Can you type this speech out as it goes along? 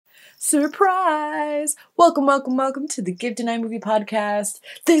Surprise! Welcome to the Give Deny Movie Podcast.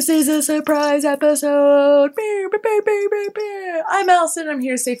 This is a surprise episode. I'm Allison. I'm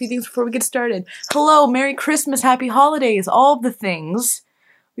here to say a few things before we get started. Hello, Merry Christmas, Happy Holidays, all of the things.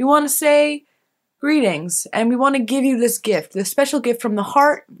 We want to say greetings, and we want to give you this gift, this special gift from the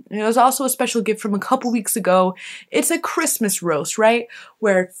heart. And it was also a special gift from a couple weeks ago. It's a Christmas roast, right?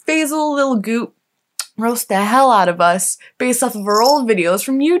 Where Faisal Lil Goop roast the hell out of us based off of our old videos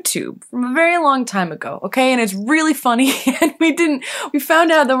from YouTube from a very long time ago, okay? And it's really funny, and we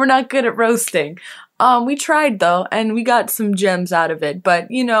found out that we're not good at roasting. We tried though, and we got some gems out of it, but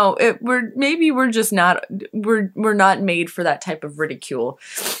you know, we're not made for that type of ridicule.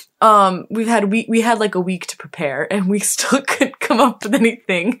 We had like a week to prepare, and we still couldn't come up with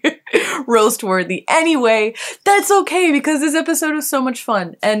anything roast worthy. Anyway, that's okay because this episode was so much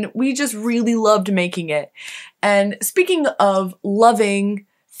fun, and we just really loved making it. And speaking of loving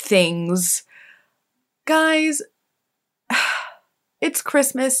things, guys, it's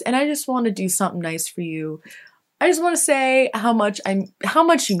Christmas, and I just want to do something nice for you. I just want to say how much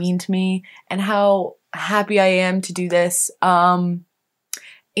you mean to me, and how happy I am to do this.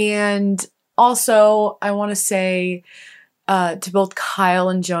 And also, I want to say to both Kyle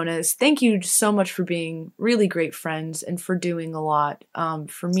and Jonas, thank you so much for being really great friends and for doing a lot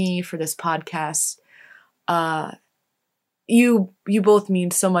for me, for this podcast. You both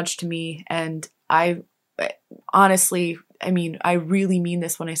mean so much to me, and I honestly, I really mean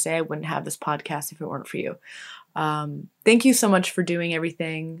this when I say I wouldn't have this podcast if it weren't for you. Thank you so much for doing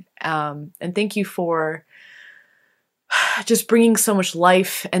everything, and thank you for just bringing so much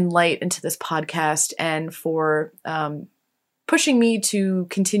life and light into this podcast, and for pushing me to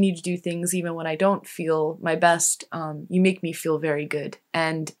continue to do things even when I don't feel my best. You make me feel very good,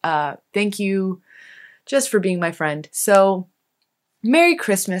 and thank you just for being my friend. So Merry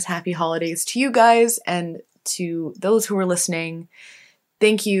Christmas, Happy Holidays to you guys, and to those who are listening.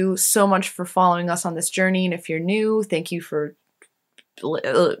 Thank you so much for following us on this journey, and if you're new, thank you for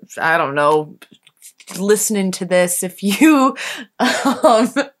listening to this. If you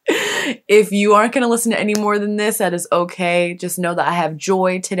if you aren't going to listen to any more than this, that is okay. Just know that I have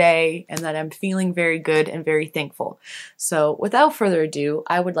joy today, and that I'm feeling very good and very thankful. So without further ado,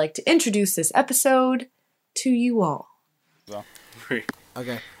 I would like to introduce this episode to you all.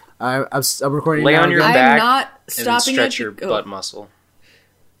 Okay. I'm recording. Lay now. on your I'm back not and stopping stretch at your the- butt muscle.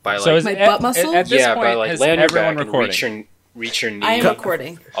 By like, So is My it, butt muscle? At this point, by like has lay on your everyone back recording? and reach your knee. I am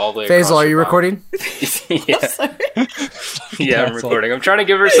recording. All the way across Faisal, are your you body. recording? Yeah, Sorry. yeah, I'm recording. I'm trying to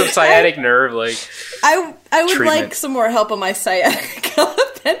give her some sciatic nerve, like. I would Treatment. like some more help on my sciatica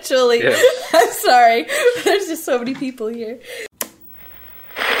eventually. Yeah. I'm sorry. There's just so many people here.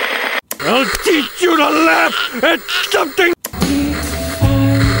 I'll teach you to laugh at something!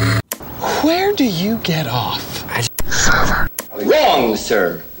 Where do you get off? Wrong,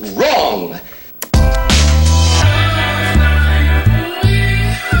 sir. Wrong.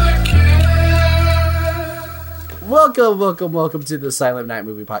 Welcome to the Silent Night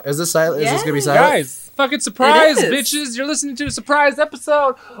Movie Podcast. Is this silent? Is this gonna be silent? Guys, fucking surprise, It is. bitches! You're listening to a surprise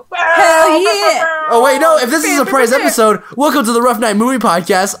episode. Hell yeah! Oh wait, no. If this is a surprise episode, welcome to the Rough Night Movie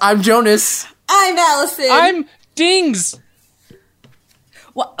Podcast. I'm Jonas. I'm Allison. I'm Dings.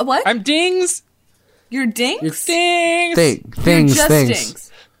 What? I'm Dings. You're Dinks? Dings. Things.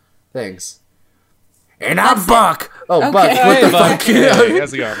 Just Dinks. And I'm Buck. Oh, Okay. Buck. What Hey, the Buck. fuck? Hey,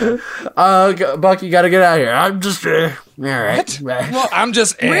 how's it going, man? Buck, you gotta get out of here. I'm just. All right. Well, I'm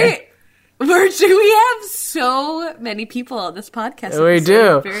just. We have so many people on this podcast. We episode.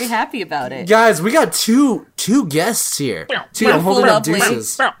 do. I'm very happy about it. Guys, we got two guests here. Two. I'm Wonderful, holding up lovely.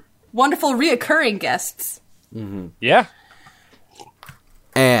 deuces. Wonderful reoccurring guests. Yeah.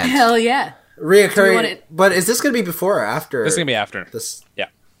 And Hell yeah. reoccurring. want it- But is this gonna be before or after? This is gonna be after. This. Yeah.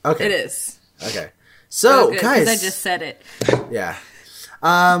 Okay. It is. Okay. So, Good, guys. 'cause I just said it. Yeah.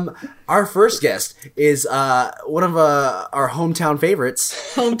 Our first guest is one of our hometown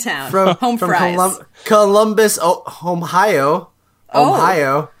favorites Hometown. from Home fries. Columbus, Ohio. Oh.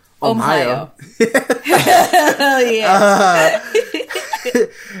 Ohio. Ohio. Hell yeah.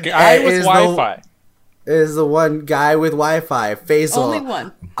 Guy Is with the- Wi-Fi. Is the one guy with Wi-Fi, Faisal Only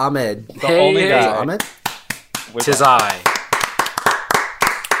one. Ahmed. The only hey. guy. Ahmed? with Tis Wi-Fi. I.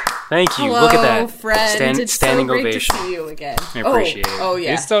 Thank you. Hello, Look at that. friend. It's standing so great ovation. to see you again. I appreciate it. Oh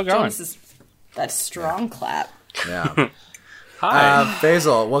yeah. He's still going. That strong clap. Yeah. Hi.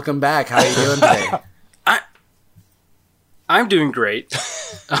 Faisal, welcome back. How are you doing today? I'm doing great.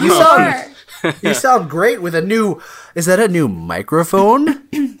 You sound great with a new. Is that a new microphone?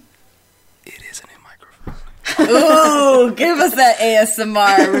 It is a new microphone. Ooh, give us that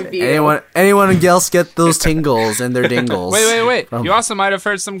ASMR review. Anyone else get those tingles and their dingles? Wait. You also might have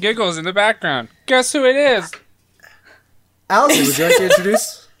heard some giggles in the background. Guess who it is? Allison, would you like to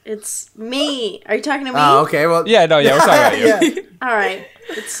introduce? It's me. Are you talking to me? Oh, okay. Well, Yeah, we're talking about you. yeah. All right.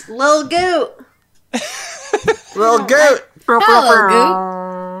 It's Lil Goot. Little goat.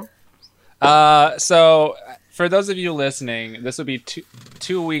 Hello, Goop. So for those of you listening, this would be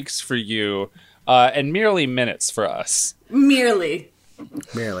 2 weeks for you, and merely minutes for us. Merely.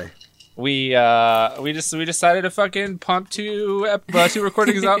 We decided to fucking pump two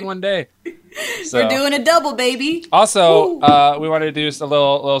recordings out in one day. So, We're doing a double, baby. also, we wanted to do a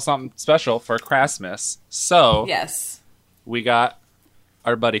little something special for Christmas. So Yes. we got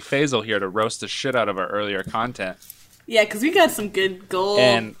our buddy Faisal here to roast the shit out of our earlier content. Yeah, because we got some good gold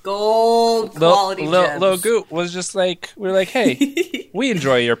And quality gems. Lil Goot was just like, we were like, hey, we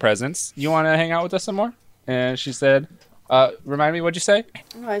enjoy your presence. You want to hang out with us some more? And she said, remind me, what'd you say?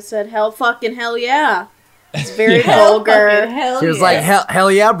 Oh, I said, hell yeah. It's very Yeah. vulgar. Hell He was yeah. like,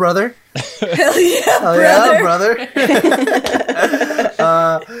 hell yeah, brother. Hell yeah, Hell brother. yeah,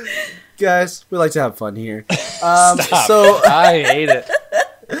 brother. Guys, we like to have fun here. So, I hate it.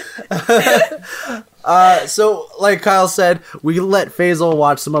 so like Kyle said, we let Faisal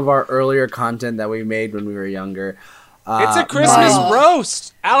watch some of our earlier content that we made when we were younger. It's a Christmas wow.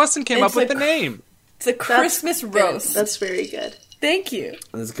 roast. Allison came It's up with a the name. It's a Christmas roast. That's very good. Thank you.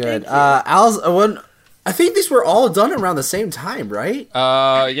 That's good. I think these were all done around the same time, right?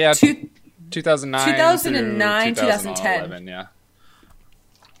 Yeah, Two- 2009, 2009, through 2010. 2011, yeah.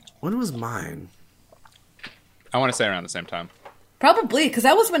 When was mine? I want to say around the same time. Probably, because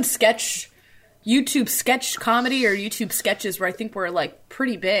that was when YouTube sketch comedy or YouTube sketches were, I think, were like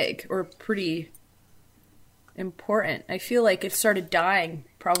pretty big or pretty important. I feel like it started dying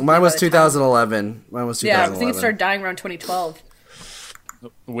probably. Mine was by the time- 2011. Mine was 2011. Yeah, I think it started dying around 2012.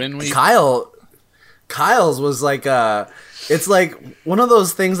 When we Kyle's was like it's like one of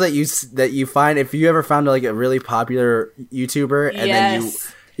those things that you find if you ever found like a really popular YouTuber and then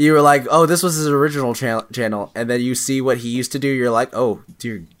you were like, oh, this was his original channel, and then you see what he used to do, you're like, oh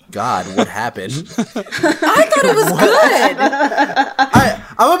dear God, what happened? I thought it was good.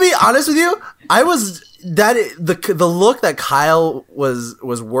 I'm gonna be honest with you, I was the look that Kyle was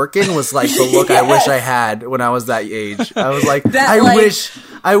working was like the look I wish I had when I was that age. I was like, I wish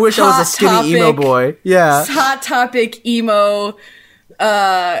I was a skinny emo boy. Yeah. Hot Topic emo.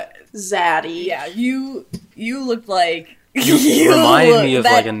 Zaddy. Yeah, you looked like You reminded me of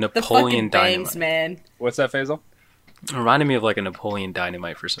like a the Napoleon fucking bangs, Dynamite. man. What's that, Faisal? It reminded me of like a Napoleon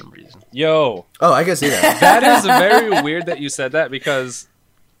Dynamite for some reason. Yo, Oh, I can see that. that is very weird that you said that because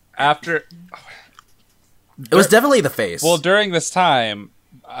after, It was definitely the face. well, during this time,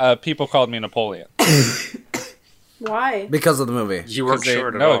 people called me Napoleon. Why? because of the movie. You weren't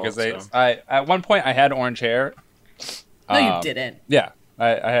short at all. So. At one point I had orange hair. No, you didn't. Yeah,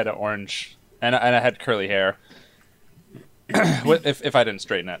 I had an orange, and I had curly hair. if I didn't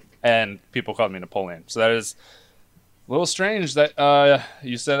straighten it, and people called me Napoleon, so that is a little strange that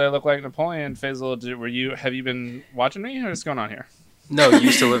you said I look like Napoleon. Faisal, have you been watching me? What's going on here? No, you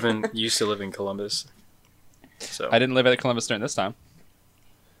used to live in Columbus. So I didn't live at Columbus during this time.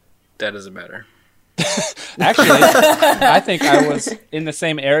 that doesn't matter. Actually, I think I was in the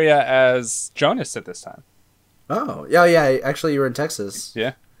same area as Jonas at this time. Oh, yeah. Actually, you were in Texas.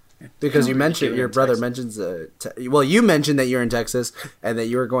 Yeah. Because you mentioned were your in brother Texas. mentions you mentioned that you're in Texas and that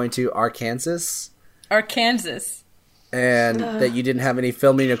you were going to Arkansas Arkansas. and that you didn't have any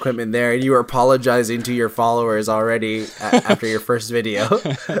filming equipment there and you were apologizing to your followers already after your first video.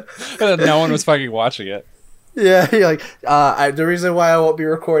 No one was fucking watching it. Yeah, you're like the reason why I won't be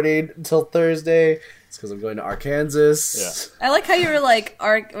recording until Thursday is because I'm going to Arkansas. Yeah. I like how you were like,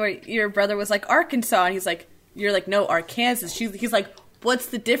 or your brother was like Arkansas, and he's like, you're like, no, Arkansas. He's like, what's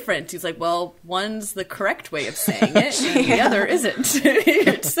the difference? He's like, well, one's the correct way of saying it, and the other isn't.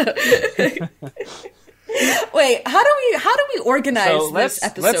 So, wait, how do we organize So this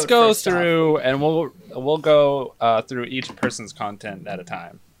episode? let's go first off? through, and we'll go through each person's content at a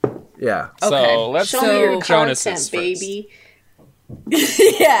time. Yeah. Okay. So let's Show me your do Jonas's content, first. baby.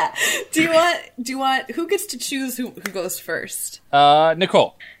 Yeah. Do you want? Who gets to choose who goes first?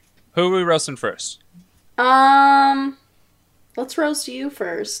 Nicole, who are we roasting first? Let's roast you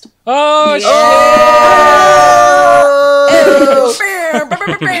first. Oh,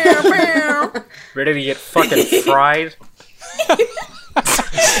 Ready to get fucking fried?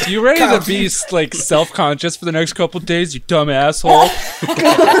 You ready to be like self-conscious for the next couple days, you dumb asshole?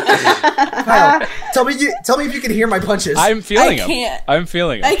 Kyle, tell me if you can hear my punches. I'm feeling I them. can't. I'm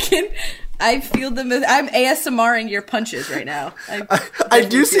feeling them. I can. I feel them. I'm ASMRing your punches right now. I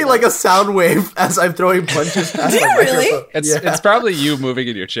do see like a sound wave as I'm throwing punches past my really? microphone. It's probably you moving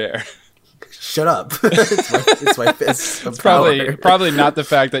in your chair. Shut up. it's my fist. It's probably not the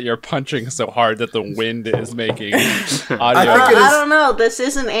fact that you're punching so hard that the wind is making audio. I don't know. This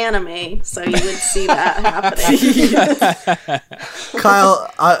is an anime, so you would see that happening.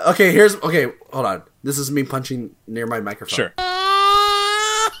 Kyle, hold on. This is me punching near my microphone. Sure.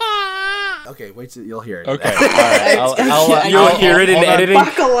 Okay, wait till you'll hear it. Okay. All right. You'll hear it in editing.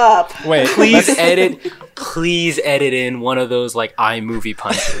 Buckle up. Wait. Please edit in one of those like iMovie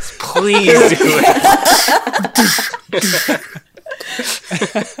punches. Please do it.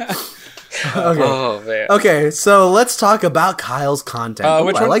 Okay. Oh man. Okay, so let's talk about Kyle's content. Ooh,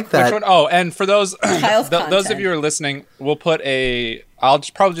 Which I one? like that. Which one? Oh, and for those Kyle's those of content. you who are listening, I'll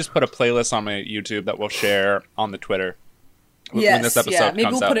probably just put a playlist on my YouTube that we'll share on the Twitter when this episode maybe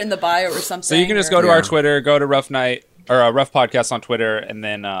comes we'll out. put it in the bio or something. So you can just go to our Twitter, go to Rough Night or Rough Podcast on Twitter, and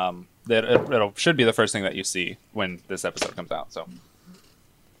then it should be the first thing that you see when this episode comes out. So,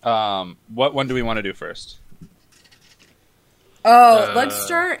 what one do we want to do first? Let's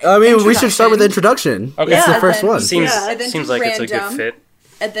start. I mean, we should start with introduction. Okay. It's the Yeah, first then- one. Seems and then seems do like it's a good random. fit.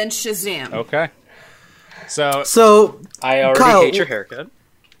 And then Shazam. Okay. So So, I already Kyle, hate your haircut.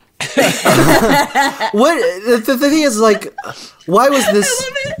 what the thing is, like, why was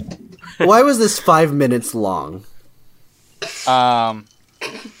this 5 minutes long? I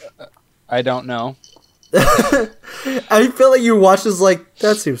don't know. I feel like you watch this like,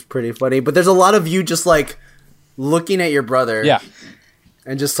 that seems pretty funny, but there's a lot of you just like looking at your brother, Yeah.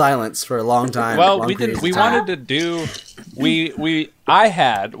 and just silence for a long time. Well, long we periods did. We of time. wanted to do. I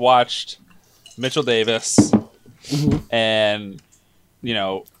had watched Mitchell Davis and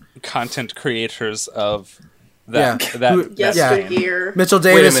content creators of that. Yeah. That, Who- that yeah. band. Yesteryear. Mitchell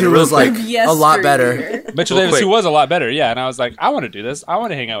Davis, minute, who real was like quick. a lot better. Yesteryear. Mitchell Real Davis, quick. who was a lot better, yeah. And I was like, I want to do this. I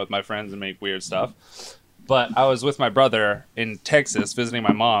want to hang out with my friends and make weird stuff. But I was with my brother in Texas visiting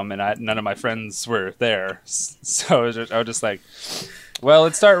my mom, and none of my friends were there. So I was just like, well,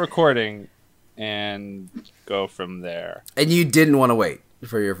 let's start recording and go from there. And you didn't want to wait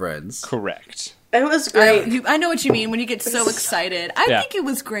for your friends. Correct. It was great. I know what you mean when you get so excited. I think it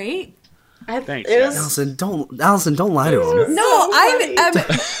was great. Thanks, It was. Allison, don't lie to him. No, I'm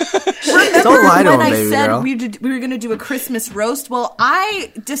Don't lie to when him, I baby said girl. we were going to do a Christmas roast. Well,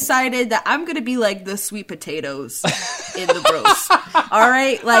 I decided that I'm going to be like the sweet potatoes in the roast. All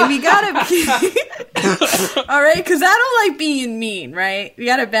right, like we gotta be. All right, because I don't like being mean. Right, we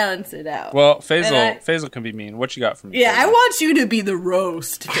gotta balance it out. Well, Faisal can be mean. What you got from me? Yeah, I want you to be the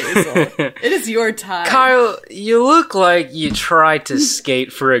roast, Faisal. It is your time. Kyle, you look like you tried to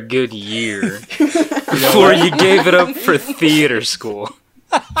skate for a good year before you gave it up for theater school.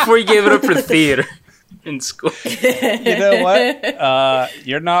 Before you gave it up for theater in school. You know what?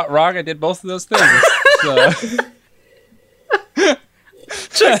 You're not wrong. I did both of those things. So.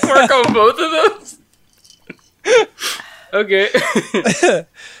 Check mark on both of those. Okay.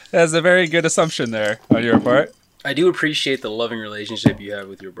 That's a very good assumption there on your part. I do appreciate the loving relationship you have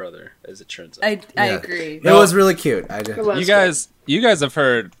with your brother, as it turns out. I agree. It was really cute. You guys have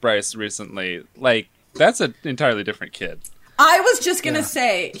heard Bryce recently. Like, that's an entirely different kid. I was just gonna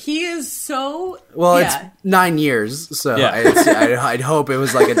say he is so. Well, yeah. it's 9 years, so Yeah. I'd hope it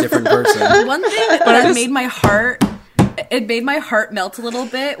was like a different person. One thing that made my heart melt a little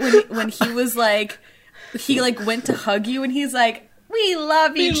bit when he was like, he like went to hug you and he's like, we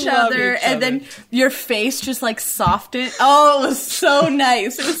love each other, and then your face just like softened. Oh, it was so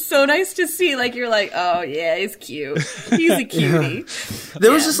nice. It was so nice to see. Like you're like, oh yeah, he's cute. He's a cutie.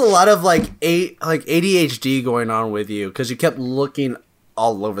 There was just a lot of like ADHD going on with you because you kept looking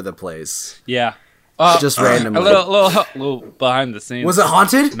all over the place. Yeah. Just randomly. A little behind the scenes. Was it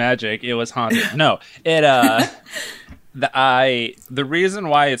haunted? Magic. It was haunted. No, it. The reason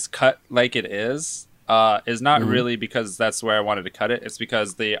why it's cut like it is not really because that's where I wanted to cut it. It's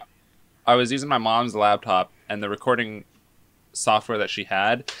because I was using my mom's laptop and the recording software that she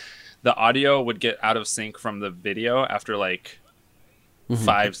had, the audio would get out of sync from the video after like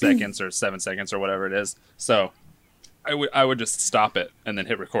 5 seconds or 7 seconds or whatever it is. So I would just stop it and then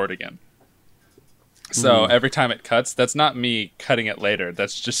hit record again. So every time it cuts, that's not me cutting it later.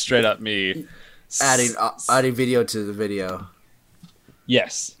 That's just straight up me adding video to the video.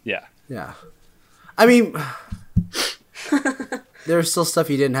 Yes. Yeah. Yeah. I mean, there's still stuff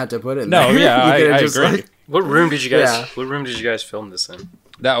you didn't have to put in No, there. yeah, You could've I just, agree. like- What room did you guys? Yeah. What room did you guys film this in?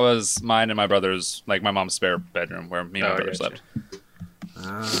 That was mine and my brother's, like my mom's spare bedroom where me and my Oh, brother gotcha. slept.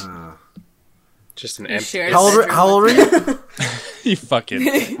 Ah. Just an You empty. shared How old bedroom were with- you? You fucking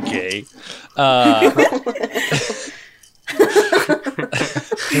gay.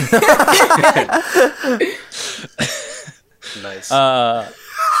 Nice.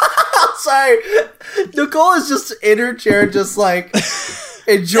 Sorry. Nicole is just in her chair, just like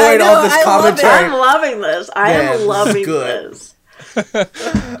enjoying I all know, this I love it. commentary. I'm loving this. I Man, am this is loving good. this.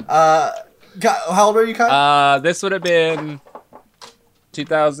 How old are you, Kyle? This would have been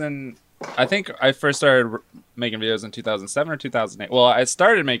 2000. I think I first started making videos in 2007 or 2008. Well, I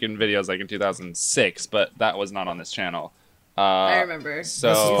started making videos like in 2006, but that was not on this channel. I remember. So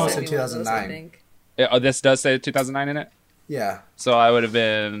This was You posted sent in me one of those, I 2009. think. Oh, this does say 2009 in it. Yeah. So I would have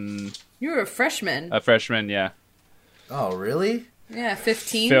been You were a freshman. a freshman. Yeah, Oh, really? Yeah,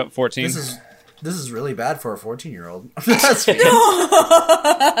 15. 14. This is really bad for a 14-year-old. That's me.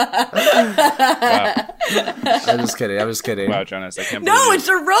 Wow. I'm just kidding. Wow, Jonas, I can't. No, believe it's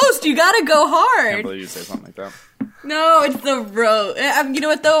a roast. You gotta go I can't hard. believe you say something like that. No, it's the roast. You know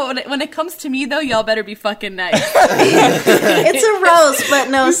what though? When it comes to me though, y'all better be fucking nice. It's a roast, but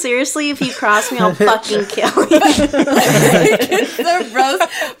no, seriously, if you cross me, I'll fucking kill you. It's the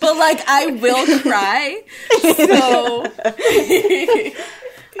roast, but like I will cry. So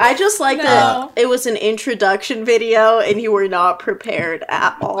I just like No. that it was an introduction video and you were not prepared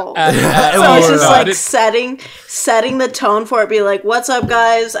at all. At So all. it's just No, like it- setting the tone for it. Be like, "What's up,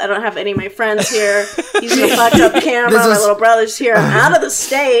 guys? I don't have any of my friends here. Using a fucked up camera. This My is- little brother's here. I'm out of the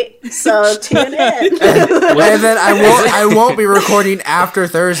state, so tune in." And then I won't be recording after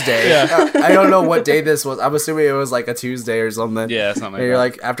Thursday. Yeah. I don't know what day this was. I'm assuming it was like a Tuesday or something. Yeah, something like And you're that.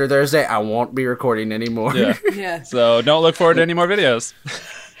 like, after Thursday, I won't be recording anymore. Yeah. yeah. So don't look forward to any more videos.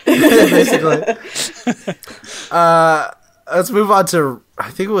 Basically. Let's move on to, I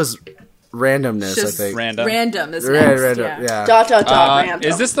think it was randomness, Just I think. Random. Random is Random, next. random, Yeah. yeah. Random.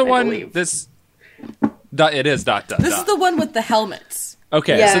 Is this the I one? believe. This. It is dot. This is the one with the helmets.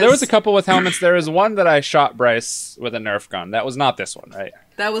 Okay, Yes. so there was a couple with helmets. There was one that I shot Bryce with a Nerf gun. That was not this one, right?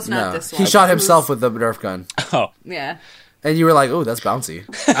 That was not No. this one. He shot It was- himself with the Nerf gun. Oh, Yeah. And you were like, oh, that's bouncy.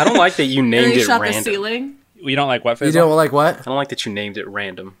 I don't like that you And named then he it shot random. the ceiling. you don't like what? You Faisal? don't like what? I don't like that you named it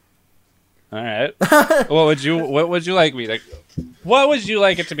random. All right. What would you like me like? What would you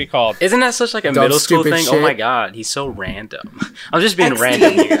like it to be called? Isn't that such like a Don't middle school stupid thing? shit. Oh my god, he's so random. I'm just being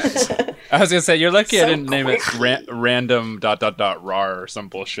random, you guys. I was gonna say you're lucky I So didn't name it random ... rar or some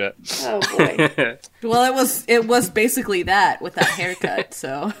bullshit. Oh boy. Well, it was basically that with that haircut,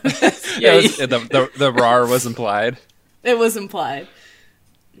 so Yeah, the rar was implied. it was implied.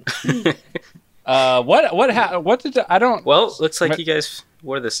 What did I don't? Well, looks like you guys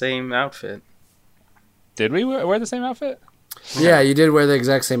wore the same outfit. Did we wear the same outfit? Yeah, you did wear the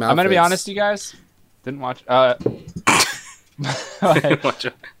exact same outfit. I'm gonna be honest, you guys. Didn't watch.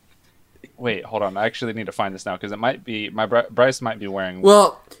 Wait, hold on. I actually need to find this now because it might be Bryce might be wearing.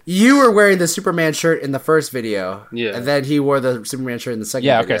 Well, you were wearing the Superman shirt in the first video. Yeah. And then he wore the Superman shirt in the second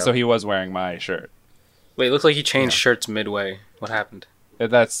Yeah. video. Okay. So he was wearing my shirt. Wait, it looks like he changed shirts midway. What happened?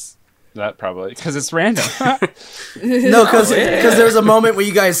 That's that probably because it's random. No, because there was a moment where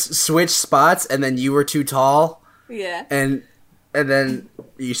you guys switched spots and then you were too tall Yeah. and then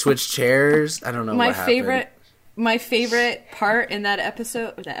you switched chairs. I don't know My what happened. favorite part in that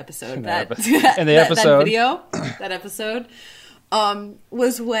episode, In the episode. that episode,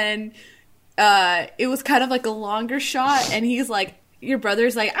 was when it was kind of like a longer shot, and he's like, your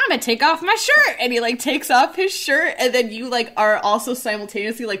brother's like, I'm gonna take off my shirt, and he like takes off his shirt, and then you like are also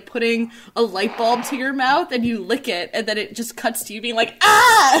simultaneously like putting a light bulb to your mouth, and you lick it, and then it just cuts to you being like,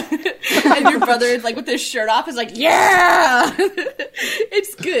 ah, and your brother is like with his shirt off is like, yeah,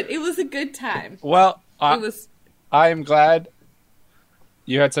 it's good. It was a good time. Well, It was. I'm glad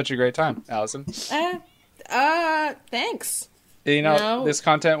you had such a great time, Allison. Thanks. You know, No. this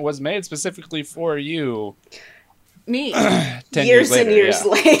content was made specifically for you. Me. 10 years later, and years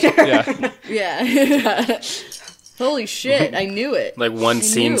yeah. later. Yeah. Yeah. Holy shit, I knew it. Like one I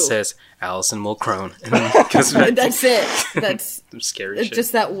scene knew. says Allison Mulcrone, and then it goes back to That's it. That's some scary it's shit.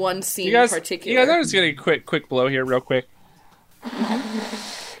 just that one scene You guys, in particular. I'm just getting a quick blow here, real quick.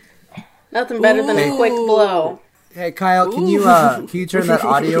 Nothing better than a quick blow. Hey Kyle, can you turn that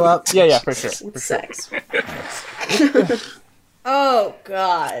audio up? Yeah, for sure. Sex. Oh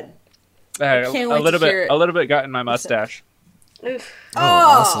God. A can't wait to little hear bit, it. a little bit got in my mustache. Oof.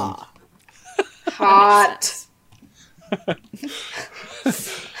 Awesome. Hot.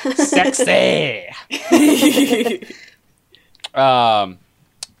 Sexy.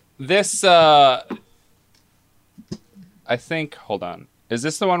 This I think. Hold on. Is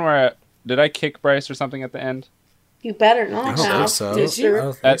this the one where did I kick Bryce or something at the end? You better not I don't have. think so. Did you? I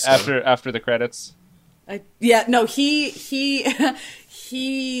don't think so. After the credits. Yeah, no, he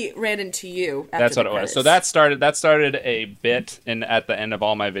ran into you. After That's what the it was. credits. So that started a bit at the end of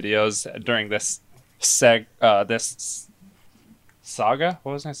all my videos during this this saga.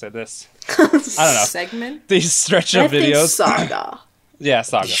 What was I say? This I don't know. segment. These stretch I of think videos. Saga. Yeah,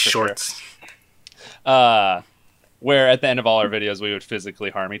 saga for Shorts. sure. Where at the end of all our videos we would physically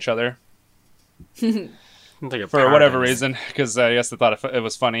harm each other Like a for power whatever dance. reason, because I guess they thought it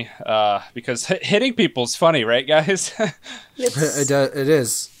was funny. Because hitting people's funny, right, guys? It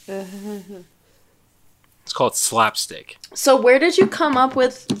is. It's called slapstick. So where did you come up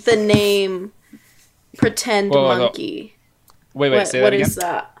with the name Pretend Whoa, whoa, whoa. Monkey? Wait, say that What again. is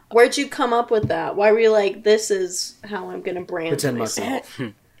that? Where'd you come up with that? Why were you like, this is how I'm gonna brand Pretend myself?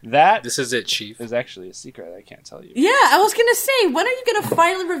 Monkey. That This is it, Chief. is actually a secret I can't tell you. Yeah, I was gonna say, when are you gonna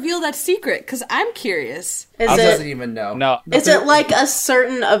finally reveal that secret? Because I'm curious. Is He doesn't it even know. No, is it like a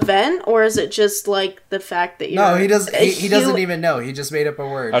certain event, or is it just like the fact that you're No, he doesn't. He doesn't hu- even know. He just made up a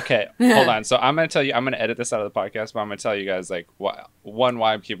word. Okay, hold on. So I'm gonna tell you. I'm gonna edit this out of the podcast, but I'm gonna tell you guys like why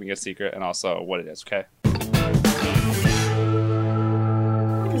I'm keeping it a secret, and also what it is. Okay.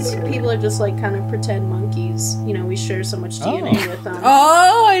 'Cause people are just like kind of pretend monkeys. You know, we share so much DNA with them.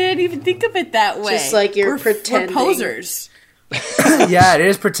 Oh, I didn't even think of it that way. Just like you're We're pretending. posers. Yeah, it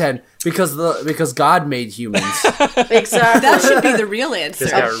is pretend because God made humans. Exactly. That should be the real answer.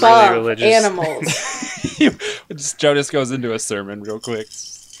 This got really Above religious. animals. Jonas goes into a sermon real quick.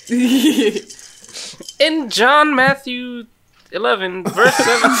 In John Matthew 11, verse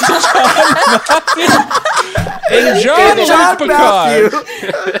 7. And John Picard.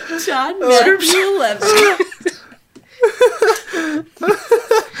 John Matthew 11.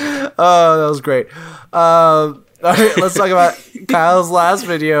 Oh, that was great. All right, let's talk about Kyle's last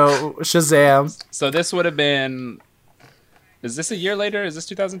video, Shazam. So this would have been. Is this a year later? Is this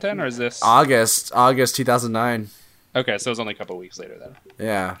 2010 or is this? August 2009. Okay, so it was only a couple weeks later then.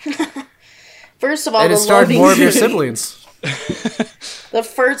 Yeah, First of all, and the it starred loading more of your screen- siblings. The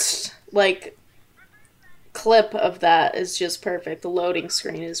first clip of that is just perfect. The loading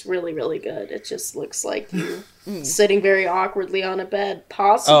screen is really, really good. It just looks like you sitting very awkwardly on a bed,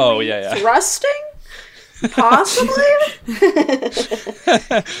 possibly Oh, yeah. thrusting. Possibly.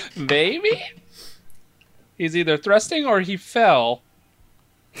 Maybe. He's either thrusting or he fell.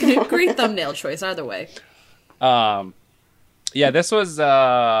 Great thumbnail choice, either way. Yeah, this was.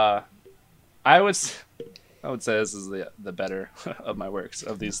 I would say this is the better of my works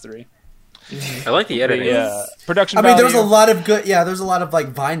of these three. I like the editing. Yeah, production. I mean, there was a value. lot of good. Yeah, there's a lot of like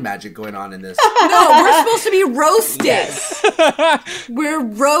Vine magic going on in this. No, we're supposed to be roasting. We're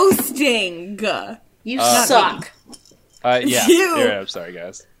roasting. You suck. Yeah. You. Yeah, I'm sorry,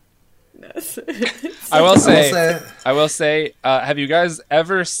 guys. I will say. Have you guys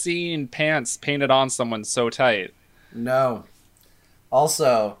ever seen pants painted on someone so tight? No.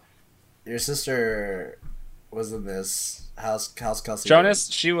 Also, your sister was in this. How's Kelsey? Jonas,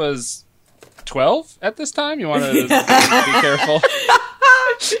 she was 12 at this time. You want to be careful.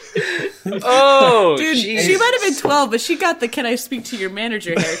 Oh, Dude, geez. she might have been 12, but she got the "Can I speak to your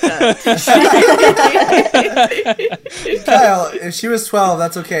manager" haircut. Kyle, if she was 12,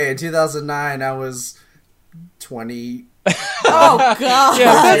 that's okay. In 2009, I was 20. Oh God!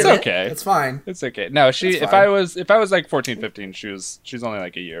 Yeah, that's okay. It's fine. It's okay. No, she. That's If fine. I was like 14, 15, she's only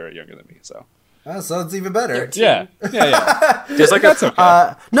like a year younger than me. So So it's even better. yeah. Just like That's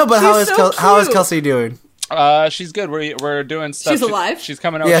okay. No, but how She's is so how is cute. Kelsey doing? She's good. We're doing stuff. She's alive? She's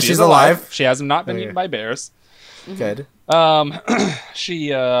coming out. Yeah, She she's is alive. alive. She has not been Okay. eaten by bears. Good.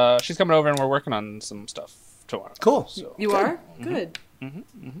 She's coming over and we're working on some stuff tomorrow. Cool. So You are good.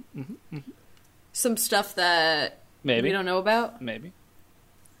 Some stuff that maybe we don't know about. Maybe.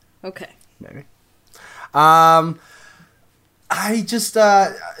 Okay. Maybe. I just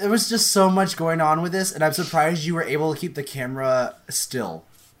there was just so much going on with this, and I'm surprised you were able to keep the camera still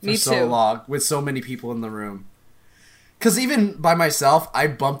for Me so too. long with so many people in the room. Because even by myself, I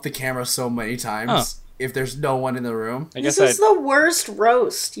bump the camera so many times if there's no one in the room. I This guess is the worst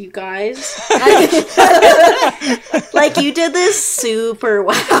roast, you guys. Like, you did this super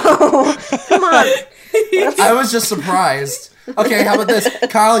well. Come on. I was just surprised. Okay, how about this?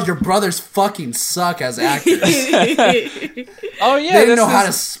 Kyle, your brothers fucking suck as actors. They Oh yeah, didn't know how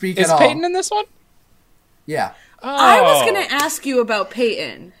to speak Is at all. Peyton in this one? Yeah. Oh. I was gonna ask you about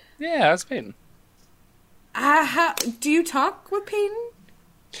Peyton. Yeah, that's Peyton. Do you talk with Peyton?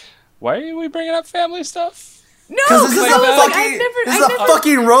 Why are we bringing up family stuff? No, Because this is because I was like, this is a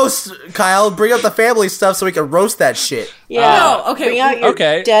fucking roast, Kyle. Bring up the family stuff so we can roast that shit. Yeah. No, okay, Bring out your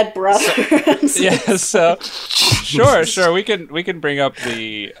okay. dead brother. Yeah, so sure. We can bring up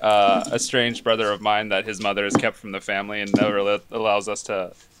the estranged brother of mine that his mother has kept from the family and never allows us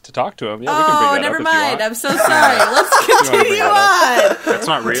to talk to him. Yeah, we can bring that never up mind. if you I'm so sorry. Let's wanna bring continue that on. That's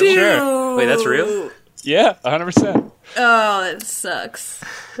not real. Sure. Wait, that's real? Yeah, 100%. Oh, that sucks.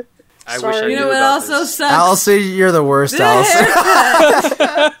 I wish I Sorry. knew You know what about also this. sucks? Allison, you're the worst, Allison.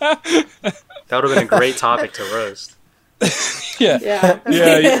 That would have been a great topic to roast. Yeah. Yeah.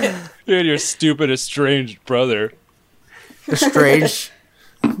 Yeah, you and your stupid estranged brother. Estranged.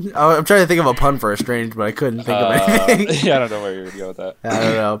 I'm trying to think of a pun for estranged, but I couldn't think of anything. Yeah, I don't know where you're going to go with that. I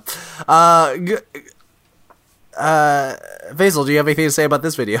don't know. Basil, do you have anything to say about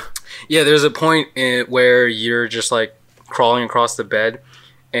this video? Yeah, there's a point where you're just like crawling across the bed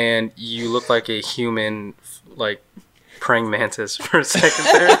and you look like a human, like praying mantis for a second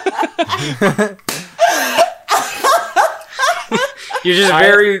there. You're just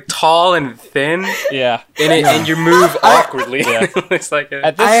very tall and thin, Yeah. and you move awkwardly. It's like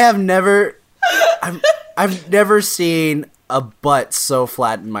At this, I have never, I've never seen a butt so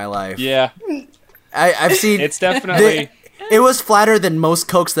flat in my life. yeah, I've seen. it's definitely... It was flatter than most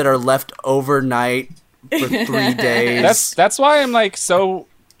Cokes that are left overnight for 3 days. That's why I'm like so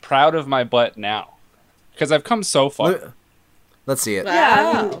proud of my butt now. Because I've come so far. Let's see it. Yeah,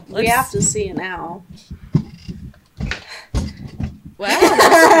 I mean, Wow. we have to see it now. Wow.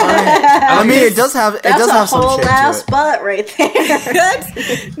 I mean, it does have That's a some whole shit to ass it. butt right there.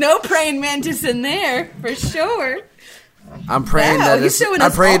 That's no praying mantis in there for sure. I'm praying Wow, that you're this. showing I'm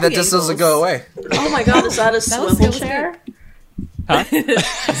us praying all that the this doesn't angles. go away. Oh my god, is that a was- swivel that was chair?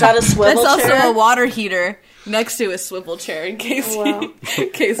 Is that a swivel That's chair? also a water heater next to a swivel chair. In case Oh, wow. in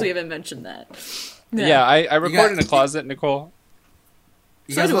case we haven't mentioned that. Yeah, I record got- in a closet, Nicole.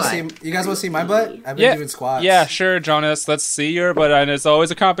 You So guys do want I. to see? You guys want to see my butt? I've been Yeah, doing squats. yeah, sure, Jonas. Let's see your butt, and it's always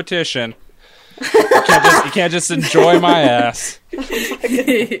a competition. You can't just enjoy my ass.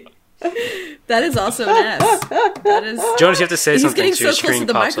 That is also an ass. That is. Jonas, you have to say He's something getting so your so close to screen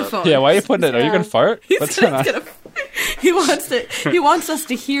the pops up. microphone. Yeah, why are you putting it? Are you gonna fart? He's What's going on? gonna, he wants us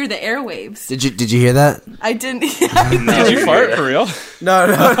to hear the airwaves. Did you hear that? I didn't. Did you fart for real? No.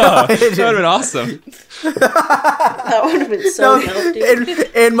 That would have been awesome. That would have been so dope, dude.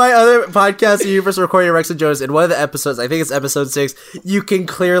 In my other podcast, the Universe Recording Rex and Jonas, in one of the episodes, I think it's episode 6, you can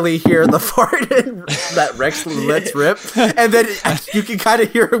clearly hear the fart in that Rex lets rip, and then you can kind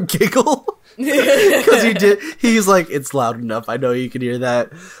of hear him giggle. Because he's like, it's loud enough. I know you can hear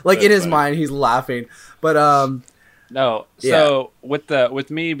that. Like, That's in his funny. mind, he's laughing. But, No. So with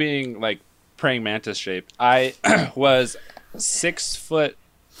me being like praying mantis shaped, I was 6'3"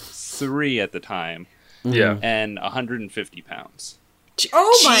 at the time Yeah. and 150 pounds.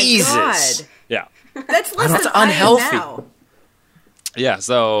 Oh my Jesus. god. Yeah. That's less That's than I am unhealthy. now. Yeah.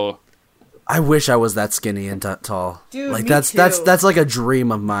 So I wish I was that skinny and tall. Dude, like, me that's too. like a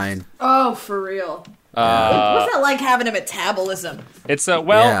dream of mine. Oh, for real. What's that like having a metabolism? it's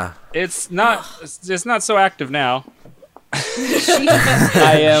Yeah. it's not so active now. She,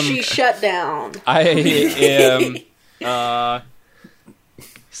 I am she shut down. I am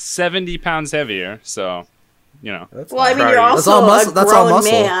 70 pounds heavier. So you know. Well, I mean, Proud you're of you. That's all also muscle- a that's all grown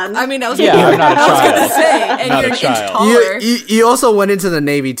muscle. man. I mean, I was Yeah, gonna, I'm not a I was child. gonna say, and Not you're a an inch child. taller. You also went into the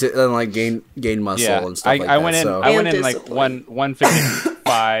Navy to like gain muscle Yeah, and stuff like I that. went in. so. I went in And like discipline.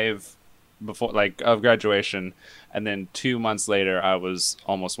 155 before like of graduation, and then 2 months later I was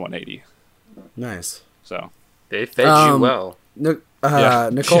almost 180. Nice. So They fed you well. Yeah.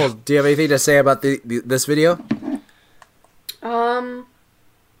 Nicole, do you have anything to say about this video? No.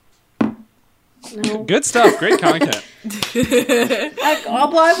 good stuff. Great content.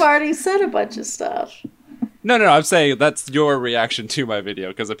 I've already said a bunch of stuff. No, I'm saying that's your reaction to my video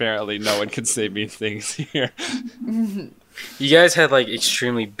because apparently no one can say mean things here. You guys had like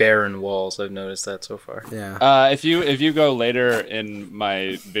extremely barren walls. I've noticed that so far. Yeah. If you go later in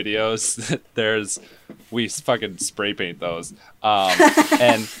my videos, we fucking spray paint those.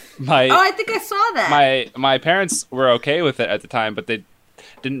 And my Oh, I think I saw that. my parents were okay with it at the time, but they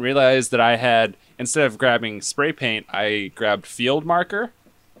didn't realize that I had, instead of grabbing spray paint, I grabbed field marker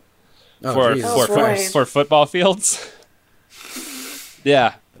for Jesus Oh, boy. Christ. for football fields.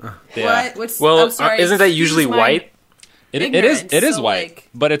 Yeah. Yeah. What? What's, Well, I'm sorry, isn't that excuse usually my white? ignorance, It is so, white, like-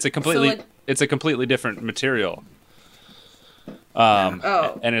 but it's a completely like- it's a completely different material.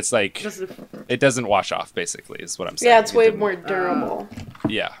 Oh. And it's like it doesn't wash off. Basically, is what I'm saying. Yeah, it's It way didn't- more durable.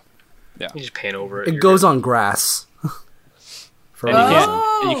 Yeah, You just paint over it. It You're goes good. on grass.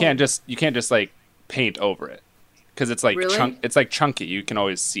 and you can't just like paint over it. because it's like Really? it's like chunky. You can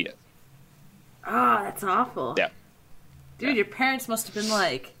always see it. Oh, that's awful. Yeah. Dude, your parents must have been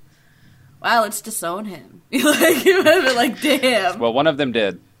like, wow, let's disown him. Like, you would have been like, damn. Well, one of them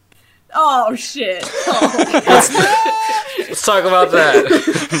did. Oh, shit. Let's talk about that.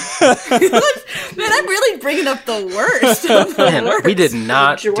 Man, I'm really bringing up the worst. Of the Man, worst. we did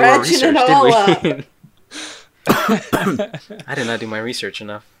not do our Dredging research, it all up. did we? I did not do my research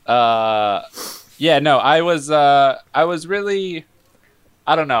enough. Yeah, no, I was really,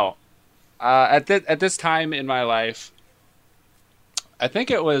 I don't know. At this time in my life, I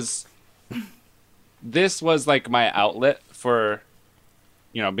think this was like my outlet for,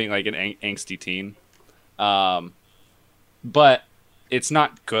 being like an angsty teen. But it's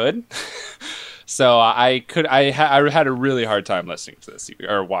not good. So I had a really hard time listening to this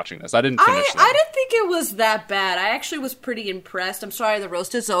or watching this. I didn't finish I didn't think it was that bad. I actually was pretty impressed. I'm sorry, the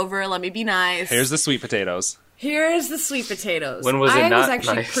roast is over. Let me be nice. Here's the sweet potatoes. Here's the sweet potatoes. When was it I not was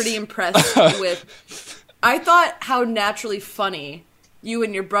actually nice? pretty impressed with. I thought how naturally funny you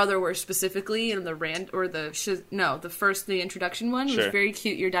and your brother were specifically in the the introduction one was Sure. very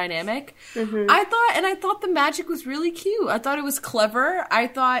cute. Your dynamic. I thought the magic was really cute. I thought it was clever. I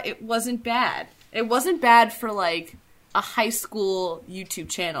thought it wasn't bad. It wasn't bad for like a high school YouTube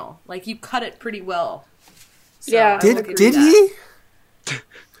channel. Like you cut it pretty well. So Yeah. I will give you Did that. he?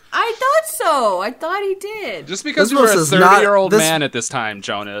 I thought so. I thought he did. Just because This you were a roast is not- 30-year-old this- man at this time,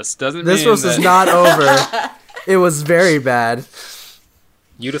 Jonas, doesn't This mean roast that... is not over. It was very bad.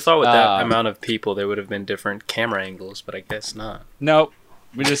 You'd have thought with that amount of people, there would have been different camera angles, but I guess not. Nope.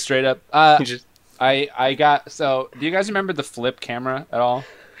 We just straight up... You just- I got... So, do you guys remember the flip camera at all?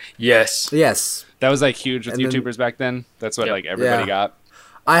 Yes. Yes. That was like huge with And then- YouTubers back then. That's what Yep. like everybody Yeah. got.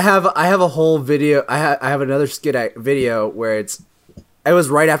 I have a whole video. I have another video where it was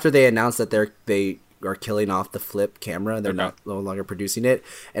right after they announced that they are killing off the flip camera. They're Okay. no longer producing it,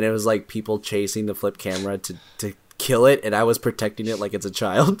 and it was like people chasing the flip camera to kill it, and I was protecting it like it's a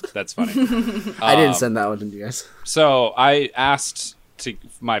child. That's funny. I didn't send that one to you guys. So I asked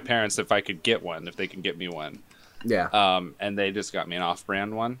my parents if I could get one, if they could get me one. Yeah. And they just got me an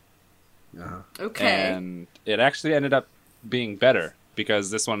off-brand one. Okay. And it actually ended up being better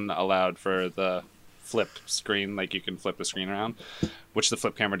because this one allowed for the flip screen, like you can flip the screen around, which the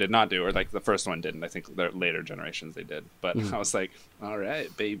flip camera did not do, or like the first one didn't. I think the later generations they did. But I was like, all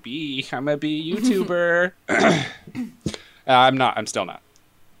right, baby, I'm gonna be a YouTuber. I'm not. I'm still not.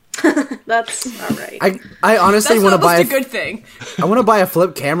 That's all right. I honestly That's want to almost buy a good thing. I want to buy a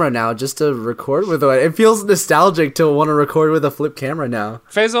flip camera now just to record with it. It feels nostalgic to want to record with a flip camera now.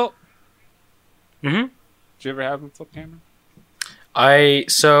 Faisal, Mm-hmm. did you ever have a flip camera? I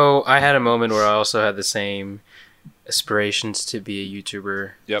had a moment where I also had the same aspirations to be a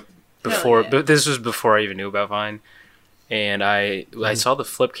YouTuber Yep. before, yeah. but this was before I even knew about Vine, and I saw the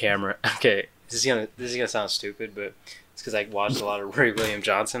flip camera. Okay, this is gonna sound stupid, but it's because I watched a lot of Ray William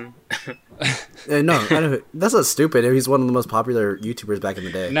Johnson. No, I don't, that's not stupid. He's one of the most popular YouTubers back in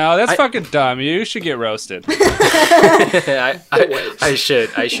the day. No, that's fucking dumb. You should get roasted.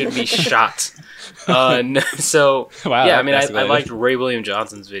 I should be shot. So Wow, yeah, I mean, I escalated. liked Ray William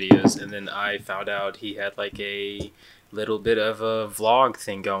Johnson's videos, and then I found out he had like a little bit of a vlog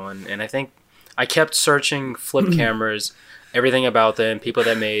thing going, and I think I kept searching flip cameras, everything about them, people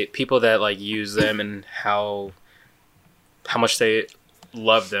that like use them, and how much they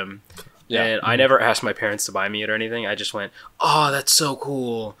love them. Yeah. And I never asked my parents to buy me it or anything. I just went, "Oh, that's so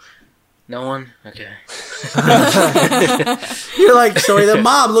cool." No one? Okay. You're like showing them,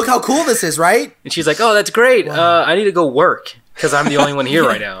 Mom, look how cool this is, right? And she's like, "Oh, that's great. I need to go work because I'm the only one here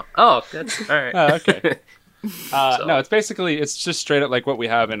right now." Oh, that's all right. Oh, okay. So- No, it's just straight up like what we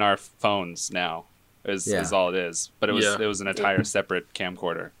have in our phones now. Is all it is. But it was an entire separate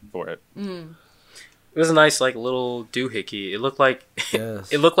camcorder for it. It was a nice, like, little doohickey. It looked like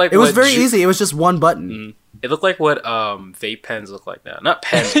Yes. it looked like It was what very easy. It was just one button. It looked like what vape pens look like now. Not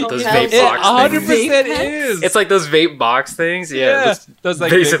pens, but those yeah. vape It box things. 100% is. It's like those vape box things. Yeah, Yeah, it's those, like,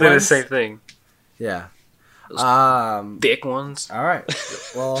 basically big the ones. same thing. Yeah. Thick ones. All right.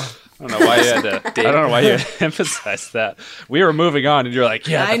 Well, I don't know why you had to. I don't know why you had to emphasize that. We were moving on, and you're like,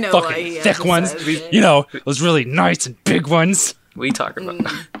 "Yeah, I the know why fucking he thick ones. emphasized it. You know, those really nice and big ones." What are you talking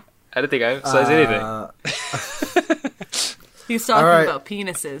about? I didn't think I emphasized anything. He's talking All right. about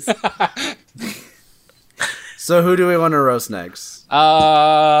penises. so who do we want to roast next? Jonas.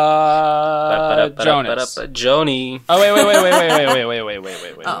 Joni. Oh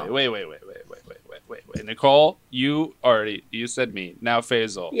wait. Nicole, you said me. Now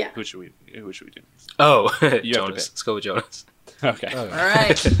Faisal. Yeah. Who should we do next? Oh, to Jonas. pick. Let's go with Jonas. Okay. All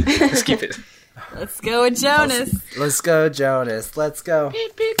right. Let's keep it. Let's go with Jonas. Let's go, Jonas. Let's go.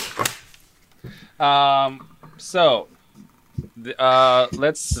 So,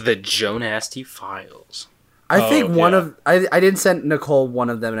 let's The Jonasty Files. I think one of I didn't send Nicole one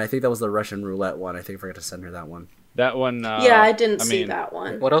of them, and I think that was the Russian roulette one. I think I forgot to send her that one. that one. Yeah, I didn't see that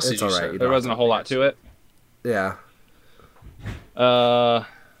one. What else It's did you alright, say? you There wasn't a whole lot to it. Yeah.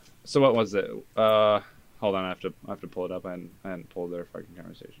 So what was it? Hold on, I have to pull it up. I hadn't pulled their fucking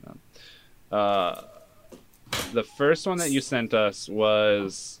conversation up. The first one that you sent us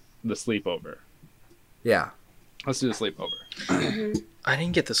was the sleepover. Yeah. Let's do the sleepover. I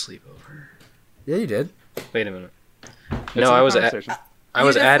didn't get the sleepover. Yeah, you did. Wait a minute. It's No, in the I was conversation. I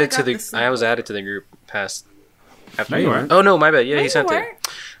was You added definitely to got the I was added to the group past after No, you weren't. Oh no, my bad. Yeah, No, he you sent weren't.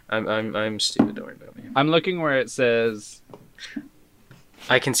 it. I'm stupid. Don't worry about me. I'm looking where it says.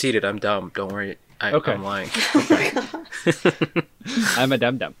 I conceded. I'm dumb. Don't worry. Okay. I'm lying. I'm a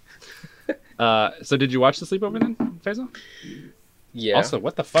dum dum. So did you watch the sleepover then, Faisal? Yeah. Also,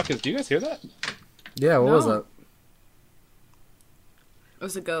 what the fuck is? Do you guys hear that? Yeah, what was No. that? It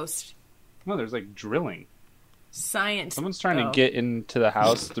was a ghost. No, there's like drilling. Science. Someone's trying Oh. to get into the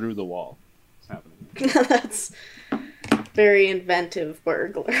house through the wall. It's happening. That's very inventive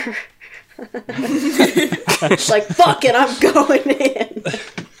burglar. Like, fuck it, I'm going in.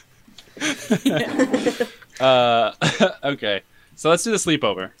 Okay, so let's do the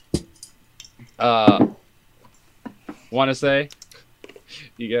sleepover. Want to say,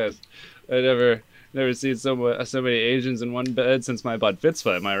 you guys, I never seen so many Asians in one bed since my bud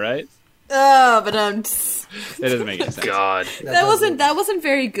Fitzpa. Am I right? Oh, but It doesn't make any sense. God. that wasn't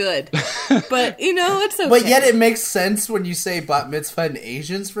very good. But it's okay. But yet it makes sense when you say bat mitzvah and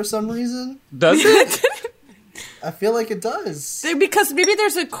Asians for some reason. Does it? I feel like it does. Because maybe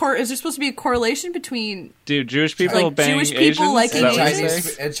there's is there supposed to be a correlation between Do Jewish people Like, bang Jewish people Asians? liking Is that what you're Asians?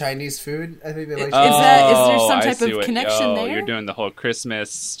 saying? And Chinese food. I think they like. Is there some I type see of connection there? You're doing the whole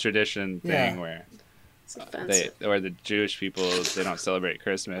Christmas tradition thing Yeah. where It's offensive. the Jewish people, they don't celebrate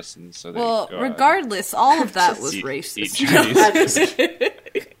Christmas, and so they Well, go out regardless, all of that was and eat racist. Chinese.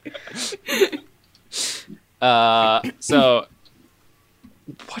 So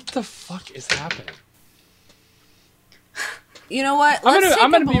what the fuck is happening? You know what? I'm Let's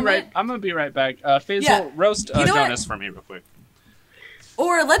gonna take a be right. moment. I'm gonna be right back. Faisal, Yeah. roast You know what? Jonas for me real quick.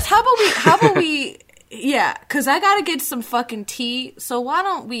 Or how about we yeah, because I gotta get some fucking tea. So why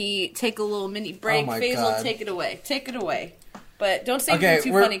don't we take a little mini break? my Faisal, God. take it away. But don't say Okay,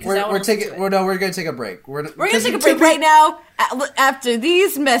 anything too funny because I we're want taking. We're gonna take a break. We're gonna take a break right now after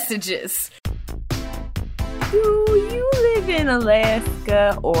these messages. Do you live in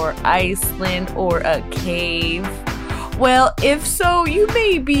Alaska or Iceland or a cave? Well, if so, you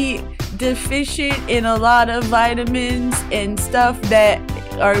may be deficient in a lot of vitamins and stuff that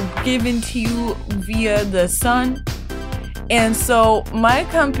are given to you via the sun. And so my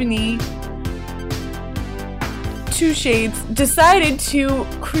company, Two Shades, decided to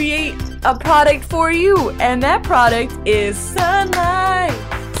create a product for you. And that product is sunlight,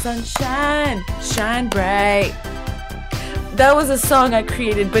 sunshine, shine bright. That was a song I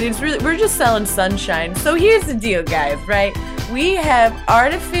created, but we're just selling sunshine. So here's the deal, guys, right? We have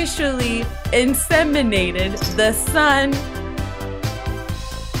artificially inseminated the sun,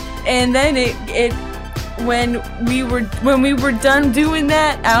 and then when we were done doing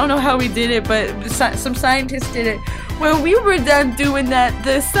that, I don't know how we did it, but some scientists did it. When we were done doing that,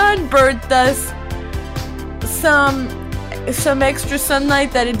 the sun birthed us some extra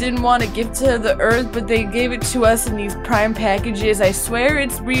sunlight that it didn't want to give to the earth, but they gave it to us in these prime packages. I swear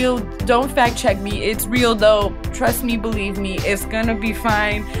it's real. Don't fact check me. It's real though. Trust me, believe me. It's gonna be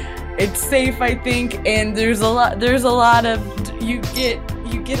fine. It's safe, I think, and there's a lot of you get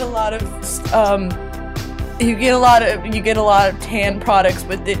a lot of tan products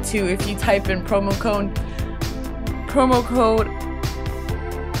with it too if you type in promo code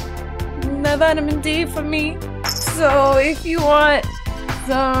vitamin D for me. So if you want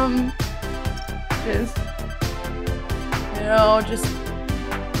some, just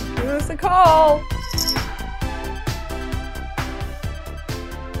give us a call.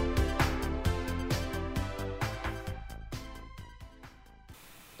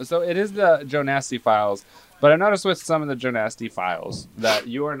 So it is the Jonasty Files, but I noticed with some of the Jonasty Files that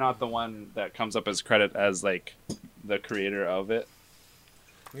you are not the one that comes up as credit as like the creator of it.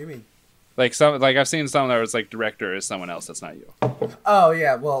 What do you mean? Like I've seen some that was like director is someone else that's not you. Oh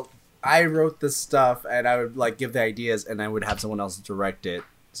yeah, well, I wrote this stuff and I would like give the ideas and I would have someone else direct it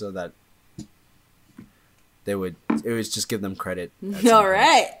so that it would just give them credit. All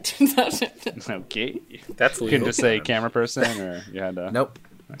right. Okay, That's you legal. can just say camera person or you had to. Nope.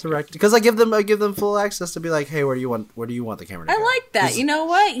 direct, because I give them full access to be like, hey, where do you want the camera to go? I like that. You know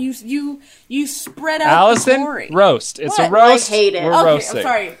what? You spread out Allison, the glory. roast. It's What? a roast. I hate it. We're Okay, roasting. I'm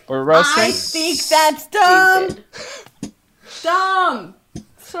sorry. We're roasting. I think that's dumb. Stupid. Dumb.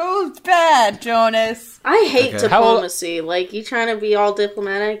 So bad, Jonas. I hate Okay. diplomacy. Like, you trying to be all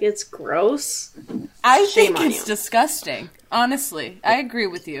diplomatic, it's gross. I Shame think on it's you. disgusting. Honestly, I agree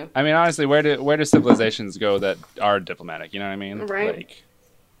with you. I mean, honestly, where do civilizations go that are diplomatic? You know what I mean? Right. Like,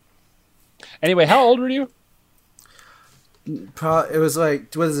 anyway, how old were you? It was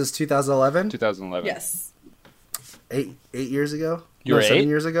like, what is this? 2011? 2011. Yes. 8 years ago. You were 7 8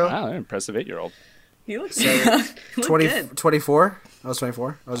 years ago. Wow, an impressive 8-year-old. You look, 20, good. 24. I was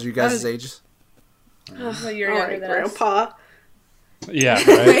 24. I was your guys' age. Well, you're All younger right, than us. Grandpa. Yeah.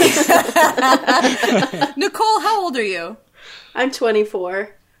 Right. Nicole, how old are you? I'm 24.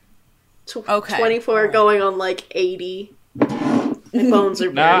 Okay. 24 going on like 80. My bones are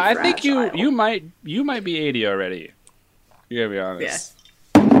very Nah, I think fragile. you might be 80 already. You gotta be honest.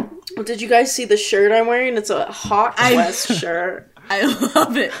 Well, did you guys see the shirt I'm wearing? It's a Hawk West shirt. I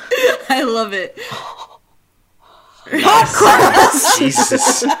love it. I love it.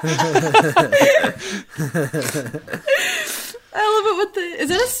 Jesus. I love it with the. Is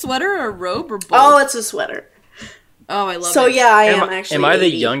it a sweater or a robe or both? Oh, it's a sweater. Oh, I love So it. yeah, I am actually. Am I the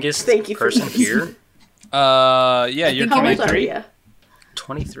 80. youngest Thank you for person this. here? Yeah, you're think you How old are 23. you?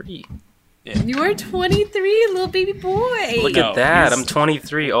 23. You are 23, little baby boy. Look No, at that. he's- I'm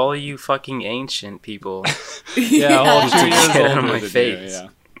 23. All you fucking ancient people. Yeah, all 2 years Get out of older my than you, face.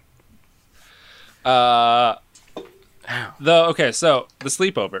 yeah. Okay, so the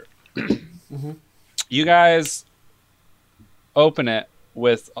sleepover. You guys open it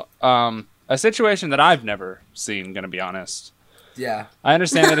with a situation that I've never seen, gonna be honest. Yeah. I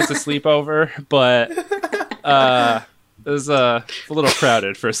understand that it's a sleepover, but it was a little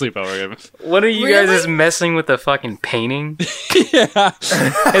crowded for a sleepover. What are you Really? guys is messing with the fucking painting? Yeah.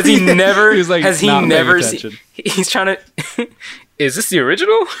 Has he never? He's like, has he not paying never? attention. He's trying to. Is this the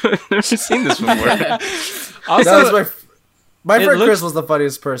original? I've never seen this before. Also, That was my It friend looks- Chris was the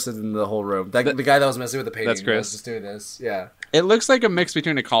funniest person in the whole room. The guy that was messing with the painting. That's Chris. Was just doing this. Yeah. it looks like a mix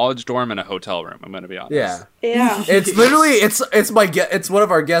between a college dorm and a hotel room. I'm gonna be honest. Yeah. Yeah. It's literally it's one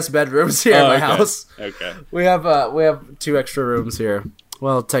of our guest bedrooms here at my okay. house. Okay. We have 2 extra rooms here.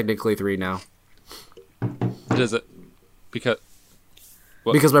 Well, technically 3 now Does it? Because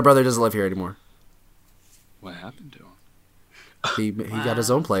because my brother doesn't live here anymore. what happened to him? He got his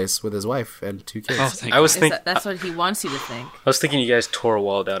own place with his wife and 2 kids. Oh, thank I was Is thinking. that's what he wants you to think. I was thinking you guys tore a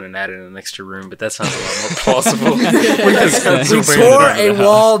wall down and added an extra room, but that sounds a lot more plausible. That's We so tore weird. a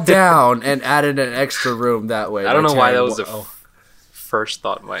wall down and added an extra room that way. I don't by know why that tearing was the wa- first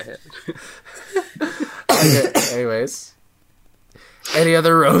thought in my head. Okay, anyways, any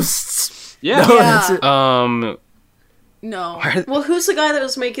other roasts? Yeah. No, that's it. No. Well, who's the guy that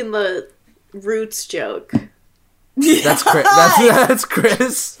was making the roots joke? That's Chris. That's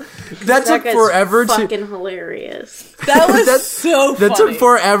Chris. That took guy's forever to. fucking hilarious. That was That- so funny. That took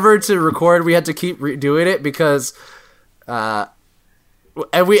forever to record. We had to keep doing it because, and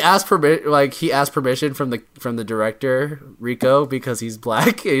we asked permission. Like he asked permission from the director Rico because he's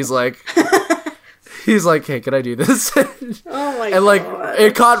black. And he's like, hey, can I do this? Oh my And like god.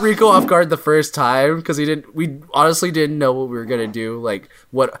 it caught Rico off guard the first time because we honestly didn't know what we were gonna do. Like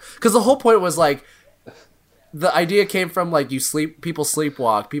what? Because the whole point was like. The idea came from like people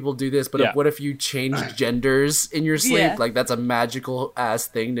sleepwalk, people do this, but Yeah. what if you change genders in your sleep? Yeah. Like that's a magical ass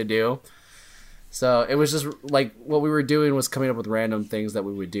thing to do. So it was just like what we were doing was coming up with random things that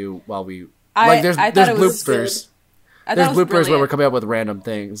we would do while we like there's I thought it was bloopers. I thought There's it was bloopers where we're brilliant. coming up with random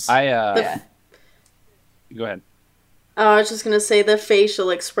things. Yeah. Go ahead. I was just gonna say the facial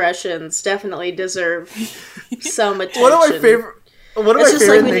expressions definitely deserve some attention. One of my favorite It's just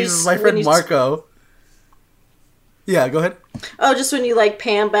like when things you- is my when friend you- Marco. Yeah, go ahead. Oh, just when you like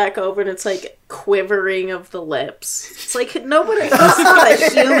pan back over and it's like quivering of the lips. It's like nobody. That's not a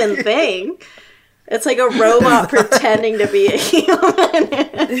human thing. It's like a robot pretending to be a human.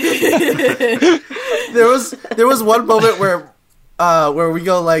 There was one moment where we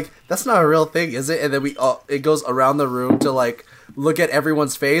go like, that's not a real thing, is it? And then it goes around the room to like look at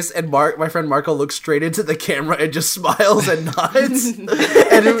everyone's face, and my friend Marco looks straight into the camera and just smiles and nods.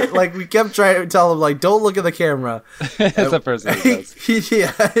 And like we kept trying to tell him like, don't look at the camera. That's the person who does.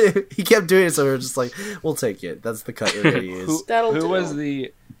 he kept doing it, so we were just like, we'll take it. That's the cut we're gonna use. That'll Who do. was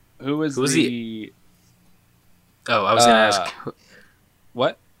the? Who was Who's the? Oh, I was gonna ask.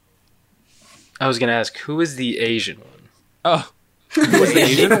 What? I was gonna ask who is the Asian one. Oh, who was the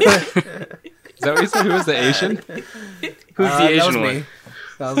Asian? Is that what you said? Who was the Asian? Who's the That was Asian me. one?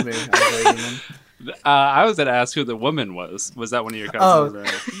 That was me. I was human. I was gonna ask who the woman was. Was that one of your Oh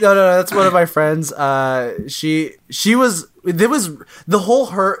cousins? no, that's one of my friends. She was. There was the whole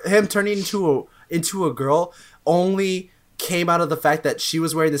him turning into a girl only came out of the fact that she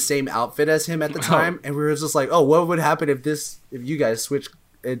was wearing the same outfit as him at the time, and we were just like, oh, what would happen if you guys switched?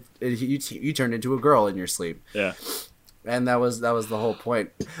 You turned into a girl in your sleep. Yeah, and that was the whole point.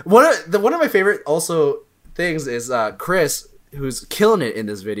 One of my favorite also things is Chris, who's killing it in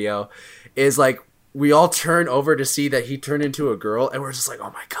this video, is like. We all turn over to see that he turned into a girl, and we're just like,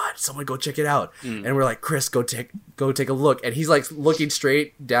 "Oh my god, someone go check it out!" And we're like, "Chris, go take a look." And he's like looking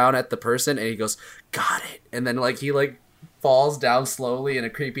straight down at the person, and he goes, "Got it!" And then like he like falls down slowly in a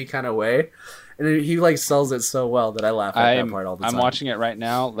creepy kind of way, and he like sells it so well that I laugh at that part all the time. I'm watching it right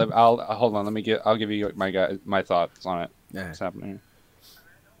now. I'll hold on. I'll give you my thoughts on it. Yeah. What's happening here?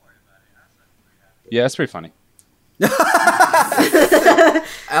 Yeah, it's pretty funny.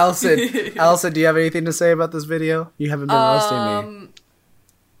 Allison, do you have anything to say about this video? You haven't been roasting me.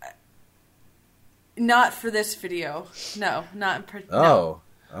 Not for this video. No, not. Oh.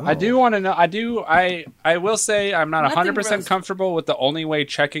 I do want to know. I will say I'm not Nothing 100% roast. comfortable with the only way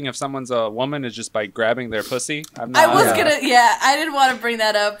checking if someone's a woman is just by grabbing their pussy. I didn't want to bring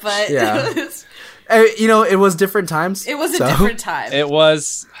that up, but Yeah. it it was different times. was a different time. It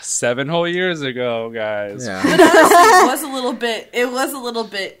was 7 whole years ago, guys. Yeah. But honestly, it was a little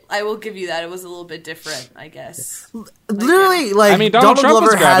bit. I will give you that. It was a little bit different, I guess. Literally, like I mean, Donald Trump was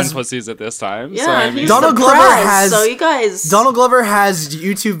Glover grabbing has pussies at this time. Yeah, so, I mean, he's Donald the Glover press, has- So you guys, Donald Glover has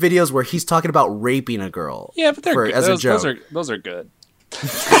YouTube videos where he's talking about raping a girl. yeah, but they're good. as a joke. Those are good.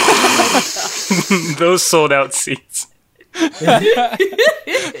 Those sold out seats.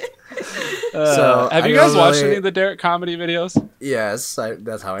 So Have you guys watched any of the Derek comedy videos? Yes,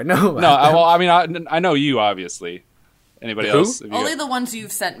 that's how I know. No, I mean, I know you, obviously. Anybody Who? else? Have you Only got- the ones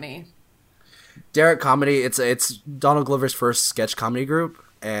you've sent me. Derek Comedy. It's Donald Glover's first sketch comedy group,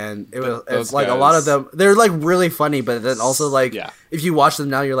 and Those it's like a lot of guys- them. They're like really funny, but then also like Yeah. if you watch them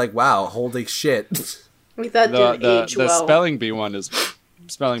now, you're like, wow, holy shit. that didn't the age well. spelling bee one's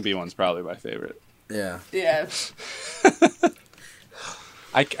probably my favorite. Yeah. Yeah.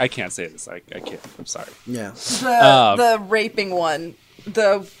 I can't say this. I can't. I'm sorry. Yeah. The raping one.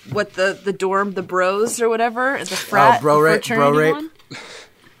 The dorm, the bros or whatever, the frat, bro rape- fraternity bro rape. one.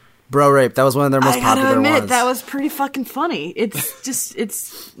 Bro Rape. That was one of their most I gotta popular admit, ones. that was pretty fucking funny. It's just,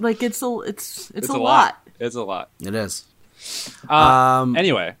 it's a It's lot. It's a lot. It is.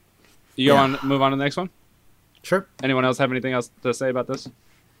 Anyway, you move on to the next one? Sure. Anyone else have anything else to say about this?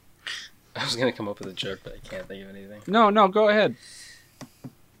 I was gonna come up with a joke, but I can't think of anything. No, go ahead.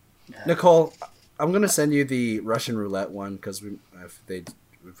 Nicole, I'm gonna send you the Russian roulette one because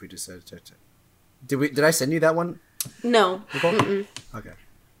if we decided to. Did I send you that one? No. Nicole? Mm-mm. Okay.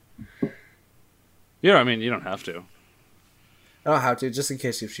 You don't have to. I don't have to, just in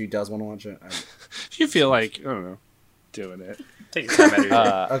case if she does want to watch it. If you feel like, I don't know, doing it. Take your time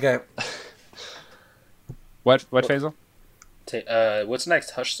out of your Okay. What Faisal? What's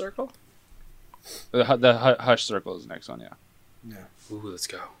next? Hush Circle? The Hush Circle is the next one, yeah. Yeah. Ooh, let's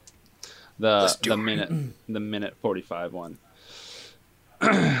go. The minute 45 one.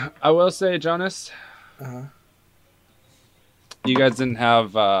 I will say, Jonas, you guys didn't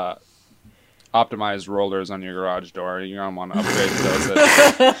have optimized rollers on your garage door. You're gonna want to upgrade those.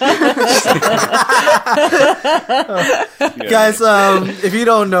 Guys, if you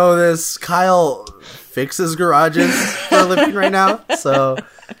don't know this, Kyle fixes garages for a living right now, so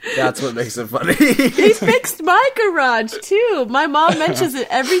that's what makes it funny. He fixed my garage too. My mom mentions it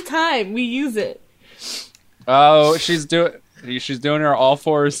every time we use it. Oh, she's doing her all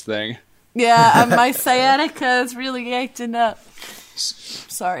fours thing. Yeah, my sciatica is really acting up.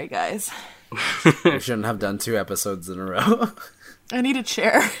 Sorry, guys. We shouldn't have done 2 episodes in a row. I need a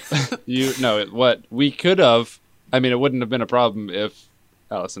chair. What we could have. I mean, it wouldn't have been a problem if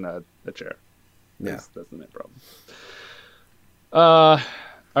Allison had a chair. Yeah. That's the main problem. All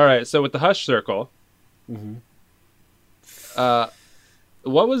right. So with the Hush Circle, what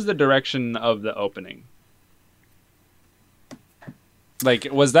was the direction of the opening? Like,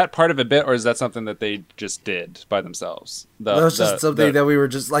 was that part of a bit, or is that something that they just did by themselves? That was just something that we were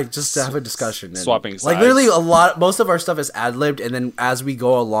just to have a discussion. And, swapping like sides. literally most of our stuff is ad-libbed, and then as we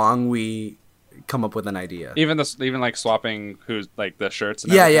go along, we come up with an idea. Even like swapping who's like the shirts.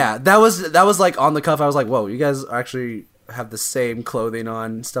 And Yeah, everything. yeah. That was like on the cuff. I was like, whoa, you guys actually have the same clothing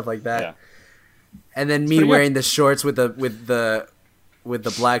on, stuff like that. Yeah. And then me wearing the shorts with the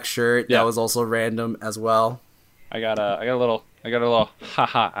black shirt. Yeah. That was also random as well. I got a little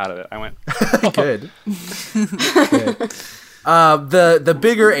haha out of it. I went Good. Good. The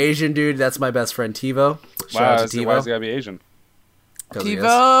bigger Asian dude, that's my best friend TiVo. Shout Wow, out to why TiVo. is it gotta be Asian? 'Cause he is.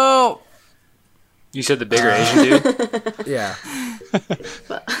 TiVo. You said the bigger Asian dude? Yeah.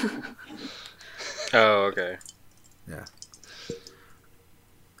 Oh, okay. Yeah.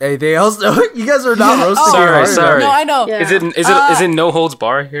 Anything else? You guys are not roasting. Oh, me hard sorry. enough. No, I know. Yeah. Is it no holds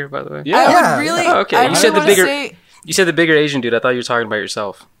bar here, by the way? Yeah. I Yeah. would really. Oh, okay. I You really said the wanna bigger- say- You said the bigger Asian dude. I thought you were talking about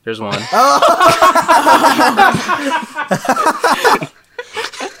yourself. There's one.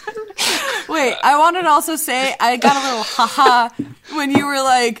 Wait, I wanted to also say I got a little haha when you were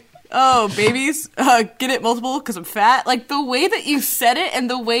like, "Oh, babies, get it multiple because I'm fat." Like the way that you said it and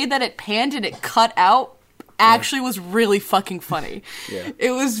the way that it panned and it cut out actually was really fucking funny. Yeah.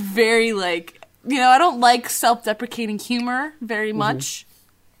 It was very like, I don't like self-deprecating humor very much.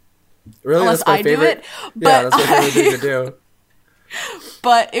 Really? Unless That's my I do favorite. it, Yeah, but that's my favorite thing to do.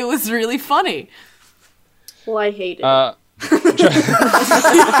 But it was really funny. Well, I hate it.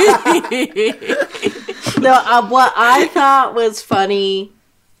 No, what I thought was funny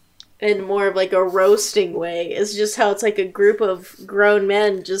in more of like a roasting way is just how it's like a group of grown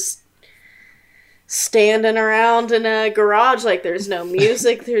men just standing around in a garage like there's no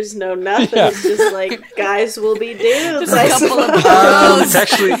music, there's no nothing. Yeah. It's just like guys will be dudes. Just a couple of It's bros.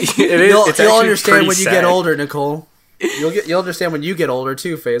 actually it is. You'll It's actually understand pretty when you sad. get older, Nicole. You'll understand when you get older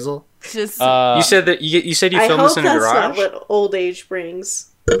too, Faisal. Just You said that you said you I filmed hope this in a that's not garage. what old age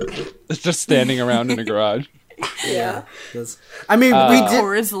brings. It's just standing around in a garage. Yeah. I mean, we did.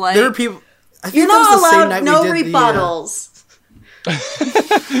 Coors Light. There were people. I think You're that was not the same allowed night no we did rebuttals.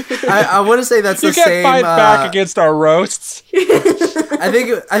 I want to say that's You the can't same. fight back against our roasts. I think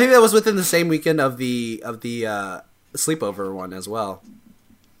that was within the same weekend of the sleepover one as well.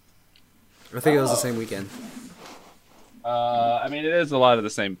 I think it was the same weekend. I mean, it is a lot of the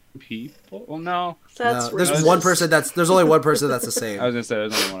same people. Well, no. That's No, there's racist. one person there's only one person that's the I same. was gonna say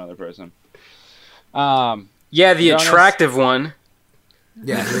there's only one other person. Yeah, the Jonas? attractive one.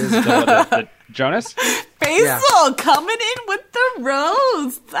 Yeah, it is. The Jonas? Basil coming in with the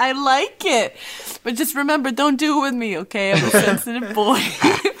roast. I like it. But just remember, don't do it with me, okay? I'm a sensitive boy.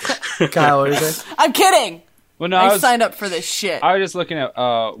 Kyle, what do you say? I'm kidding. Well, no, I signed up for this shit. I was just looking at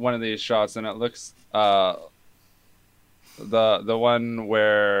one of these shots, and it looks the one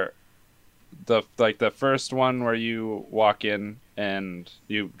where the first one where you walk in and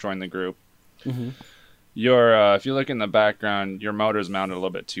you join the group. Mm-hmm. Your if you look in the background, your motor's mounted a little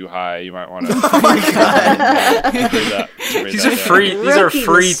bit too high. You might want to. Oh my god! These are free. These are Rookie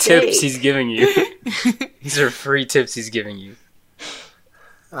free mistake. tips he's giving you. These are free tips he's giving you.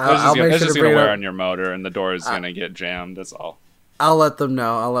 I'll make It's sure just to gonna bring it wear up. on your motor, and the door is gonna get jammed. That's all. I'll let them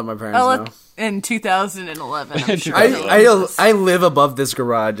know. I'll let my parents know. In 2011. I'm sure I live above this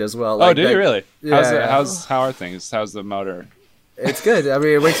garage as well. Oh, Like, do you really? Yeah. How are things? How's the motor? It's good. I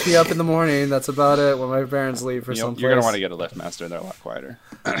mean, it wakes me up in the morning. That's about it. When my parents leave for some You're gonna want to get a LiftMaster. They're a lot quieter.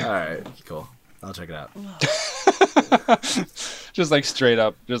 All right, cool. I'll check it out. Just like straight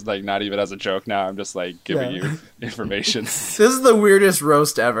up, just like not even as a joke. Now I'm just like giving Yeah. you information. This is the weirdest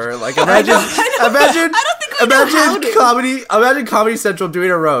roast ever. Like imagine Comedy Central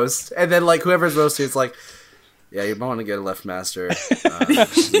doing a roast, and then like whoever's roasting, it's like, yeah, you might want to get a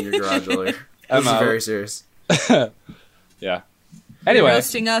LiftMaster in your garage earlier. This is very serious. Yeah. Anyway.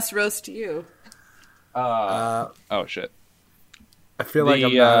 Roasting us, roast you. Oh shit. I feel like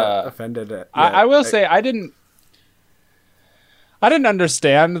I'm not offended at. I will say I didn't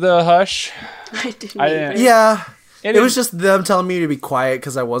understand the hush. I didn't. I didn't- either. Yeah, It it was is- just them telling me to be quiet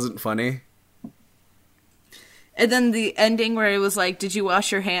because I wasn't funny. And then the ending where it was like, "Did you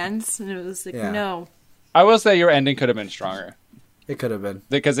wash your hands?" And it was like, Yeah. "No." I will say your ending could have been stronger It could have been.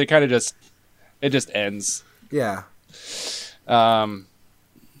 because it kind of just ends. Yeah.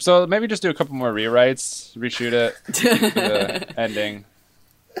 So maybe just do a couple more rewrites, reshoot it, the ending.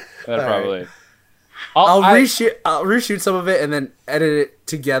 That'd All probably. I'll reshoot some of it and then edit it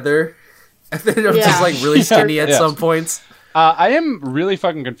together. And then I'm Yeah. just like really skinny at Yeah. some points. I am really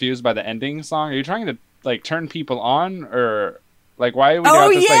fucking confused by the ending song. Are you trying to like turn people on, or like why would we Oh, have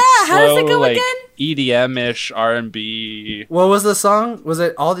this like yeah! How does slow it go like again? EDM-ish R&B? What was the song? Was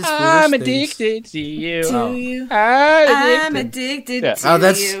it all these foolish I'm things? addicted to you. To you. I'm I'm addicted Yeah. to Oh,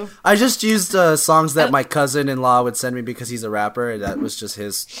 that's. you. I just used songs that my cousin-in-law would send me because he's a rapper, and that was just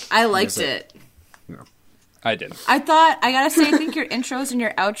his. I liked music. it. I did. I gotta say, I think your intros and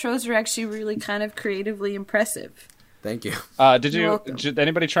your outros are actually really kind of creatively impressive. Thank you. Did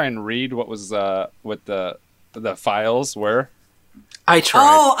anybody try and read what was what the files were? I tried.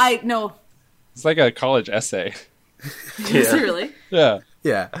 Oh, no. It's like a college essay. Is it really? Yeah.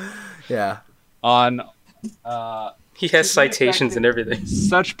 Yeah, yeah. On He has citations and everything.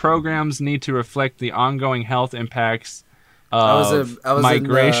 Such programs need to reflect the ongoing health impacts I of was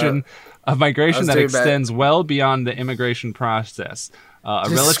migration that doing extends well beyond the immigration process. A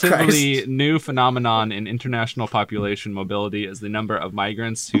Jesus relatively Christ. new phenomenon in international population mobility is the number of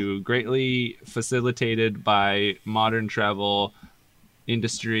migrants who greatly facilitated by modern travel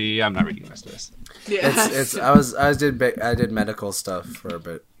industry. I'm not reading the rest of this. I did medical stuff for a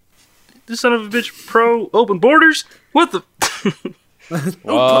bit. This son of a bitch pro open borders? What the?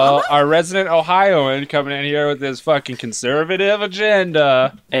 Well, our resident Ohioan coming in here with his fucking conservative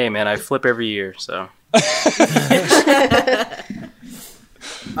agenda. Hey, man, I flip every year, so.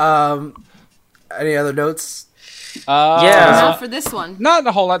 Any other notes? Yeah. So for this one. Not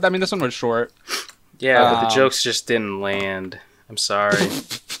a whole lot. I mean, this one was short. Yeah, but the jokes just didn't land. I'm sorry.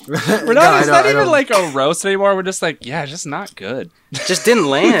 We're not. It's not even like a roast anymore. We're just like, yeah, just not good. Just didn't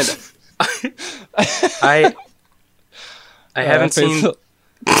land. I haven't seen.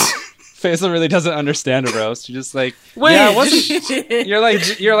 Faisal really doesn't understand a roast. You're just like, Wait. yeah, it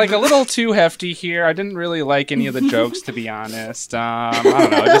wasn't. You're like a little too hefty here. I didn't really like any of the jokes, to be honest. I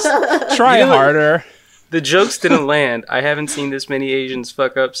don't know. Just try harder. The jokes didn't land. I haven't seen this many Asians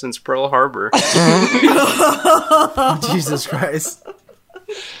fuck up since Pearl Harbor. Jesus Christ.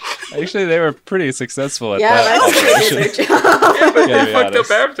 Actually, they were pretty successful at Yeah, that. that's they did their job. Yeah, but Yeah, they fucked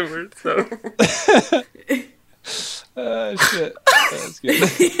up afterwards, so. Shit. That's good.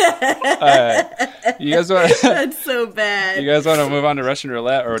 Alright. You guys want That's so bad. to move on to Russian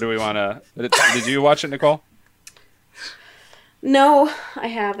roulette, or do we want to? Did you watch it, Nicole? No, I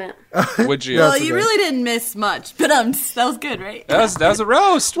haven't. Would you? Well, you really didn't miss much, but that was good, right? That was a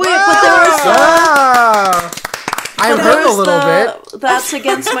roast. Wait, but there was I heard a little bit. That's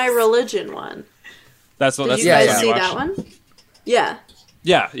Against My Religion one. That's what. Did That's you the guys one see you that watched? one? Yeah.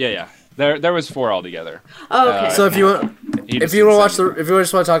 Yeah. There was 4 altogether. Oh, okay. So if you want He to just watch said- if you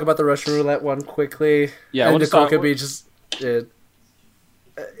just want to talk about the Russian roulette one quickly, Yeah, and we'll just Nicole talk- could be just. Which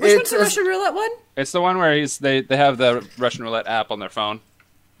one's the Russian roulette one? It's the one where they have the Russian roulette app on their phone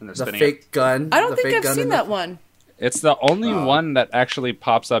and they're the spinning fake it. gun. I don't the think fake I've gun seen in that one. It's the only one that actually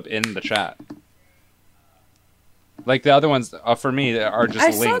pops up in the chat. Like the other ones, for me, are I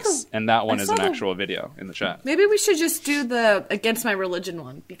just saw links, and that one I is saw an the- actual video in the chat. Maybe we should just do the Against My Religion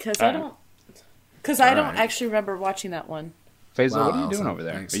one because I Alright. don't. Because I don't Alright. actually remember watching that one. Faisal, Wow, what are you doing awesome. over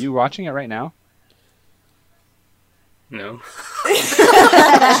there? Thanks. Are you watching it right now? No.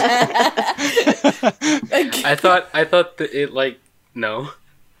 I thought that it no.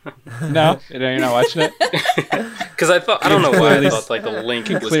 No, you're not watching it. Because I don't know why I thought like the link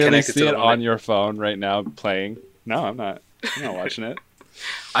was Clearly connected see to it the on one. your phone right now playing. No, I'm not watching it.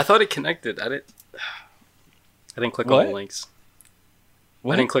 I thought it connected. I didn't click all What? the links.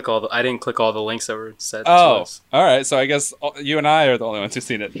 What? I didn't click all the links that were set to Oh, us. all right. So I guess you and I are the only ones who've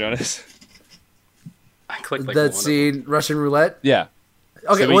seen it, Jonas. I clicked like that one of them. scene, Russian roulette. Yeah.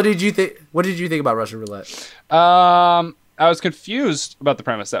 Okay, So what did you think? What did you think about Russian roulette? I was confused about the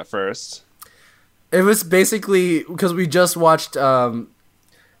premise at first. It was basically because we just watched it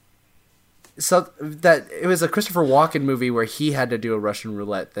was a Christopher Walken movie where he had to do a Russian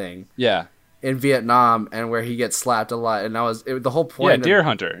roulette thing Yeah. in Vietnam, and where he gets slapped a lot, and the whole Yeah, point. Deer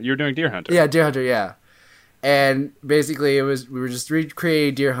Hunter. You were doing Deer Hunter. Yeah, Deer Hunter. Yeah, and basically we were just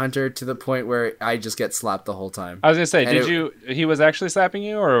recreating Deer Hunter to the point where I just get slapped the whole time. I was gonna say, And he was actually slapping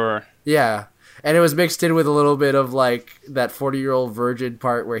you, or? Yeah. And it was mixed in with a little bit of like that 40-year-old virgin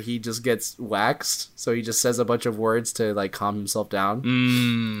part where he just gets waxed. So he just says a bunch of words to like calm himself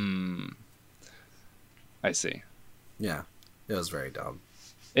down. I see. Yeah. It was very dumb.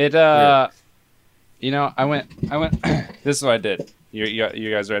 It I went this is what I did. You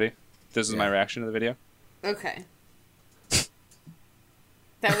guys ready? This is my reaction to the video. Okay.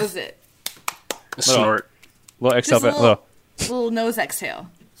 That was it. A snort. Little exhale, Just a little nose exhale.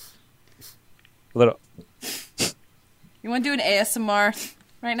 little. You want to do an ASMR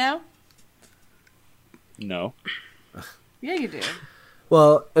right now? No. Yeah, you do.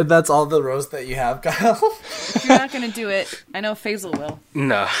 Well, and that's all the roast that you have, Kyle. If you're not going to do it, I know Faisal will.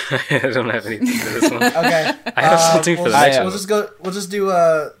 No, I don't have anything for this one. Okay. I have something for the next one. We'll just do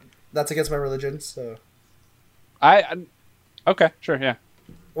That's Against My Religion. So Okay, sure, yeah.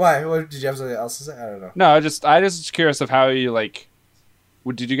 why? What, did you have something else to say? I don't know. No, I just curious of how you like.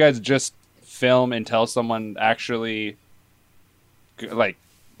 Did you guys just film until someone actually like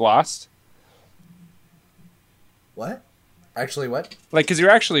lost? What? Actually, what? Like, because you're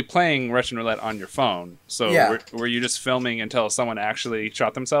actually playing Russian roulette on your phone. So Yeah. were you just filming until someone actually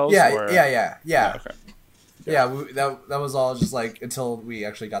shot themselves? Yeah, or? yeah. Oh, okay. Yeah, that was all just like until we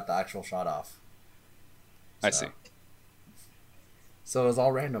actually got the actual shot off. I see. So it was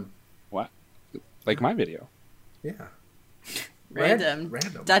all random. What? Like my video. Yeah. Random.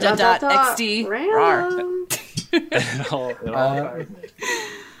 Random. XD. Random.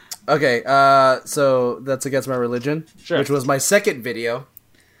 Okay, so that's Against My Religion, Sure. which was my second video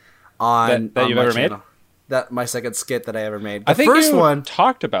on That you've my ever made? channel. That my second skit that I ever made. I The think first you one,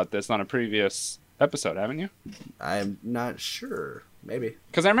 talked about this on a previous episode, haven't you? I'm not sure. Maybe.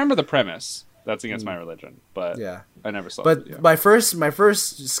 Because I remember the premise. That's Against My Religion, but Yeah. I never saw the But video. my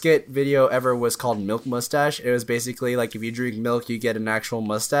first skit video ever was called Milk Mustache. It was basically like if you drink milk, you get an actual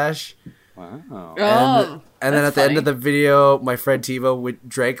mustache. Wow. Oh, And then that's at the end funny. of the video, my friend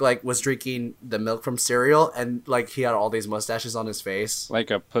Tivo was drinking the milk from cereal, and like he had all these mustaches on his face.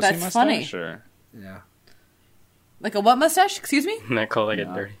 Like a pussy That's mustache? funny. Or... Yeah. Like a what mustache? Excuse me? Isn't that called like a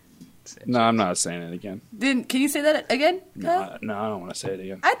dirty? No, I'm not saying it again. Then can you say that again? Kyle? No, I don't want to say it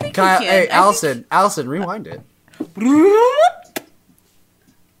again. I think Kyle, you can. hey, I Allison, rewind it.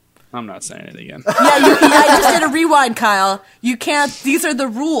 I'm not saying it again. I just did a rewind, Kyle. You can't. These are the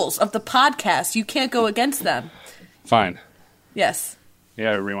rules of the podcast. You can't go against them. Fine. Yes.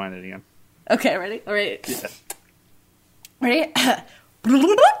 Yeah, rewind it again. Okay. Ready? All right. Ready?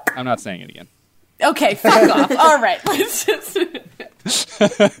 I'm not saying it again. Okay. Fuck off. All right. Let's just.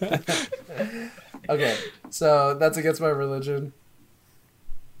 Okay, so that's Against My Religion.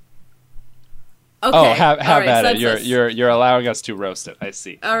 Okay. Oh, have all right, at so it. that's this. You're allowing us to roast it. I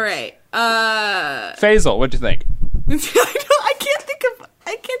see. All right. Faisal, what'd you think? I can't think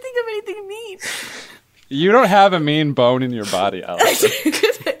of anything mean. You don't have a mean bone in your body, Alex.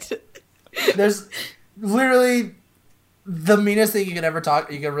 There's literally the meanest thing you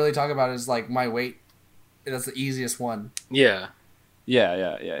can really talk about is like my weight. That's the easiest one. Yeah.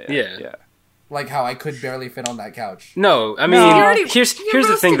 Yeah. Like how I could barely fit on that couch. No, I mean, already- here's you're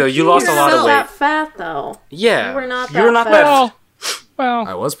the thing though. You roasting lost me. a lot You're of not weight. that fat though. Yeah, You were not you were that not fat. Well,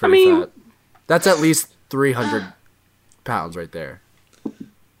 I was pretty fat. That's at least 300 pounds right there.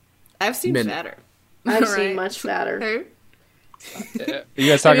 I've seen Min- fatter. I've All seen right. much fatter. you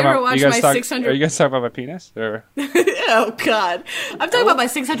guys talking Have you ever about? watched You guys my talk, 600 Are you guys talking about my penis? Or Oh God, I'm talking about my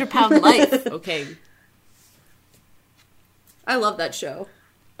 600-pound life. Okay. I love that show,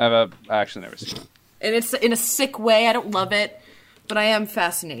 I've actually never seen it. and it's in a sick way. I don't love it, but I am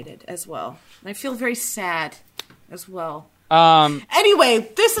fascinated as well. And I feel very sad as well.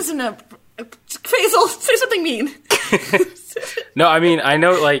 Anyway, this isn't a Faisal. Say something mean. No, I mean, I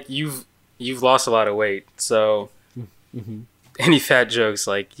know like you've lost a lot of weight, so any fat jokes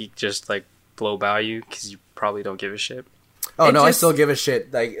like you just like blow by you because you probably don't give a shit. Oh It no, I just- still give a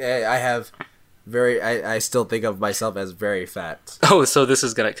shit. Like I still think of myself as very fat. Oh, so this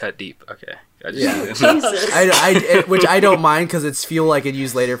is gonna cut deep. Okay. Jesus. Which I don't mind because it's fuel I could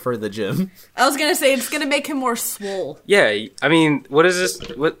use later for the gym. I was gonna say it's gonna make him more swole. Yeah, I mean, what is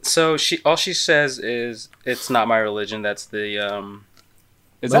this? What? So all she says is it's not my religion. That's the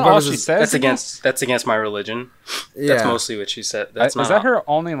Is My that all brother's she is- says? that's against my religion. Yeah. That's mostly what she said. That's not Is that her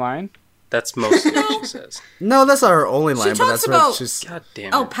only line? That's mostly what she says. No, that's not her only line, but talks that's about- what she's. God damn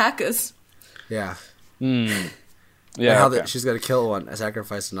it. Alpacas. Yeah. Yeah, How okay. that she's gonna kill one,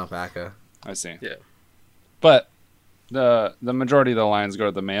 sacrifice an alpaca. I see. Yeah. But the majority of the lines go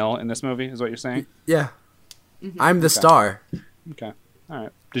to the male in this movie, is what you're saying? Yeah. I'm the star. Okay. All right.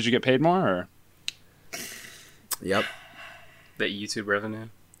 Did you get paid more, or Yep. That YouTube revenue.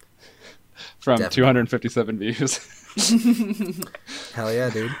 from Definitely. 257 views? Hell yeah,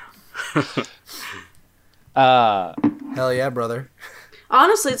 dude. Uh, Hell yeah, brother.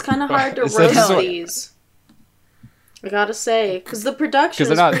 Honestly, it's kind of hard to So this is roast what- these. I gotta say, because the production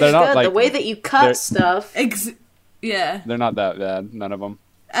 'Cause is they're not- pretty they're not, good. like- The way that you they're- cut stuff. Yeah. they're not that bad, none of them.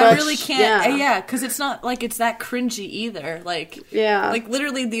 I But, really can't. yeah. Yeah, because it's not like it's that cringy either. Like, Yeah. like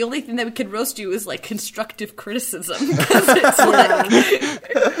literally, the only thing that we could roast you is like constructive criticism, because it's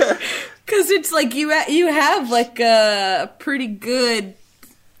like, because it's like you have like a pretty good,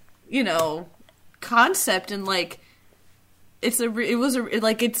 concept, and like it's a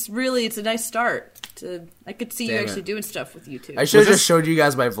nice start. I could see you Damn actually it. doing stuff with YouTube. I should have Was just showed you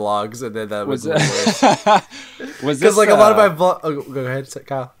guys my vlogs, and then that Was was Was because like a lot of my vlog. Oh, go ahead,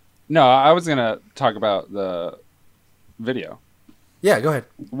 Kyle. No, I was gonna talk about the video. Yeah, go ahead.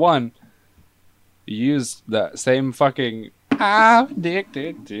 One, you used the same fucking "I'm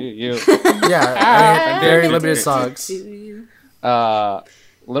addicted to you." Yeah, very limited songs.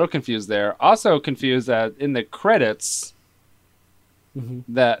 Little confused there. Also confused that in the credits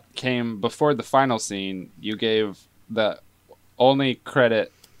that came before the final scene, you gave the only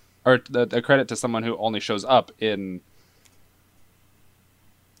credit, or the credit to someone who only shows up in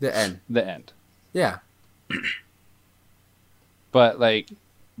The end. the end. Yeah. but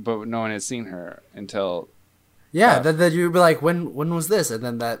no one had seen her until. Yeah, then you'd be like, when was this? And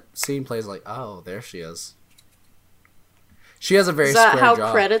then that scene plays like, oh, there she is. She has a very square jaw. Is that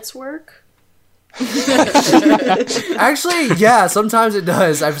how credits work? Actually, yeah, sometimes it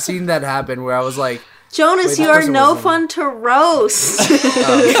does. I've seen that happen where I was like, Jonas, you are no fun to roast. Because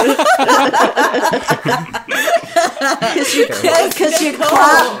you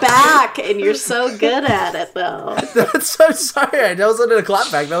clap back and you're so good at it, though. That's so sorry. That wasn't a clap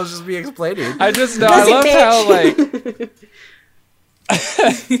back. That was just me explaining. I just know. I love how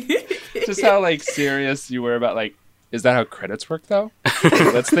just how serious you were about is that how credits work though?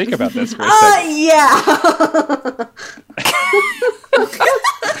 Let's think about this for a second. Yeah.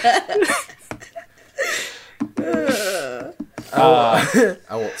 I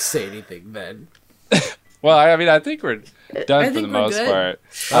won't say anything then. Well, I mean, I think we're done for the most part.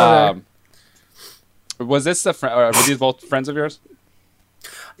 Was this were these both friends of yours?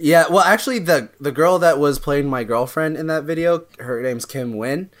 Yeah, well, actually, the girl that was playing my girlfriend in that video, her name's Kim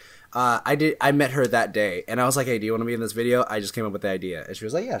Wynn. I met her that day, and I was like, "Hey, do you want to be in this video?" I just came up with the idea, and she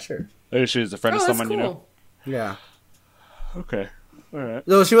was like, "Yeah, sure." She was a friend of someone you know. Yeah. Okay. All right.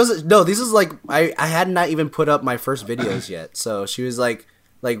 No, she wasn't. No, this is I had not even put up my first videos yet, so she was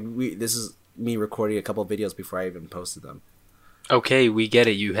this is me recording a couple of videos before I even posted them. Okay, we get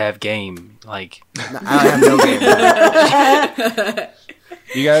it. You have game. I have no game.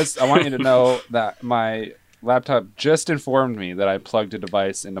 You guys, I want you to know that my laptop just informed me that I plugged a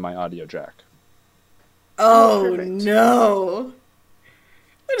device into my audio jack. Oh, no.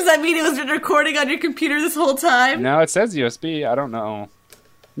 Does that mean it was been recording on your computer this whole time? No, it says USB. I don't know.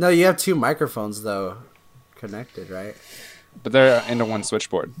 No, you have two microphones, though, connected, right? But they're into one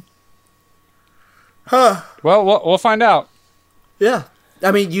switchboard. Huh. Well, we'll find out. Yeah.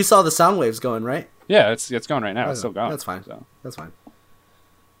 I mean, you saw the sound waves going, right? Yeah, it's going right now. It's still going. That's fine. So. That's fine.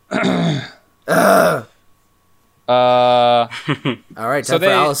 All right, time for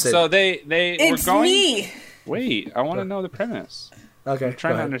Allison. So they it's were going. Me. Wait, I want to know the premise. Okay, I'm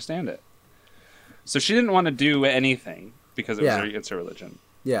trying to understand it. So she didn't want to do anything because it's her religion.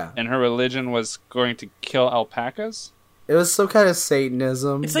 Yeah. And her religion was going to kill alpacas? It was some kind of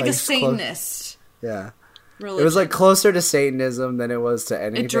Satanism. It's like a Satanist. Yeah. Religion. It was closer to Satanism than it was to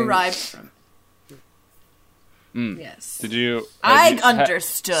anything. It derived from. Yes. Did you? I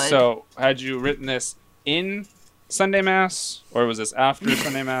understood. So had you written this in Sunday Mass, or was this after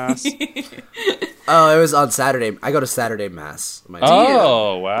Sunday Mass? Oh, it was on Saturday. I go to Saturday Mass.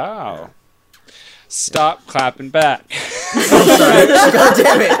 Oh, wow. Stop clapping back. I'm sorry. God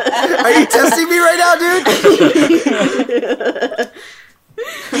damn it. Are you testing me right now, dude?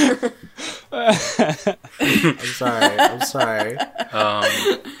 I'm sorry.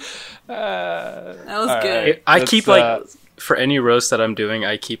 That was good. Right. I keep for any roast that I'm doing,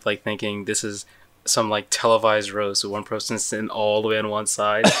 I keep thinking this is some televised roast with one person sitting all the way on one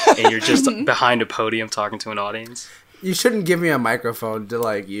side and you're just behind a podium talking to an audience. You shouldn't give me a microphone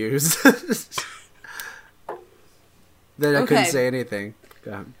to use. Then I couldn't say anything.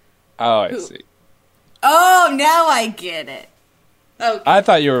 Go ahead. Oh, I see. Oh, now I get it. Okay. I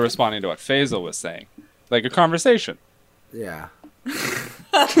thought you were responding to what Faisal was saying. Like a conversation. Yeah.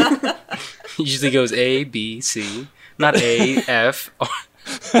 Usually goes A, B, C, not A, F.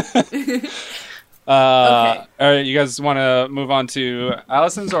 Okay. All right, you guys want to move on to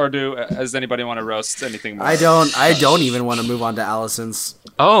Allison's, or does anybody want to roast anything more? I don't even want to move on to Allison's.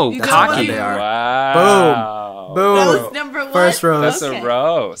 Oh, cocky. They are. Wow. Boom. That was number one. First roast. That's a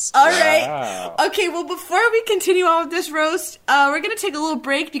roast. All right. Wow. Okay, well, before we continue on with this roast, we're going to take a little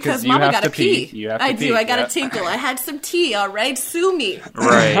break because Mama got to pee. You have to I pee. do. I got to tinkle. I had some tea, all right? Sue me.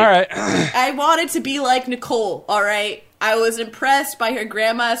 Right. All right. I wanted to be like Nicole, all right? I was impressed by her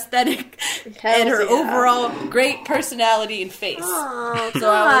grandma aesthetic and her overall great personality and face. Oh,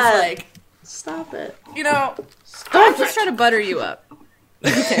 so I was like, stop it. I'm just trying to butter you up.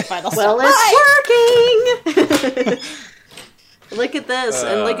 Okay, fine. Well, it's working. Look at this,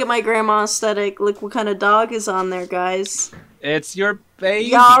 and look at my grandma aesthetic. Look what kind of dog is on there, guys. It's your baby.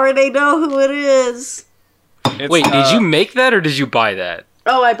 You already know who it is. Wait, did you make that or did you buy that?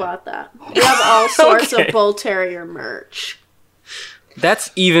 Oh, I bought that. We have all sorts of Bull Terrier merch.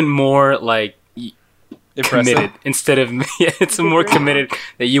 That's even more committed instead of it's more committed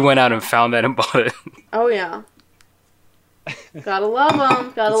that you went out and found that and bought it. Oh yeah. Gotta love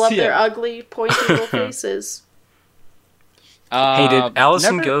them. Gotta love their ugly, pointy little faces. Hey, did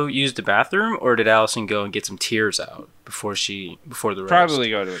Allison go use the bathroom, or did Allison go and get some tears out before the roast?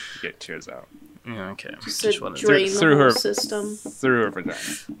 Probably go to get tears out. Yeah, okay. Just drain through the her whole system. Through her vagina.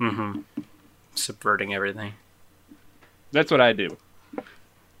 Mm-hmm. Subverting everything. That's what I do.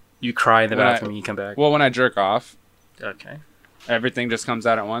 You cry in the When bathroom and you come back. Well, when I jerk off, Okay. everything just comes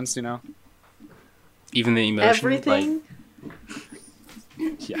out at once, you know? Even the emotion. Everything.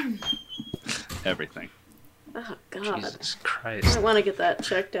 Yeah. Everything. Oh God. Like, Jesus I Christ. want to get that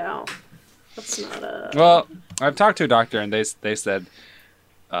checked out. That's not a. Well, I've talked to a doctor and they said,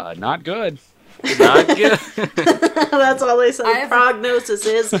 not good. Not good. That's all they say. I have- Prognosis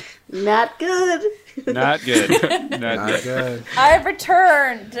is not good. Not good. Not Not good. good. I've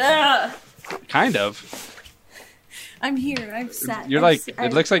returned. Kind of. I'm here. I've sat. You're like,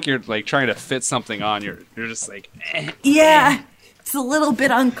 it looks like you're like trying to fit something on. You're just like, Yeah, it's a little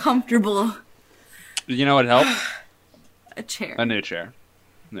bit uncomfortable. You know what helped? A chair. A new chair.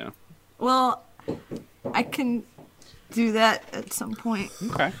 No. Well, I can do that at some point.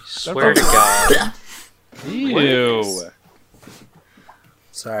 Okay. Swear to God. Ew.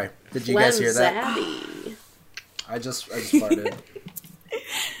 Sorry. Did you guys hear that? Zaddy. I just farted.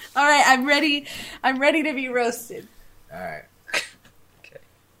 All right, I'm ready. I'm ready to be roasted. All right. Okay.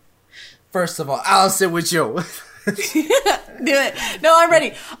 First of all, Allison with you. Do it. No, I'm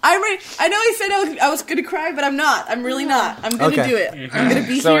ready. I'm ready. I know I said I was gonna cry, but I'm not. I'm really not. I'm gonna Okay. do it. I'm gonna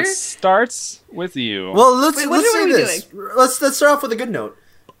be So here. it starts with you. Well, let's Wait, what let's are do we this. Let's start off with a good note.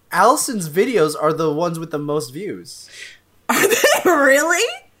 Allison's videos are the ones with the most views. Are they really?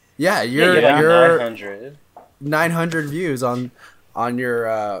 Yeah, you're 900. 900 views on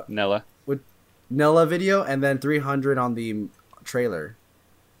your Nella. Nella video, and then 300 on the trailer.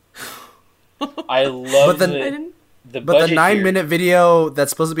 I love But I the- didn't. the But the budget 9-minute video that's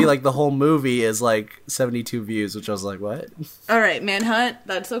supposed to be like the whole movie is like 72 views, which I was like, what? All right, Manhunt.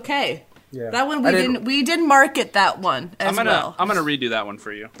 That's okay. Yeah. That one I we didn't market that one as I'm well. gonna redo that one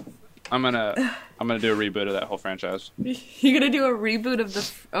for you. I'm gonna do a reboot of that whole franchise. You're gonna do a reboot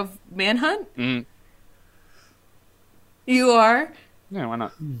of Manhunt? Mm. You are. Yeah, why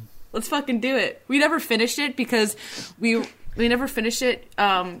not? Let's fucking do it. We never finished it because we never finished it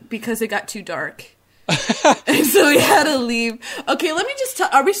because it got too dark. And so we had to leave. Okay, let me just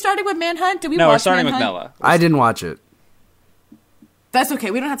are we starting with Manhunt? Did we No, watch we're starting with Manhunt? Nella. I didn't watch it. That's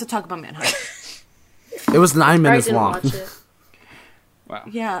okay. We don't have to talk about Manhunt. It was 9 I minutes didn't long. watch it. Wow.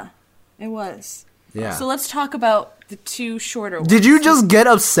 Yeah, it was. Yeah. So let's talk about the two shorter ones. Did you just get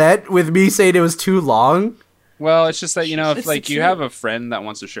upset with me saying it was too long? Well, it's just that, you know, if It's like the you truth. have a friend that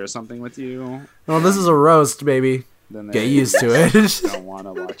wants to share something with you, Well, this is a roast, baby. then Get they used to it. don't want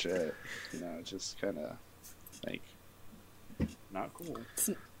to watch it. You know, it's just kind of like not cool.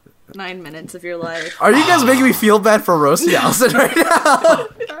 9 minutes of your life? Are you guys making me feel bad for roasting Allison right now?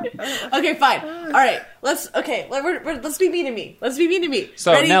 Okay, fine. All right, let's be mean to me. Let's be mean to me.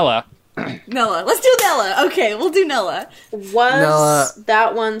 So Ready? Nella, Nella. Let's do Nella. Okay, we'll do Nella. Was Nella.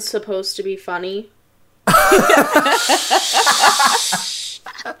 that one supposed to be funny?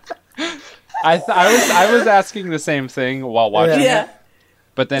 I was asking the same thing while watching Yeah. it,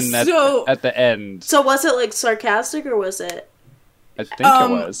 but then So- at the end, So was it like sarcastic or was it? I think it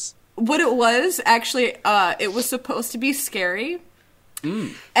was. What it was actually, it was supposed to be scary.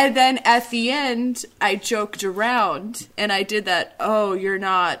 And then at the end, I joked around and I did that. Oh, you're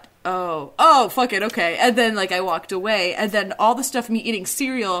not. Oh, fuck it. Okay. And then like I walked away. And then all the stuff me eating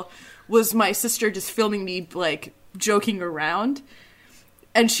cereal was my sister just filming me like joking around.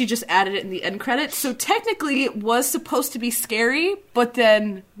 And she just added it in the end credits. So technically it was supposed to be scary, but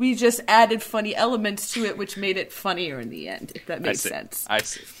then we just added funny elements to it, which made it funnier in the end, if that I makes see. sense. I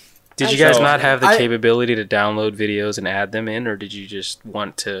see. Did you guys So- not have the I- capability to download videos and add them in, or did you just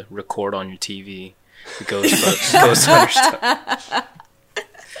want to record on your TV the Ghost Hunter stuff?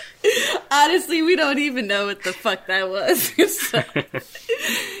 Honestly, we don't even know what the fuck that was. So,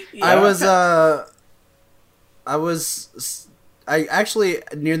 I actually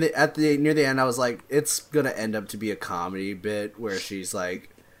near the end I was like, it's gonna end up to be a comedy bit where she's like,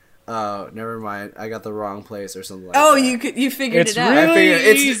 oh, never mind, I got the wrong place or something like that. you figured It's it out. really figured-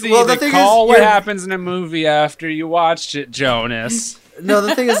 it's- easy well, the to thing call is, what you're- happens in a movie after you watched it, Jonas. No,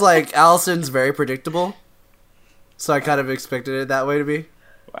 the thing is like Allison's very predictable, so I kind of expected it that way to be.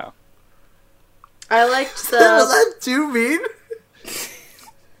 Wow. I liked Was the. that too mean?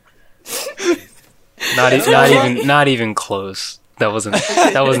 Not even close. That wasn't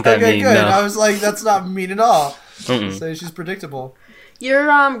that Okay, mean. good. No. I was like, that's not mean at all. Mm-mm. Say she's predictable. Your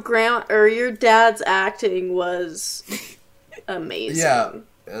your dad's acting was amazing. Yeah.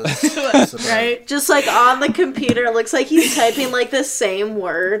 It's- Right? Just like on the computer, it looks like he's typing like the same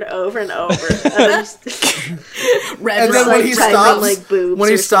word over and over. And then Red And then Rock. when he typing, stops, like, boobs when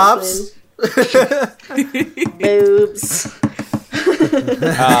he or stops, boobs.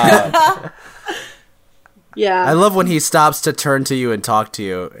 Yeah. I love when he stops to turn to you and talk to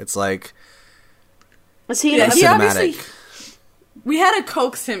you. It's like Was he? Yeah, he cinematic. obviously. We had to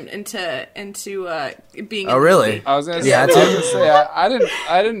coax him into being. Oh, in the really? movie. I was gonna say, Yeah,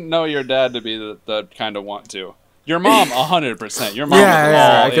 I didn't know your dad to be the kind of want to. Your mom, 100%. Your mom.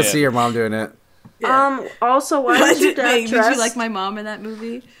 yeah, was I could all see in. your mom doing it. Also, why was your dad Wait, did dressed? you like my mom in that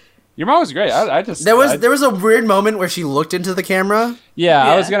movie? Your mom was great. I just There was a weird moment where she looked into the camera. Yeah,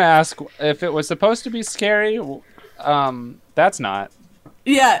 I was Yeah. gonna ask if it was supposed to be scary. That's not.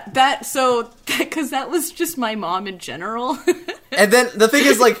 Yeah, because that was just my mom in general. And then the thing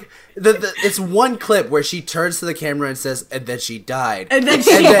is, like, it's one clip where she turns to the camera and says, "And then she died." And then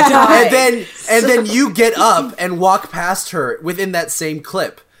she and then, died. and then you get up and walk past her within that same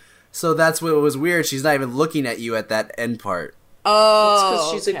clip. So that's what was weird. She's not even looking at you at that end part. Oh,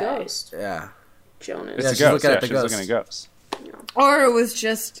 because she's okay. a ghost. Yeah. Jonas. It's Yeah, a she's ghost. looking Yeah, at the she's ghost. looking at ghosts. Or it was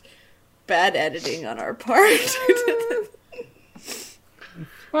just bad editing on our part.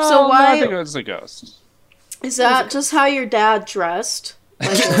 Well, So no, why- I think it was a ghost. Is that just how your dad dressed?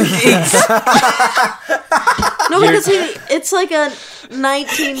 Like no, because it's like a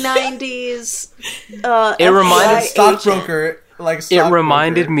 1990s. It reminded- FBI Stockbroker, like It stockbroker.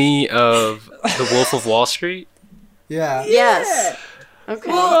 reminded me of The Wolf of Wall Street. Yeah. Yes. Okay.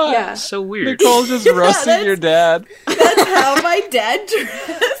 What? Yeah. So weird. Nicole just roasting your dad. That's how my dad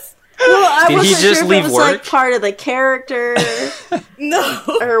dressed. Well, I Did he wasn't just sure if leave it was work? like part of the character No.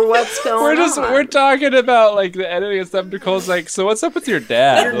 or what's going on. We're talking about like the editing and stuff. Nicole's like, so what's up with your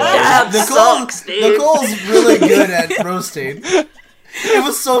dad? Like, Dad sucks, dude. Nicole's really good at roasting. It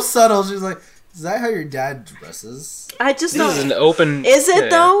was so subtle. She was like, "Is that how your dad dresses?" I just This is don't. an open. Is it yeah,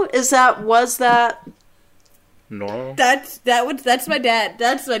 though? Was that? normal? That's my dad.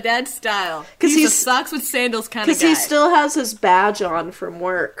 That's my dad's style. 'Cause He's he's- a socks with sandals kind of Because guy. he still has his badge on from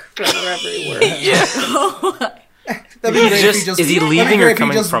work, from wherever he works. That'd be great if Just, is he that'd be leaving great or if he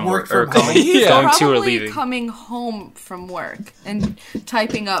coming just from worked work? Or from home. coming, He's going to or probably leaving? coming home from work and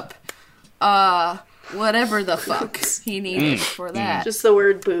typing up whatever the fuck he needed for that. Just the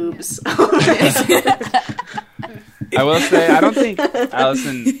word boobs. I will say, I don't think,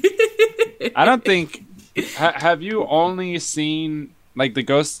 Allison, I don't think, have you only seen, like, the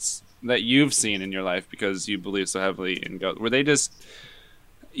ghosts that you've seen in your life because you believe so heavily in ghosts? Were they just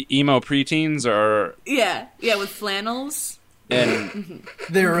emo preteens or... Yeah, with flannels. And,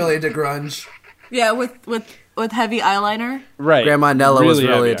 They were really into grunge. Yeah, with heavy eyeliner. right. Grandma Nella was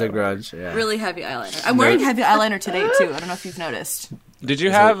really heavy into eyeliner. grunge. Yeah. Really heavy eyeliner. I'm wearing heavy eyeliner today too. I don't know if you've noticed. Did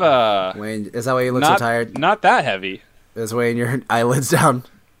you have, Wayne, is that why you look not, so tired? not that heavy? Is weighing your eyelids down?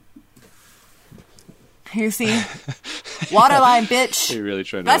 You see, waterline, bitch. You're really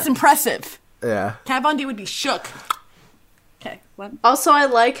trying That's to... impressive. Yeah. Kat Von D would be shook. Okay, what? Also, I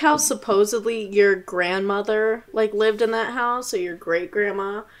like how supposedly your grandmother like lived in that house, or your great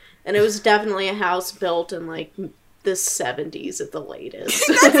grandma, and it was definitely a house built in like the 70s at the latest.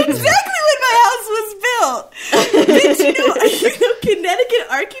 That's exactly when my house was built. Bitch, you know Connecticut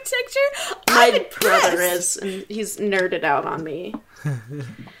architecture? I'm My impressed. brother is, and he's nerded out on me.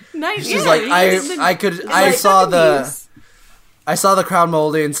 Nice. She's like, I saw the crown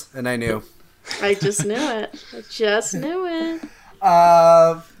moldings and I knew. I just knew it. I just knew it.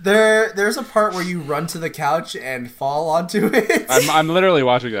 There's a part where you run to the couch and fall onto it. I'm literally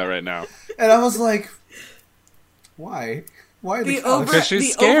watching that right now. And I was like, why? Why the couch? Because she's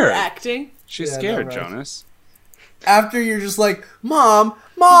the scared. overacting. She's Yeah, scared, no, right. Jonas. After you're just like, Mom!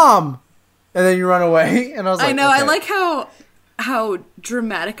 And then you run away. And I was like, I know. I okay. like how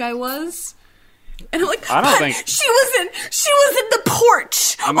dramatic I was. And I'm like, I don't "But think- she was in the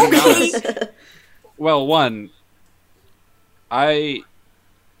porch. I'm gonna be Okay. honest. Well, one, I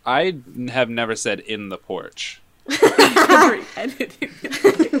have never said in the porch.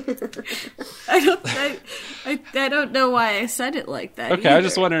 I don't know why I said it like that. Okay, I was either.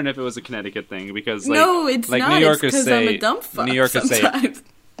 just wondering if it was a Connecticut thing because like, No, it's like not. New It's Yorkers 'cause say I'm a dumb fuck New Yorkers sometimes.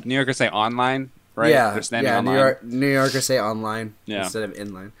 New Yorkers say online, right? Yeah, They're standing yeah. online. New Yorkers say online Yeah. instead of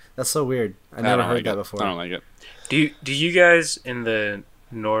inline. That's so weird. I I never don't heard like that it. before. I don't like it. Do you guys in the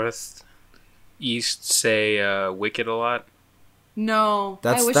northeast say wicked a lot? No,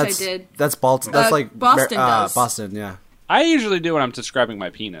 That's I wish that's I did. that's Baltimore. That's like Boston does. Boston, yeah. I usually do when I'm describing my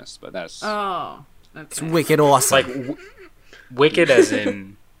penis, but that's Oh, It's okay. wicked awesome. Like wicked as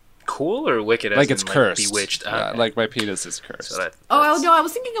in cool, or wicked as like in it's cursed. bewitched? Yeah, like my penis is cursed. So that, Oh no, I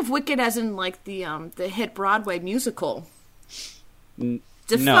was thinking of Wicked as in like the hit Broadway musical.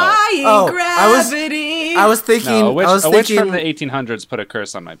 Defying Oh, gravity. I was thinking. No, I was a witch thinking. from the 1800s put a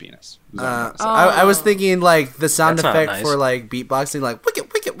curse on my penis. is what I'm gonna say. I was thinking like the sound That's not effect nice. for like beatboxing, like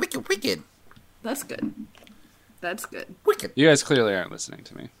wicked, wicked, wicked, wicked. That's good. That's good. Wicked. You guys clearly aren't listening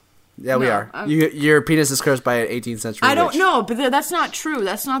to me. Yeah, we are. Your penis is cursed by an 18th century I don't witch. know, but that's not true.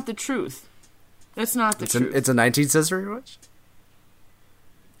 That's not the truth. That's not the truth. It's a 19th century witch?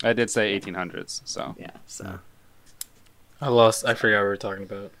 I did say 1800s, so. Yeah, so. I forgot what we were talking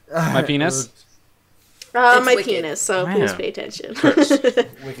about. My penis? My wicked. penis, so Man. please pay attention.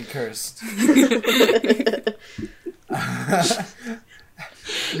 Wicked cursed.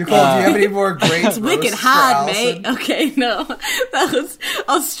 Nicole, do you have any more great It's wicked roasts for hard, Allison? mate. Okay, no. That was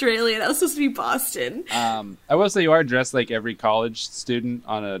Australia. That was supposed to be Boston. I will say you are dressed like every college student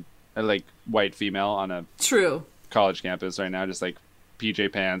on a like white female on a True. college campus right now, just like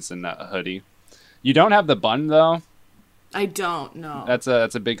PJ pants and a hoodie. You don't have the bun though. I don't know. That's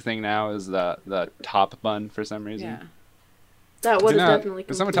a big thing now. Is the top bun for some reason? Yeah. That would Do have not- definitely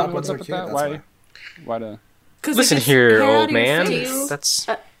Can someone come talk what's Buns up are with cute, that? that's Why? Why? Listen it gets here, hair out old of your man. face. That's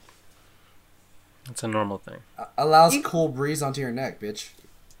a normal thing. Allows cool breeze onto your neck, bitch.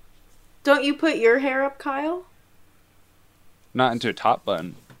 Don't you put your hair up, Kyle? Not into a top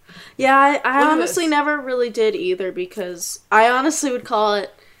bun. Yeah, I Look at honestly this. never really did either because I honestly would call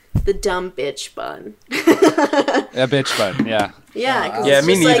it the dumb bitch bun. A bitch bun. Yeah. Yeah, 'cause Yeah, it's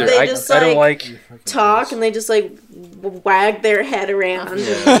me just like neither. they I just don't like. talk and they just like wag their head around and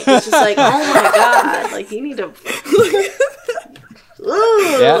it's just like, oh my god, like you need to.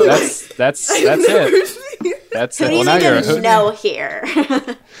 Ooh. Yeah. That's it. That's Who it. do Well, you now you're a need to hood. know here?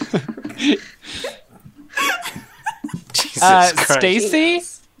 Jesus Christ. Stacy,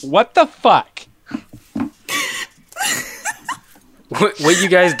 what the fuck? What you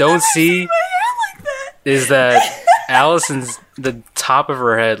guys don't see is that Allison's the top of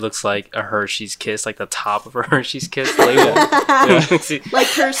her head looks like a Hershey's Kiss, like the top of a Hershey's Kiss label. Like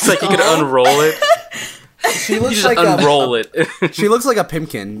her It's like you could skull. unroll it. She You looks just like unroll it. She looks like a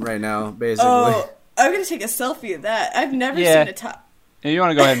pimpkin right now, basically. Oh, I'm gonna take a selfie of that. I've never Yeah. seen a top. You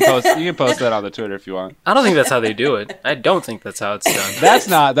want to go ahead and post? You can post that on the Twitter if you want. I don't think that's how they do it. I don't think that's how it's done. That's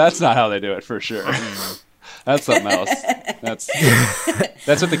not how they do it for sure. That's something else. That's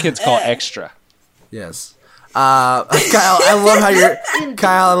what the kids call extra. Yes. Kyle,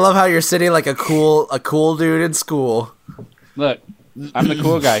 I love how you're sitting like a cool dude in school. Look, I'm the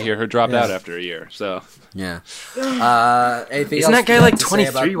cool guy here who dropped out after a year. So Yeah. Anything Isn't else that guy you'd like to say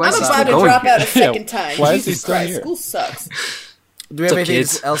 23? about- Why is I'm he about still to going drop here? out a second time. why is he Jesus still Christ, here? School sucks. Do we have What's up, anything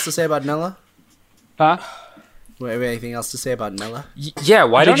kids? else to say about Nella? huh? Do we have anything else to say about Nella? Yeah,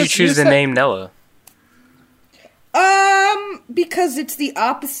 why did you Jonas, choose you the said- name Nella? Because it's the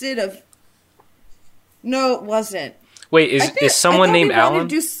opposite of. No, it wasn't. Wait, I think- is someone I thought named we wanted Alan?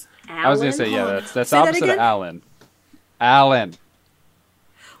 to do I was gonna say Alan? yeah. Hold on. That's Say that opposite of again? Alan. Alan.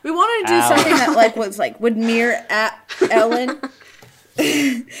 We wanted to do Alan. something that like was like would mirror at Ellen.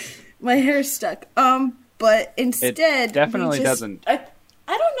 My hair's stuck. But instead, definitely we just- doesn't. I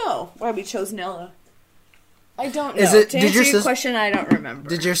don't know why we chose Nella. I don't know. Is it- to did answer your your sis- question, I don't remember.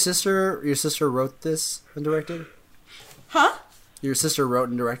 Did your sister wrote this and directed? Huh? Your sister wrote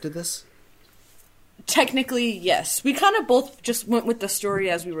and directed this? Technically, yes. We kind of both just went with the story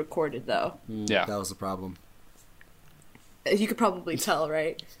as we recorded, though. Yeah. That was the problem. You could probably tell,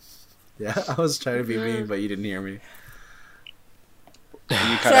 right? Yeah, I was trying to be mean, but you didn't hear me. You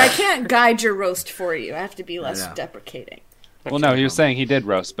So cut I out. can't guide your roast for you. I have to be less know. deprecating. Well, no, he was saying he did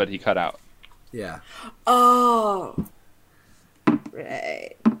roast, but he cut out. Yeah. Oh.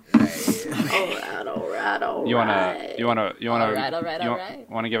 Right. Alright. You wanna Alright.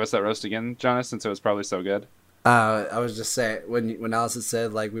 want to give us that roast again, Jonas, since it was probably so good. I was just saying when Allison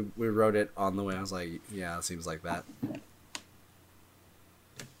said like we wrote it on the way, I was like, yeah, it seems like that.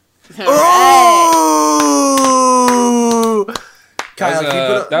 Oh! Kyle, can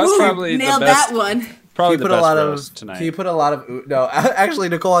you put That was Woo, probably nailed the best. that one. Probably Can the you put a best lot roast of tonight. Can you put a lot of no? Actually,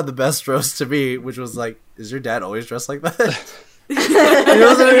 Nicole had the best roast to me, which was like, "Is your dad always dressed like that?" It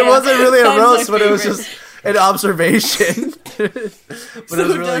wasn't really a That's my roast, but it was favorite. just an observation. But it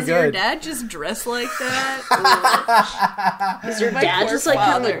was really does your good. dad just dress like that? Is your My dad poor just like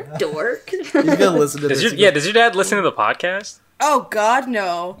kind father. of a dork? He's gonna listen to Does this. your dad listen to the podcast? Oh, God,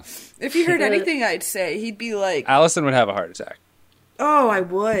 no. If he heard anything I'd say, he'd be like, Allison would have a heart attack. oh, I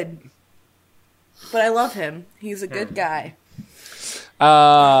would. But I love him. He's a good guy.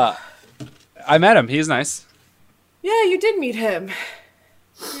 I met him. He's nice. Yeah, you did meet him.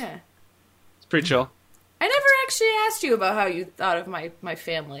 Yeah. It's pretty chill. I never actually asked you about how you thought of my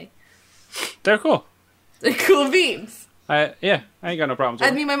family. They're cool. They're cool beans. I ain't got no problems with I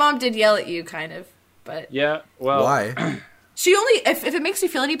them. mean, my mom did yell at you, kind of. But Yeah, well, Why? she only, if it makes you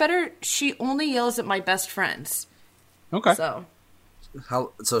feel any better, she only yells at my best friends. okay. So,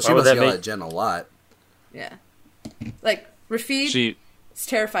 How? So she Why would must that yell be? at Jen a lot. yeah. Like Rafid She is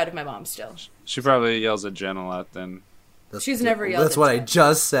terrified of my mom still. probably yells at Jen a lot then. She's never yelled. That's at what I Jen.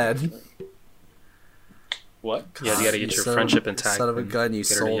 just said. What? Yeah, you gotta get your Son of- friendship intact. Son of a gun, you Get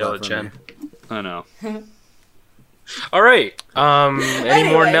her to sold yell up at for me. I know. All right. Any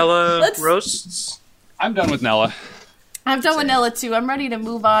more Anyway, Nella let's- roasts? I'm done with Nella. I'm done with Nella too. I'm ready to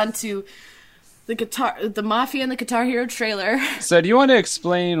move on to the Mafia and the Guitar Hero trailer. So, do you want to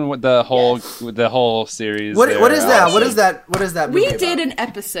explain what the whole series? What there, is that? What Allison? is that? What is that movie We about? did an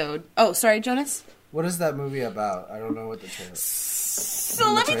episode. Oh, sorry, Jonas. What is that movie about? I don't know what the trailer.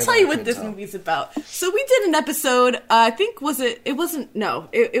 So let me tell you what this movie's about. So we did an episode, I think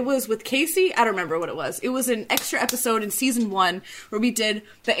it was with Casey. I don't remember what it was. It was an extra episode in season 1 where we did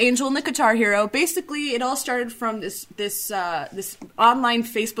The Angel and the Guitar Hero. Basically, it all started from this online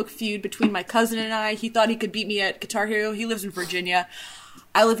Facebook feud between my cousin and I. He thought he could beat me at Guitar Hero. He lives in Virginia.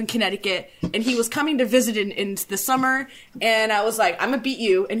 I live in Connecticut, and he was coming to visit in the summer, and I was like, I'm gonna beat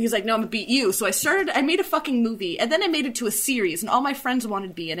you, and he's like, no, I'm gonna beat you. So I made a fucking movie, and then I made it to a series, and all my friends wanted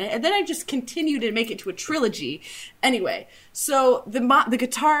to be in it, and then I just continued to make it to a trilogy. Anyway, so the Mafia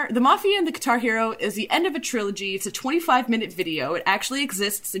and the Guitar Hero is the end of a trilogy. It's a 25-minute video. It actually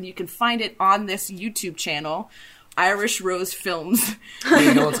exists, and you can find it on this YouTube channel, Irish Rose Films,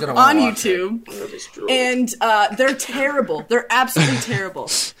 No one's gonna on wanna watch it. YouTube. And they're terrible. They're absolutely terrible.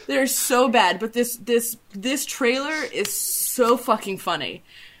 They're so bad. But this trailer is so fucking funny.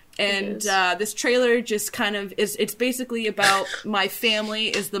 And this trailer just kind of it's basically about my family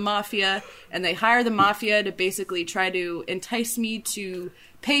is the mafia, and they hire the mafia to basically try to entice me to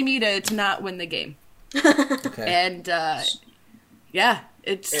pay me to not win the game. Okay. And yeah,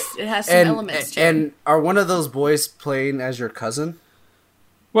 it has some elements to it. And are one of those boys playing as your cousin?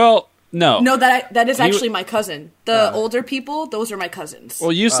 Well, no. No, that is actually my cousin. The older people, those are my cousins.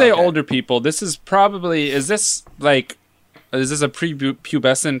 Well, you say Okay. older people. This is probably is this a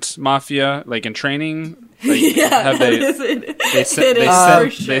prepubescent mafia like in training? Like, Yeah, have they they sent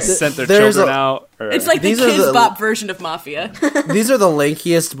their There's children a- out? Or? It's like the These are Kids the- Bop version of Mafia. These are the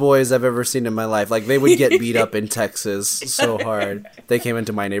lankiest boys I've ever seen in my life. Like, they would get beat up in Texas so hard. They came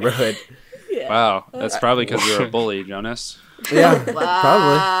into my neighborhood. Wow, that's probably because you're a bully, Jonas. Yeah,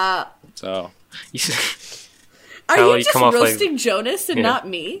 probably. So, Are Kyle, you you just come off like- roasting Jonas and Yeah. not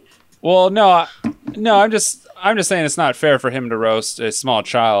me? well, no, I'm just saying it's not fair for him to roast a small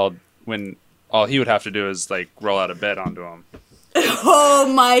child when all he would have to do is like roll out of bed onto him.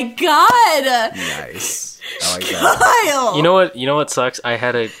 Oh my god, Nice. I like that. Kyle! You know what sucks?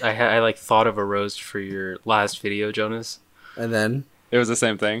 I like thought of a roast for your last video, Jonas. And then? It was the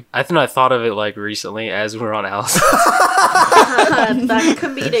same thing. I thought of it like recently as we were on Alice. That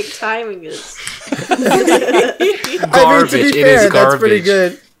comedic timing is. Garbage. To be It fair, is that's pretty garbage.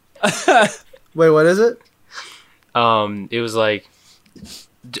 good. Wait, what is it? It was like,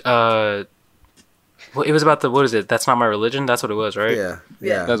 well, it was about what is it? That's not my religion. That's what it was, right? Yeah.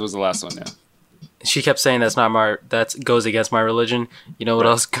 That was the last one, yeah. She kept saying that goes against my religion. You know what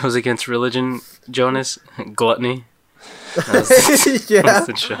else goes against religion, Jonas? Gluttony. Yeah. That's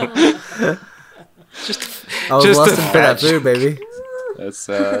the show. I was just a lusting for that bad food, baby.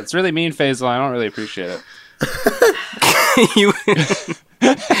 It's really mean, Faisal. I don't really appreciate it.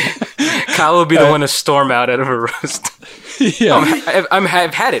 Kyle will be the one to storm out of a roast. Yeah.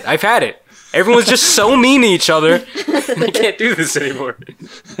 I've had it. Everyone's just so mean to each other. I can't do this anymore.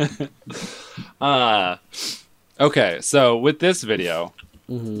 Okay, so with this video,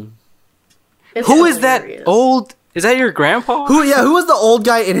 It's Who is that hilarious. old? Is that your grandpa? Who was the old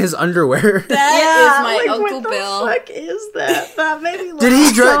guy in his underwear? That is my like, Uncle what Bill. the fuck is that? That made me laugh Did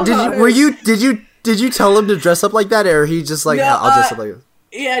he dress? so hard. Did you tell him to dress up like that, or he just like No, I'll dress up like this?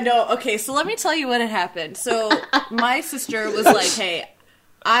 Yeah, no, okay, so let me tell you what had happened. So my sister was like, hey,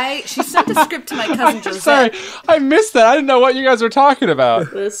 she sent the script to my cousin Josette. sorry, I missed that. I didn't know what you guys were talking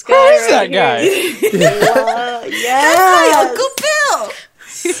about. This guy Who is right that guy? Yes. My Uncle Bill!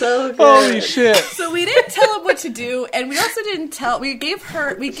 So good. Holy shit! So we didn't tell him what to do, and we also didn't tell. We gave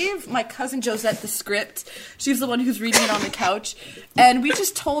my cousin Josette the script. She's the one who's reading it on the couch, and we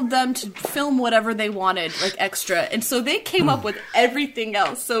just told them to film whatever they wanted, like extra. And so they came up with everything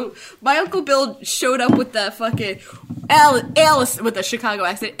else. So my Uncle Bill showed up with the fucking Alice with the Chicago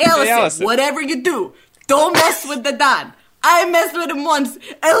accent. Allison, whatever you do, don't mess with the Don. I messed with him once, and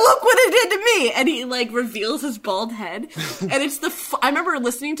look what it did to me! And he, like, reveals his bald head. And it's I remember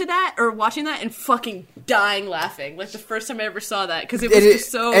listening to that, or watching that, and fucking dying laughing. Like, the first time I ever saw that, because it was just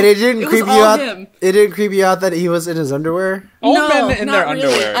so... And it didn't creep you all out. him. It didn't creep you out that he was in his underwear. Old No, men in their not really.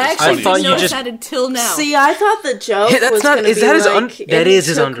 underwear. I is actually funny. thought didn't you notice just- that until now. See, I thought the joke Hey, that's was not- going to is be that his like, that and is he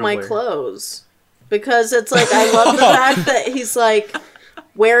his took underwear. my clothes. because it's like I love the fact that he's like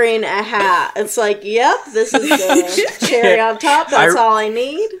wearing a hat. It's like, yep, this is the cherry on top. That's all I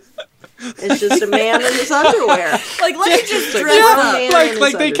need. It's just a man in his underwear. Like, let me just dress up.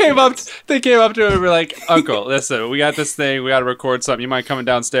 Like they came up to him and were like, "Uncle, listen, we got this thing. We got to record something. You mind coming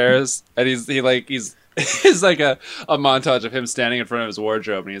downstairs?" And he's like a montage of him standing in front of his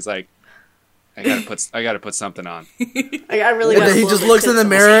wardrobe, and he's like, I gotta put something on. I really. And then he just looks in the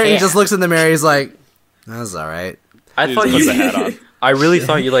mirror. He just looks in the mirror. He's like, "That's all right." I thought puts a hat on. I really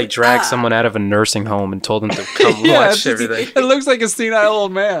thought you like dragged someone out of a nursing home and told them to come watch everything. It looks like a senile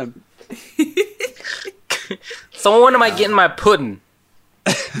old man. So when am I getting my pudding?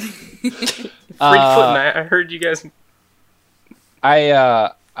 Free pudding. I heard you guys. I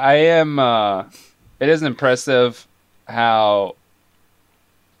am. It is impressive how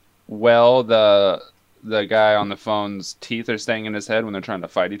well the guy on the phone's teeth are staying in his head when they're trying to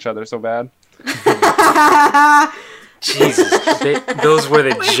fight each other so bad. Jesus, those were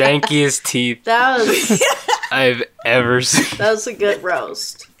the jankiest teeth That was I've ever seen. that was a good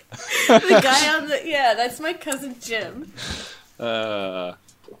roast. The guy on the that's my cousin Jim. Tell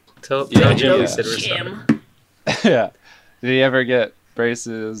Yeah, Jim we yeah. said we're sorry. Jim. Yeah. Did he ever get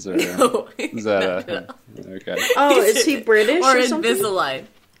braces or No. is that okay? Oh, is he British Or or something? Invisalign.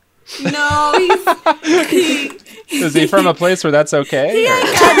 No, Is he from a place where that's okay? he or-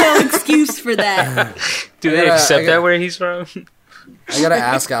 ain't got no excuse for that. Do they accept that where he's from? I gotta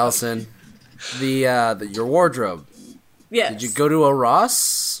ask Allison, your wardrobe. Yes. Did you go to a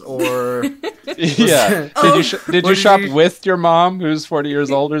Ross or? Yeah. Did you shop with your mom, who's 40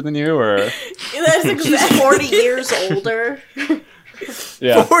 years older than you, or? That's She's exactly 40 years older.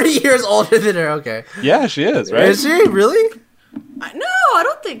 Yeah. 40 years older than her. Okay. Yeah, she is, right? Is she really? No, I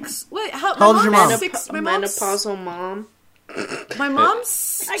don't think so. Wait, how How old is your mom? My mom's Menopausal mom. My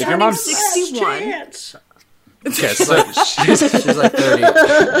mom's If your mom's 61. Okay, so She's like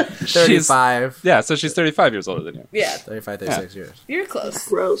 30, 35, yeah, so she's 35 years older than you. Yeah, 35, 36 years. you're close.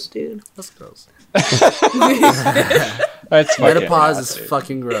 Gross, dude. That's gross. That's fucking Menopause nuts, is dude.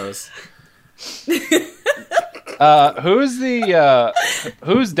 fucking gross.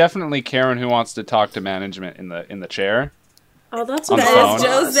 Who's definitely Karen who wants to talk to management in the chair? Oh, that's On the That phone. is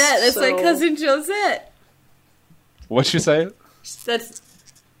Josette. That's my So- cousin Josette. What'd you say? That's.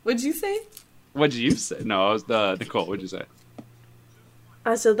 What'd you say? What'd you say? No, it was Nicole. What'd you say?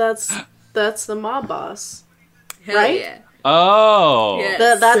 I said that's the mob boss. Hell Right? yeah. Oh.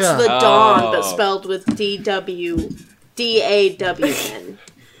 Yeah. That's Yeah. the Dawn, but Oh. spelled with DAWN.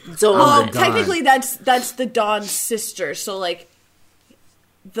 Well, Dawn. technically, that's the Dawn's sister. So like,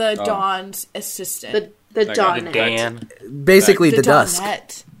 the Dawn's assistant. The Like Dawn. The Dan. Basically, the dusk.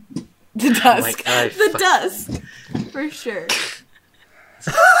 Dawnette. The dusk. my God, The dusk. For sure.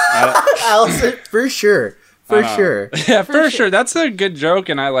 Allison, for sure. For sure. Yeah, for sure. That's a good joke,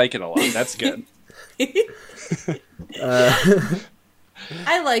 and I like it a lot. That's good.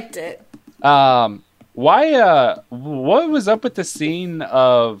 I liked it. Why? What was up with the scene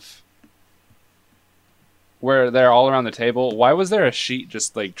of where they're all around the table? Why was there a sheet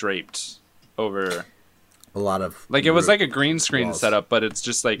just like draped over? A lot of Like it was like a green screen walls. setup, but it's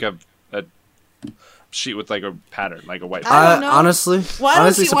just like a sheet with like a pattern, like a white. I don't know. Honestly, Why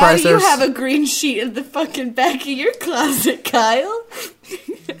honestly do you surprised there's. have a green sheet in the fucking back of your closet, Kyle?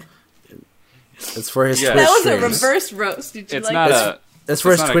 It's for his Yeah. Twitch That was a streams. reverse roast. Did you It's like not that? It's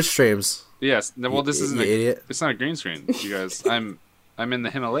for it's his not a- Twitch streams. Yes. Well, this isn't. You idiot. It's not a green screen, you guys. I'm in the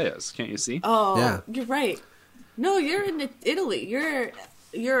Himalayas. Can't you see? Oh, Yeah. you're right. No, you're in Italy. You're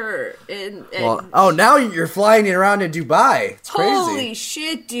in. Well, now you're flying around in Dubai. It's crazy. Holy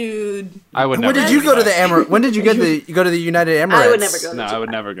shit, dude! I would When never. did you go to the that. Emirates? When did you go to the United Emirates? I would never go. No, to I would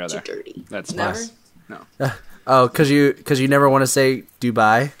Dubai. never go Too there. dirty. That's Never. nice. Oh, because you never want to say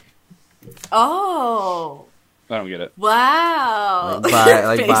Dubai. Oh, I don't get it. wow! Like bye,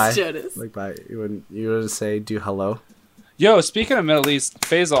 like Face bye, Jonas. like bye. You wouldn't say do hello. Yo, speaking of Middle East,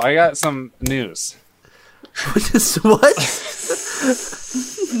 Faisal, I got some news. What?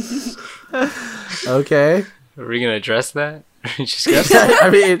 Okay. Are we gonna address that? Just I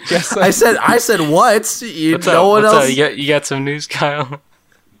mean, I said what? What's No up? one What's else. up? You got some news, Kyle?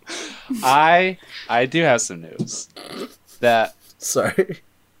 I do have some news that Sorry.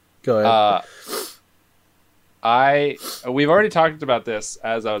 Go ahead. we've already talked about this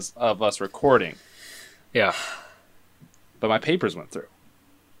as of us recording, Yeah. but my papers went through.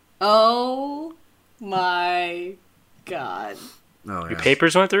 Oh my god! Oh, Your yeah.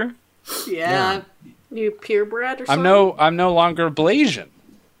 papers went through? Yeah. You purebred or I'm something? I'm no longer Blasian.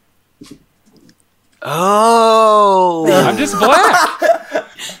 Oh. I'm just black.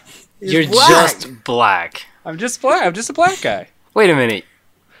 You're black. just black. I'm just black. I'm just a black guy. Wait a minute.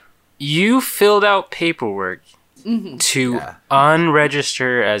 You filled out paperwork to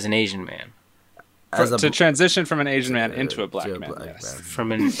unregister as an Asian man. To transition from an Asian man into a black man. Yes.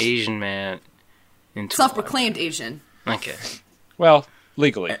 From an Asian man into Self-proclaimed Asian. Okay. Well,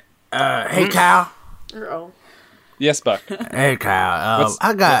 legally. Hey, Kyle. Oh. Yes, Buck. Hey, Kyle.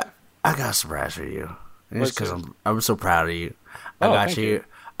 I got a surprise for you. Just because I'm so proud of you. I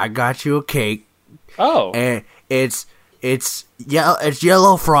got you a cake. Oh. And it's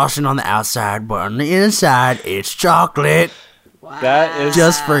yellow frosting on the outside, but on the inside it's chocolate. Wow. That is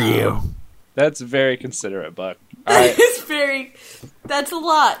Just for you. That's very considerate, Buck. That's a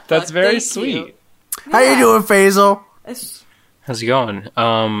lot. That's Buck. very Thank sweet. you. How you doing, Faisal? How's it going?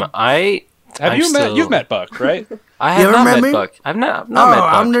 You've met Buck, right? I have You ever not met met me? Buck. I've not met Oh,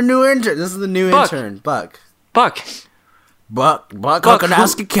 Buck. I'm the new intern. This is the new Buck. intern, Buck. Buck.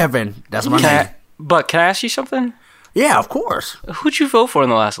 Kukanowski Kevin. That's my name. Buck, can I ask you something? Yeah, of course. Who'd you vote for in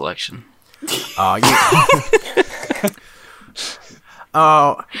the last election?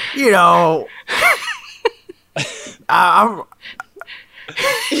 You know, I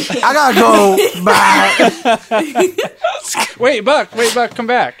gotta go back. Wait, Buck, come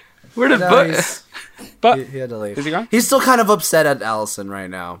back. Where did Buck, He had to leave. is he gone? He's still kind of upset at Allison right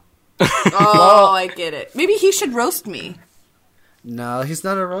now. Oh, I get it. Maybe he should roast me. No, he's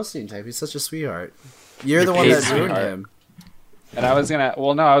not a roasting type. He's such a sweetheart. You're the one that ruined him. And I was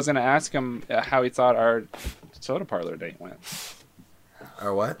gonna ask him how he thought our soda parlor date went.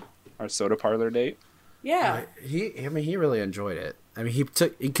 Or what? Our soda parlor date. Yeah. He really enjoyed it. I mean,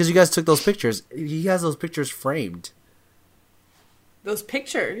 because you guys took those pictures. He has those pictures framed. Those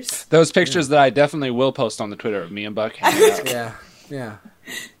pictures. Those pictures that I definitely will post on the Twitter of me and Buck hanging out. Yeah.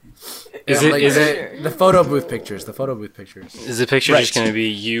 Is it the photo booth pictures? Is the picture Right. just going to be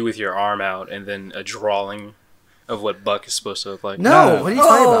you with your arm out and then a drawing of what Buck is supposed to look like? No, what are you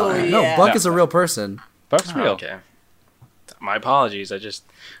talking about? No, yeah. Buck is a real person. Buck's Oh, real. okay. My apologies. I just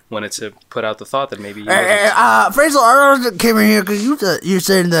wanted to put out the thought that maybe you Fraser, I came in here because you're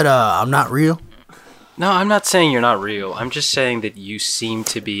saying that I'm not real. No, I'm not saying you're not real. I'm just saying that you seem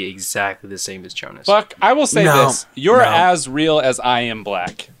to be exactly the same as Jonas. Buck, I will say No. this: you're No. as real as I am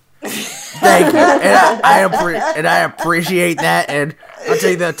black. Thank you, and I appreciate that, and I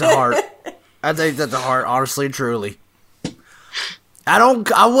take that to heart. Honestly and truly.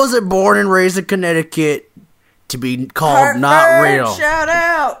 I wasn't born and raised in Connecticut to be called not real. Shout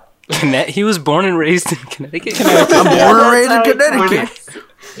out. He was born and raised in Connecticut. I'm born and raised in Connecticut.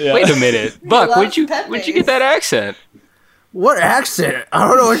 Yeah. Wait a minute, Buck. loves Where'd you get that accent? What accent? I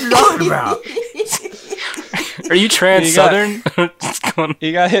don't know what you're talking about. Are you trans You got- Southern? What's going on?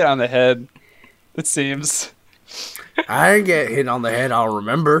 He got hit on the head. It seems. I didn't get hit on the head. I'll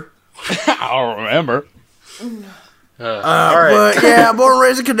remember. I'll remember. All right. But yeah, I'm born and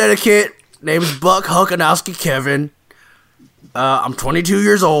raised in Connecticut. Name is Buck Hukanowski Kevin. I'm 22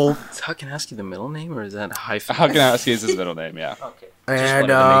 years old. Is Hukanowski the middle name or is that hyphen? Hukanowski is his middle name, yeah. Okay. And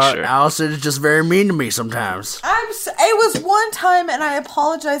wanted to make sure. Allison is just very mean to me sometimes. It was one time, and I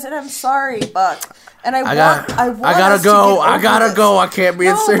apologize, and I'm sorry, Buck. And I gotta us to go. get I over gotta this. go. I can't be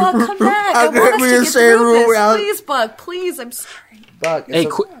in the No, same Buck, room. come back. I I want can't us be to in the get same through room this. without. Please, Buck. Please, I'm sorry. Buck, Hey,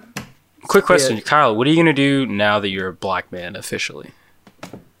 quick question, Kyle. What are you gonna do now that you're a black man officially?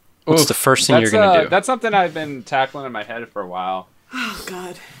 What's the first thing you're gonna do? That's something I've been tackling in my head for a while. Oh,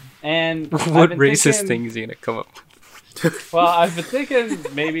 God. And What racist thing is he gonna come up with? Well, I've been thinking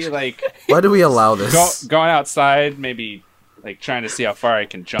maybe like Why do we allow this? going outside, maybe like trying to see how far I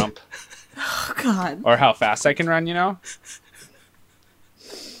can jump Oh, God. or how fast I can run. You know?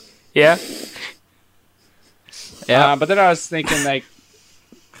 Yeah. Yeah. But then I was thinking like,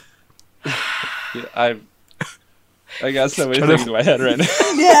 I got so many things in my head right now.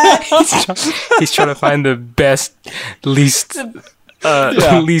 He's trying to find the best, least,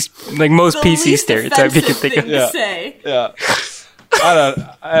 least like most The PC least stereotype he can offensive think of. thing Yeah. to say. Yeah.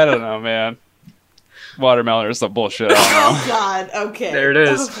 I don't know, man. Watermelon is some bullshit. I don't know. Oh, God. Okay. There it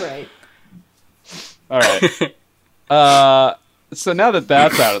is. Oh, right. All right. So now that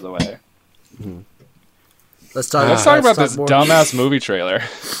that's out of the way, Let's talk about this more. dumbass movie trailer.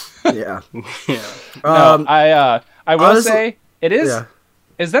 Yeah. Yeah. No, I will honestly- say it is. Yeah.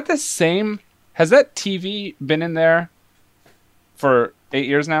 Is that the same? Has that TV been in there for 8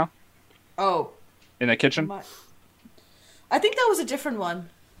 years now Oh. in the kitchen? I think that was a different one.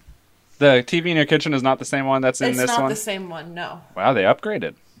 The TV in your kitchen is not the same one that's in It's this not one. the same one, no. Wow, they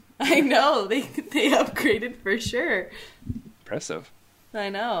upgraded. I know. They upgraded for sure. Impressive. I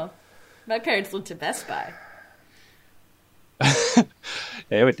know. My parents went to Best Buy.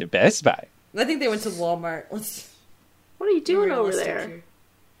 They went to Best Buy. I think they went to Walmart. What are you doing over there?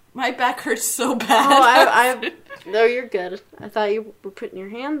 My back hurts so bad. Oh, no, you're good. I thought you were putting your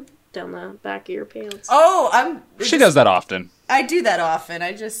hand down the back of your pants. Oh, She does that often. I do that often.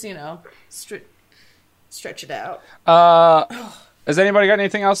 I just, stretch it out. Has anybody got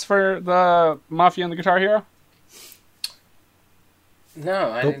anything else for the Mafia and the Guitar Hero?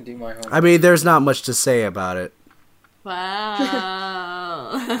 No, I didn't do my homework. I mean, there's not much to say about it.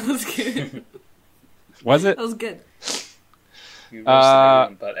 Wow. That was good. Was it? That was good. You roasted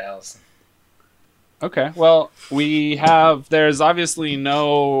everyone but Allison. Okay, well, there's obviously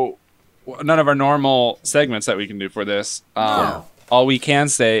none of our normal segments that we can do for this. No. All we can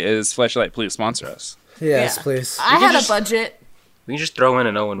say is Fleshlight, please sponsor us. Yes, Yeah. please. I had a budget. We can just throw in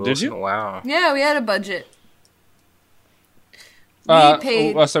an Owen Wilson. Did you? Wow. Yeah, we had a budget.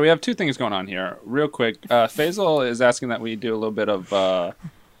 Paid. So we have two things going on here. Real quick, Faisal is asking that we do a little bit of WoW,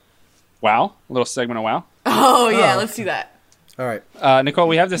 a little segment of WoW. Oh, yeah, let's do that. All right. Nicole,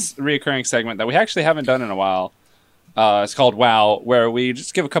 we have this reoccurring segment that we actually haven't done in a while. It's called WoW, where we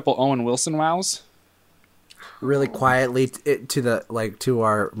just give a couple Owen Wilson wows. Really quietly to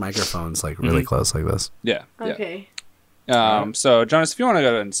our microphones, like really close, like this. Yeah. Okay. So Jonas, if you want to go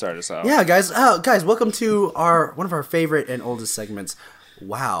ahead and start us out. Yeah, guys. Guys, welcome to one of our favorite and oldest segments.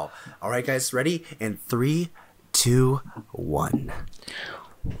 Wow. All right, guys, ready? In 3, 2, 1.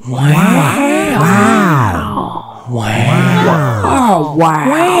 Wow.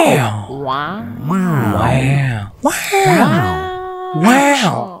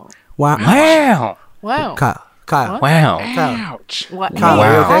 Kyle. Wow. Ouch. What? Kyle, Hey,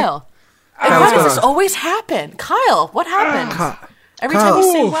 are you okay? Kyle. Kyle, Why what's does going this on? always happen? Kyle, what happened? Every Kyle. time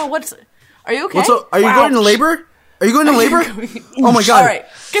you say, wow, are you okay? Are you going to labor? Are you going to labor? Oh my god. All right.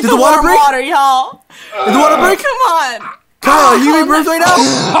 Get Did the water warm break? water, y'all. Did the water break? Come on. Kyle, are you giving birth right now?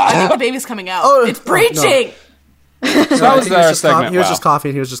 I think the baby's coming out. Oh, It's breaching. that was our segment. He was WoW. just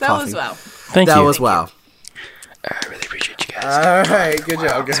coughing. He was just That coughing. was wow. Thank you. That was wow. I really appreciate you guys. All right, good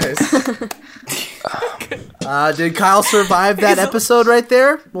job, guys. Did Kyle survive that episode right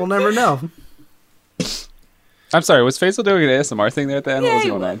there? We'll never know. I'm sorry, was Faisal doing an ASMR thing there at the end? Yeah, What he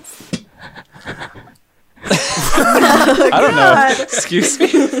was going on? was. I don't know. Excuse me.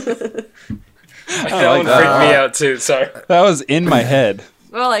 That one freaked me out too. Sorry. That was in my head.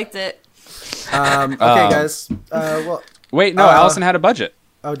 I liked it. Okay, guys. Well, Wait, no, Allison had a budget.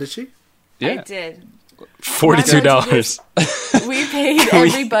 oh, did she? I Yeah. did. $42. We paid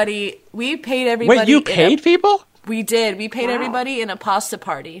everybody. Wait, you paid people? We did. We paid everybody in a pasta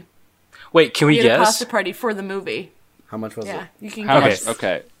party. Wait, can we We had a guess? pasta party for the movie. How much was Yeah, it? you can How guess. much?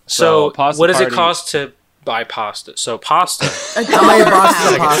 Okay. So, pasta what does it party- cost to buy pasta? So, pasta. How many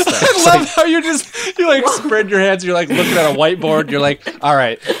boxes of pasta? I love how you like spread your hands. You're like looking at a whiteboard. You're like, all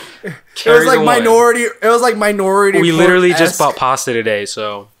right. It was like minority. It was like minority. We literally just Report-esque. bought pasta today,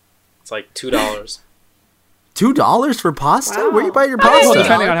 so it's like $2. $2 for pasta. Wow. Where you buy your Well, pasta?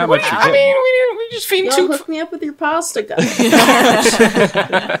 depending on how much you I get. mean, we just feed Y'all two. hook me up with your pasta, guys.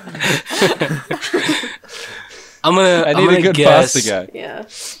 I need a good guess. pasta guy. Yeah.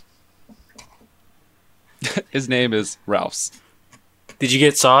 His name is Ralph's. Did you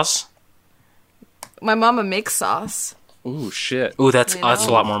get sauce? My mama makes sauce. Ooh, shit. Ooh, that's You that's a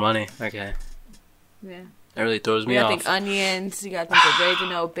know. lot more money. Okay, Yeah. that really throws You me gotta off. think onions. You gotta think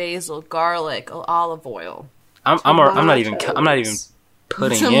oregano, basil, garlic, olive oil, I'm not even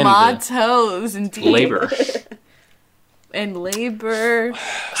putting in the tomatoes, indeed. labor. And labor.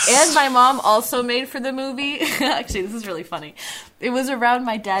 And my mom also made for the movie. Actually, this is really funny. It was around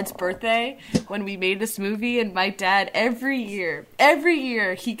my dad's birthday when we made this movie, and my dad every year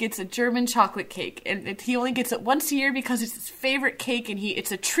he gets a German chocolate cake, and he only gets it once a year because it's his favorite cake, and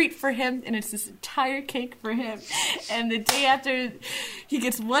it's a treat for him, and it's this entire cake for him. And the day after, he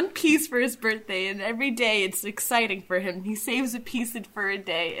gets one piece for his birthday, and every day it's exciting for him. He saves a piece for a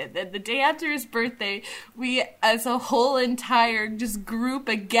day, and then the day after his birthday, we as a whole entire just group,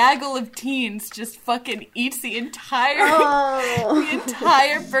 a gaggle of teens, just fucking eats the entire the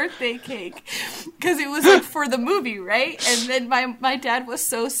entire birthday cake because it was like for the movie, right? And then my dad was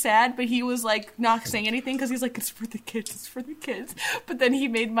so sad, but he was like not saying anything because he's like, it's for the kids, but then he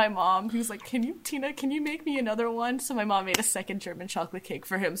made my mom, he was like, can you make me another one? So my mom made a second German chocolate cake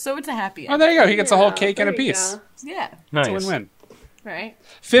for him, so it's a happy Oh, end. there you go. He gets a whole cake and a there you piece. go. Yeah, Nice. It's a win-win. right.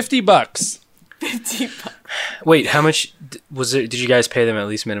 $50. 50 bucks. Wait, how much was it? Did you guys pay them at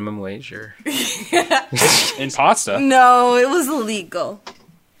least minimum wage or? In pasta. No, it was illegal.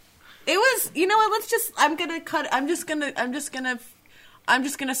 It was, you know what, I'm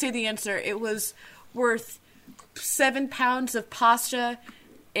just gonna say the answer. It was worth 7 pounds of pasta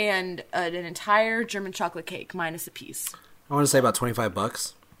and an entire German chocolate cake minus a piece. I want to say about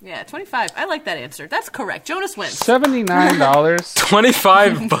 $25. Yeah, 25. I like that answer. That's correct. Jonas wins. $79.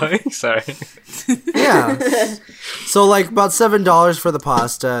 $25. Sorry. Yeah. So like about $7 for the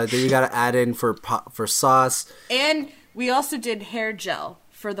pasta. Then you got to add in for sauce. And we also did hair gel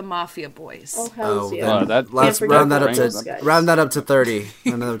for the Mafia Boys. Oh, hells yeah. Let's round that up to 30. Round that up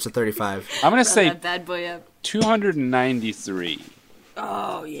to 35. I'm gonna say that bad boy up. 293.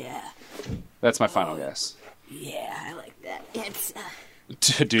 Oh yeah. That's my final guess. Yeah, I like that. It's.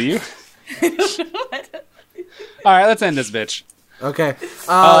 Do you? All right, let's end this bitch. Okay.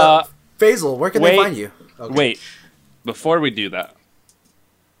 Faisal, where can they find you? Okay. Wait. Before we do that,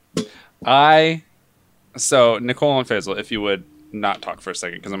 so Nicole and Faisal, if you would not talk for a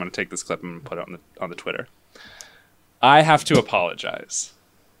second, because I'm going to take this clip and put it on the Twitter. I have to apologize.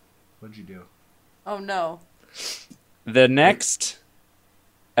 What'd you do? Oh no. The next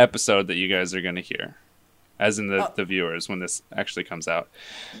episode that you guys are going to hear, as in the viewers, when this actually comes out,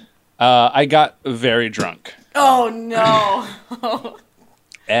 I got very drunk. Oh no.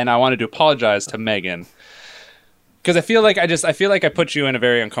 And I wanted to apologize to Megan because I feel like I put you in a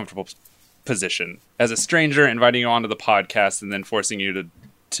very uncomfortable position as a stranger, inviting you onto the podcast and then forcing you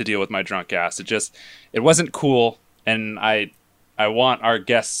to deal with my drunk ass. It wasn't cool, and I want our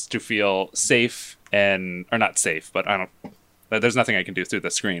guests to feel safe or not safe, but there's nothing I can do through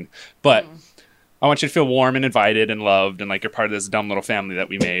the screen. But I want you to feel warm and invited and loved and like you're part of this dumb little family that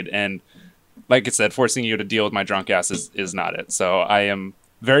we made. And like I said, forcing you to deal with my drunk ass is not it. So I am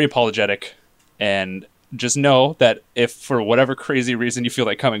very apologetic, and just know that if for whatever crazy reason you feel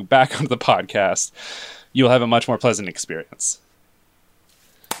like coming back onto the podcast, you'll have a much more pleasant experience.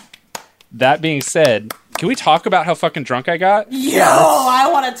 That being said, can we talk about how fucking drunk I got? Yo, I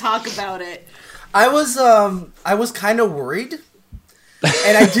want to talk about it. I was kind of worried.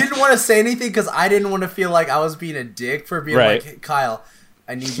 And I didn't want to say anything because I didn't want to feel like I was being a dick for being like, hey, Kyle,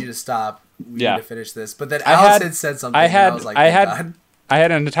 I need you to stop. We need to finish this. But then Alice had said something. And I was like, I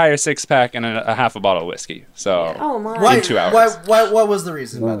had an entire 6-pack and a half a bottle of whiskey. So in 2 hours. What was the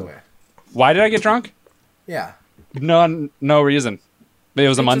reason, by the way? Why did I get drunk? Yeah. No reason. It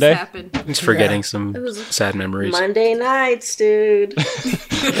was a Monday. He's forgetting some sad memories. Monday nights, dude. Am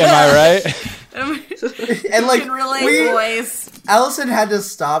I right? And like boys. Allison had to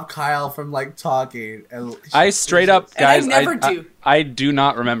stop Kyle from like talking. And I straight up, guys. And I never do. I do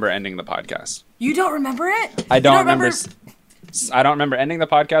not remember ending the podcast. You don't remember it? I don't remember. I don't remember ending the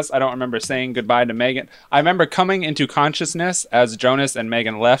podcast. I don't remember saying goodbye to Megan. I remember coming into consciousness as Jonas and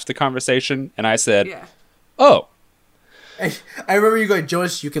Megan left the conversation, and I said, "Oh." I remember you going,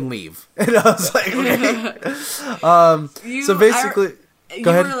 Jonas, you can leave. And I was like, okay. So basically,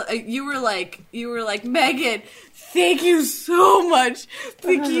 go ahead. You were like, Megan, thank you so much.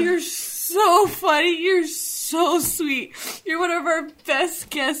 Thank you. You're so funny. You're so sweet. You're one of our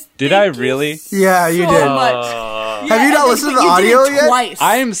best guests. Did I really? Yeah, you so did. Much. Have you not listened to the audio yet? Twice.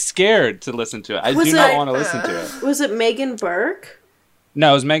 I am scared to listen to it. I do not want to listen to it. Was it Megan Burke?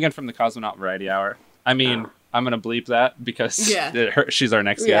 No, it was Megan from the Cosmonaut Variety Hour. I mean... I'm gonna bleep that because she's our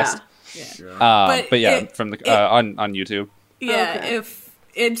next guest. Yeah. But yeah, from the on YouTube. Yeah,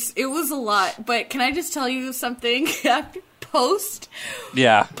 it was a lot. But can I just tell you something? Post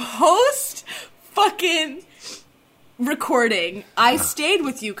fucking recording, I stayed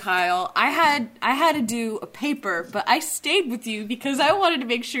with you, Kyle. I had to do a paper, but I stayed with you because I wanted to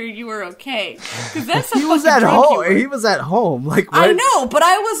make sure you were okay. Because that's he was at home. He was at home. Like what? I know, but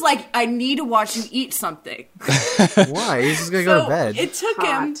I was like, I need to watch him eat something. Why? He's just gonna go to bed. It took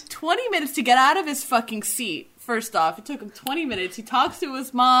him 20 minutes to get out of his fucking seat. First off, it took him 20 minutes. He talks to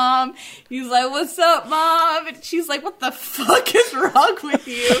his mom. He's like, "What's up, Mom?" And she's like, "What the fuck is wrong with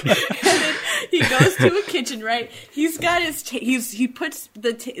you?" And then he goes to a kitchen, right? He's got his he puts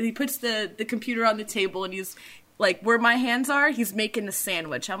the computer on the table, and he's like, where my hands are, he's making a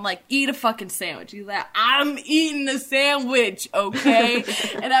sandwich. I'm like, eat a fucking sandwich. He's like, I'm eating a sandwich, okay?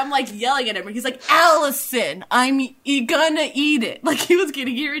 And I'm like yelling at him. He's like, Allison, I'm gonna eat it. Like, he was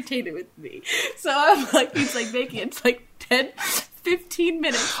getting irritated with me. So I'm like, he's like making it. It's like 10, 15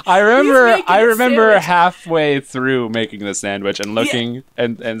 minutes. I remember halfway through making the sandwich and looking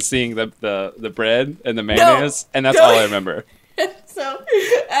and seeing the bread and the mayonnaise, and that's all I remember. So,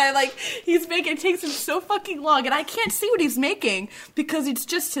 it takes him so fucking long, and I can't see what he's making because it's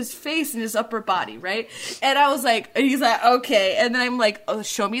just his face and his upper body, right? And I was like, and he's like, okay. And then I'm like, oh,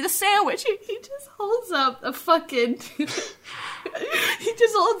 show me the sandwich. He just holds up a fucking, he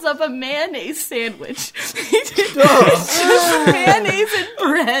just holds up a mayonnaise sandwich. It's just mayonnaise and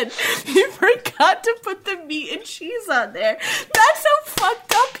bread. He forgot to put the meat and cheese on there. That's how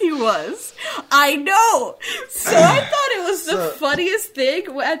fucked up was. I know. So I thought it was the funniest thing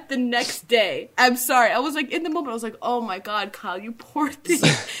at the next day. I'm sorry. I was like, in the moment, I was like, oh my God, Kyle, you poor thing.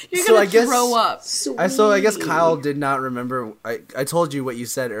 You're going to throw up. So I guess Kyle did not remember. I told you what you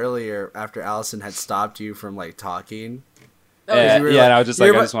said earlier after Allison had stopped you from like talking. And I was just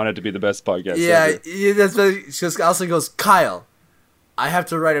like, I just wanted to be the best podcast ever. That's because Allison goes, Kyle, I have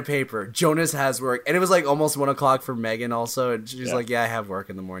to write a paper. Jonas has work. And it was like almost 1 o'clock for Megan also. And she's like, yeah, I have work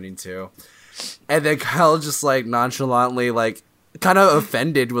in the morning too. And then Kyle just like nonchalantly, like kind of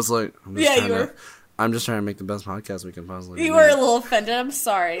offended, was like, I'm just trying to make the best podcast we can possibly do. You were a little offended. I'm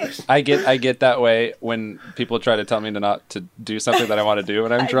sorry. I get that way when people try to tell me to not to do something that I want to do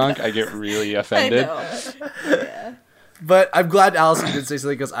when I'm drunk. I get really offended. Yeah. But I'm glad Allison did say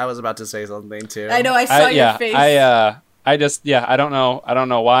something because I was about to say something too. I know. I saw your face. I don't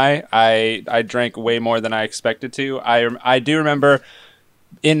know why. I drank way more than I expected to. I do remember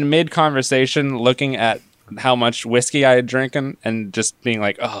in mid-conversation looking at how much whiskey I had drinking and just being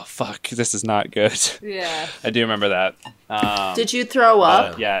like, oh, fuck, this is not good. Yeah. I do remember that. Did you throw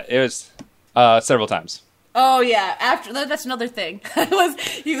up? Yeah, it was several times. Oh, yeah. After that's another thing.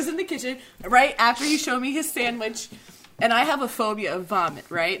 He was in the kitchen right after he showed me his sandwich. And I have a phobia of vomit,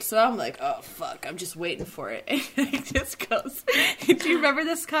 right? So I'm like, oh, fuck, I'm just waiting for it. And he just goes, do you remember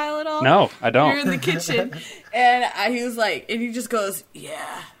this, Kyle, at all? No, I don't. We were in the kitchen, and he was like, and he just goes,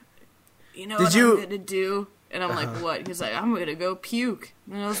 yeah, you know what I'm going to do? And I'm like, what? He's like, I'm going to go puke.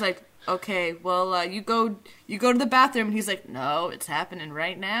 And I was like, okay, well, you go to the bathroom. And he's like, no, it's happening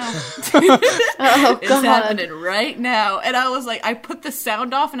right now. It's happening right now. And I was like, I put the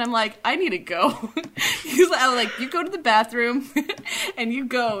sound off, and I'm like, I need to go. I was like, you go to the bathroom, and you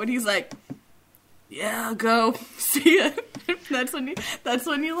go. And he's like, yeah, I'll go. See ya. That's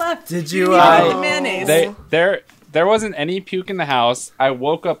when you left. Did you? The mayonnaise. There wasn't any puke in the house. I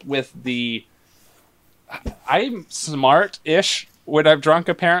woke up with I'm smart-ish when I've drunk,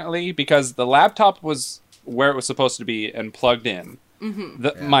 apparently, because the laptop was where it was supposed to be and plugged in.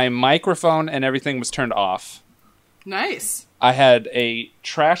 Mm-hmm. My microphone and everything was turned off. Nice. I had a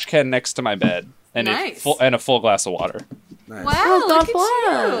trash can next to my bed and a full glass of water. Nice. Wow, look at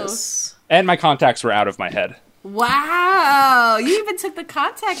you. And my contacts were out of my head. Wow, you even took the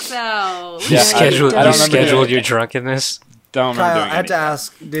contacts out. You scheduled your drunkenness? Don't remember Kyle, doing I had to any.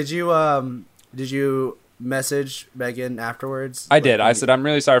 ask, did you message Megan afterwards? I did. I said, I'm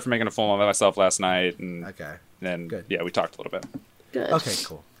really sorry for making a fool of myself last night. And okay. Then, good. Yeah, we talked a little bit. Good. Okay,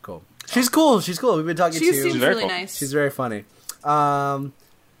 cool. She's cool. We've been talking to you. She seems really nice. She's very funny. So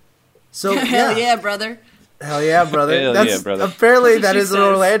Hell yeah, brother. Hell yeah, brother. Apparently that is an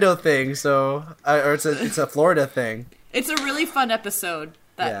Orlando thing. So, or it's a Florida thing. It's a really fun episode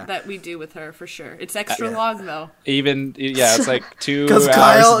that we do with her for sure. It's extra long though. It's like 2 hours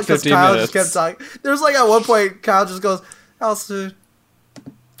and 15 Kyle minutes. just kept talking. There's like at one point Kyle just goes, Allison,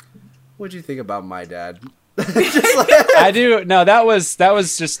 what'd you think about my dad? I do. No, that was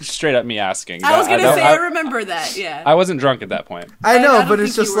just straight up me asking. I was gonna say I remember that. Yeah. I wasn't drunk at that point. I know, but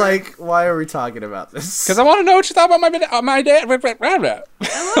it's just like, why are we talking about this? Because I want to know what you thought about my dad. Your baby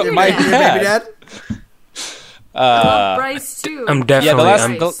dad. I love Bryce too. I'm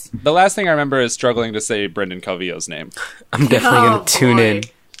definitely. The last thing I remember is struggling to say Brendan Calvillo's name. I'm definitely going to tune in.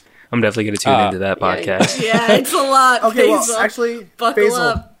 I'm definitely going to tune into that podcast. Yeah, it's a lot. Okay, Basil. well, actually, buckle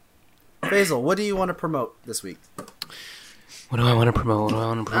up. Basil, what do you want to promote this week? What do I want to promote?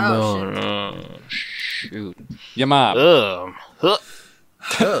 Oh, shoot. Your mom.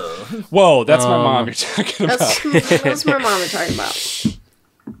 Whoa, that's my mom you're talking about. That's my mom we're talking about.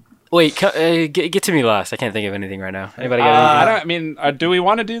 Wait, get to me last. I can't think of anything right now. Anybody got anything? Do we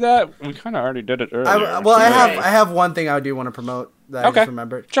want to do that? We kind of already did it earlier. I have one thing I do want to promote that I just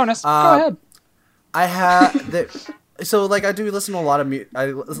remembered. Jonas, go ahead. I have so like I do listen to a lot of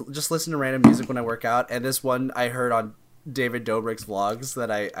I just listen to random music when I work out, and this one I heard on David Dobrik's vlogs that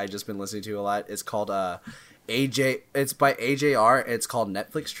I just been listening to a lot. It's called AJ. It's by AJR. It's called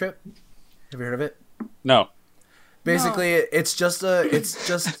Netflix Trip. Have you heard of it? No. Basically, it's just.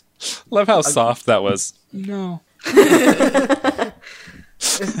 Love how soft that was. No. It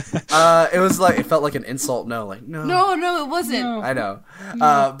was like it felt like an insult. No, it wasn't. No. I know,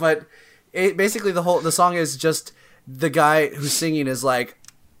 but basically the song is just the guy who's singing is like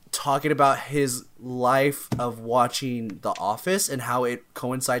talking about his life of watching The Office and how it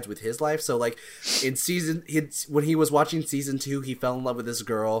coincides with his life. So like when he was watching season 2, he fell in love with this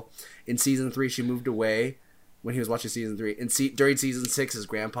girl. In season 3, she moved away. When he was watching season 3, and during season 6, his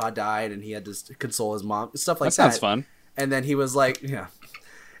grandpa died, and he had to console his mom, stuff like that. That sounds fun. And then he was like, yeah.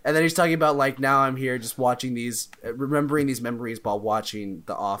 And then he's talking about like now I'm here just watching these, remembering these memories while watching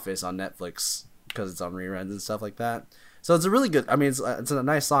The Office on Netflix because it's on reruns and stuff like that. So it's a really good. I mean, it's a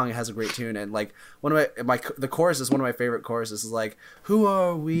nice song. It has a great tune, and like one of the chorus is one of my favorite choruses. Is like, "Who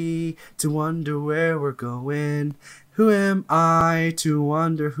are we to wonder where we're going? Who am I to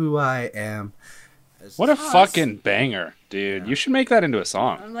wonder who I am?" What a fucking banger, dude! You should make that into a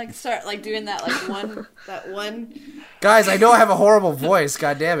song. I'm like start like doing that like one. Guys, I know I have a horrible voice.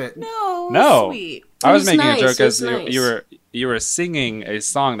 God damn it! No, sweet. I was It was making nice, a joke it was as nice. you were singing a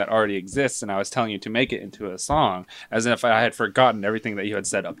song that already exists, and I was telling you to make it into a song, as if I had forgotten everything that you had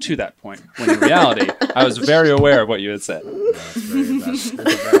said up to that point. When in reality, I was very aware of what you had said. No, it's very bad.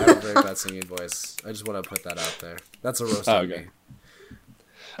 I have a very bad singing voice. I just want to put that out there. That's a roast on me.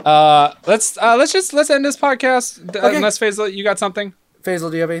 Let's end this podcast. Okay. Unless Faisal, you got something? Faisal,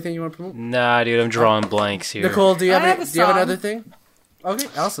 do you have anything you want to promote? Nah, dude, I'm drawing blanks here. Nicole, do you have I have a do you have song. another thing? Okay,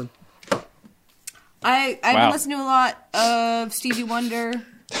 Allison. I've Wow. been listening to a lot of Stevie Wonder.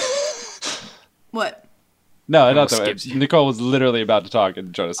 What? No, I Almost don't. skipped you. Nicole was literally about to talk,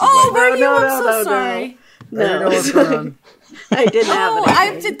 and Jonas was Oh, like, were you? I'm no, so no. sorry. I don't know No, what's going on. I didn't have Oh, it.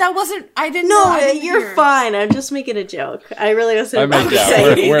 I did. That wasn't. I didn't. No, know, I didn't you're hear. fine. I'm just making a joke. I really wasn't I about mean, to yeah,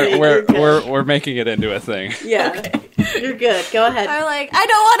 say anything. we're You're good. we're making it into a thing. Yeah, you're good. Go ahead. I'm like, I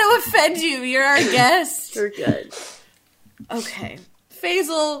don't want to offend you. You're our guest. You're good. Okay,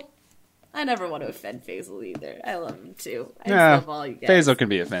 Faisal. I never want to offend Faisal either. I love him too. I just Yeah, love all you guys. Faisal can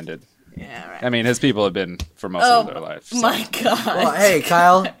be offended. Yeah, right. I mean, his people have been for most Oh of their life. so. my god. Well, hey,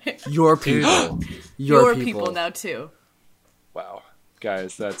 Kyle, your people. Your people now too. Wow,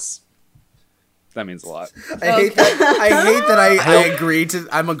 guys, that means a lot. I hate that. I hate that.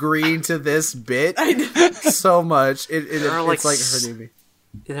 I'm agreeing to this bit so much. There are, It's like hurting me.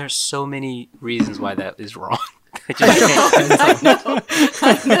 There's so many reasons why that is wrong. I just can't.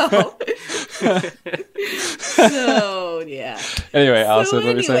 I know. So yeah. Anyway, So Allison,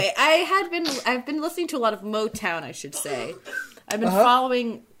 what do you say? anyway, I've been listening to a lot of Motown, I should say. I've been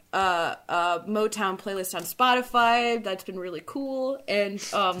following a Motown playlist on Spotify. That's been really cool. And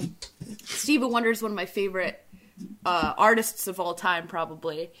Stevie Wonder is one of my favorite artists of all time,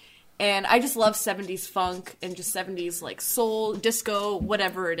 probably. And I just love 70s funk and just 70s like soul, disco,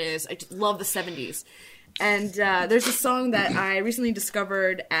 whatever it is. I just love the 70s. And there's a song that I recently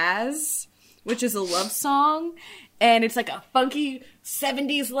discovered which is a love song. And it's like a funky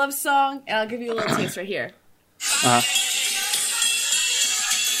 70s love song. And I'll give you a little taste right here.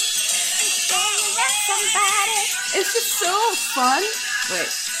 It's just so fun. Wait.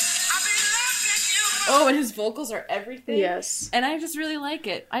 Oh, and his vocals are everything. Yes. And I just really like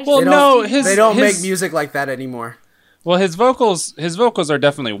it. Well, They no, don't, they don't make music like that anymore. Well, his vocals are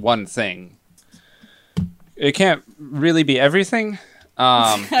definitely one thing. It can't really be everything.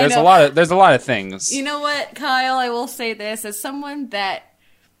 There's a lot of things. You know what, Kyle? I will say this as someone that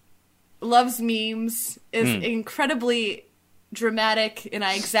loves memes, is incredibly dramatic, and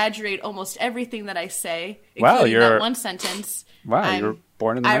I exaggerate almost everything that I say, including that one sentence. Wow, you were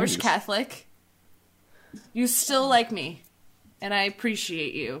born in the Irish 90s. Catholic. You still like me, and I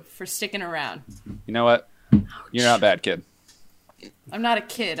appreciate you for sticking around. You know what? You're not bad, kid. I'm not a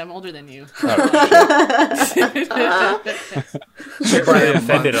kid. I'm older than you. You're probably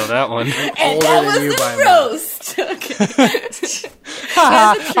offended on that one. And Older that than you was by a the roast. Okay.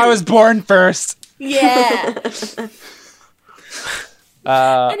 I was born first. Yeah.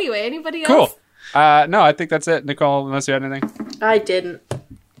 Anyway, anybody Cool. else? No, I think that's it, Nicole. Unless you had anything. I didn't.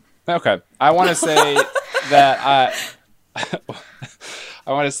 Okay, I want to say that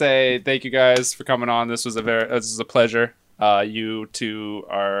I want to say thank you guys for coming on. This was a pleasure. You two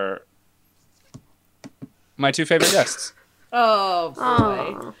are my two favorite guests. Oh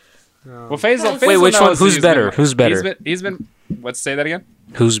boy. Well, Faisal. Wait, which knows one? Who's he's better? been- Who's better? He's been. Let's say that again.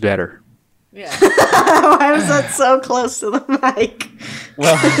 Who's better? Yeah. Why was that so close to the mic?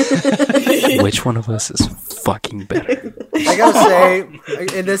 Well, Which one of us is fucking better? I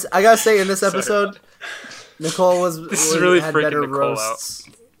gotta say in this episode, Nicole is really had freaking better Nicole roasts,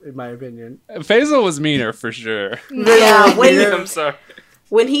 in my opinion. Faisal was meaner for sure. Yeah, I'm sorry.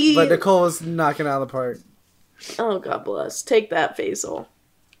 when he. But Nicole was knocking out of the park. Oh, God bless. Take that, Faisal.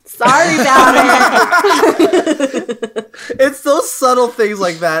 Sorry about it. It's those subtle things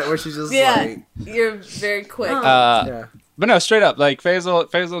like that where she's just Yeah. like, You're very quick. yeah. But no, straight up, like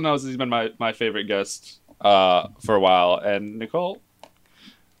Faisal knows he's been my favorite guest for a while, and Nicole,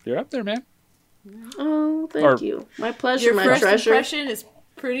 you're up there, man. Oh, Or- thank you. My pleasure, Your my first treasure. impression is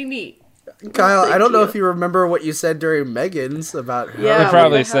pretty neat. Kyle, Thank I don't know you. if you remember what you said during Megan's about her. Yeah. I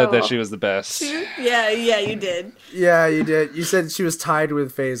probably what the said that hell? she was the best. Yeah, you did. Yeah, you did. You said she was tied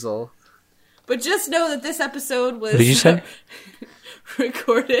with Faisal. But just know that this episode was What did you say?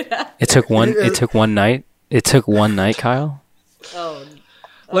 recorded at It took one night. It took one night, Kyle.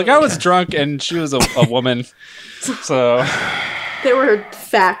 Look, I was drunk and she was a woman. So There were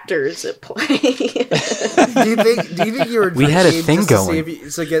factors at play. Do you think you were? We had a drinking thing just to see going. if you,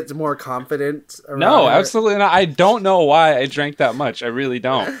 to get more confident? Around no, her? absolutely not. I don't know why I drank that much. I really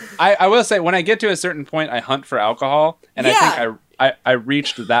don't. I will say when I get to a certain point, I hunt for alcohol, and I think I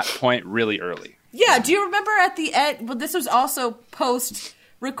reached that point really early. Yeah, do you remember at the end? Well, this was also post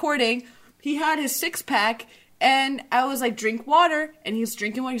recording. He had his 6-pack, and I was like, "Drink water," and he was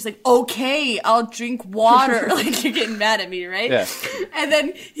drinking water. He's like, "Okay, I'll drink water." Like you're getting mad at me, right? Yeah. And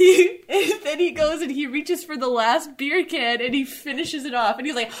then he goes and he reaches for the last beer can and he finishes it off, and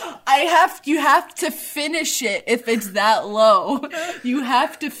he's like, you have to finish it if it's that low. You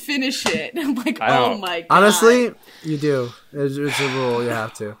have to finish it." I'm like, oh my god. Honestly, you do. It's a rule. You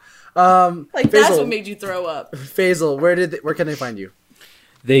have to. like that's Faisal- what made you throw up. Faisal, where can they find you?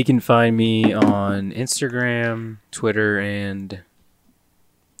 They can find me on Instagram, Twitter, and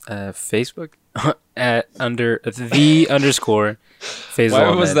Facebook at the underscore Faisal. Why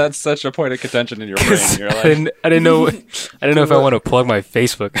was Ahmed. that such a point of contention in your brain? You're like, I didn't know if I want to plug my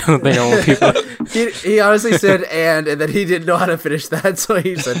Facebook. I don't think I want people. He honestly said and then he didn't know how to finish that, so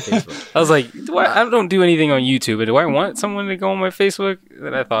he said Facebook. I was like, I don't do anything on YouTube, but do I want someone to go on my Facebook?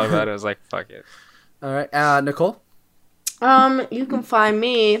 Then I thought about it. I was like, fuck it. All right, Nicole. You can find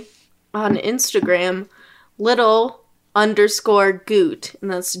me on Instagram, little_goot,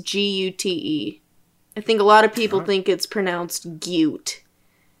 and that's Gute. I think a lot of people think it's pronounced Gute,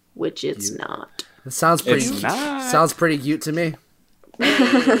 which it's not. It sounds pretty. It's not. Sounds pretty cute to me.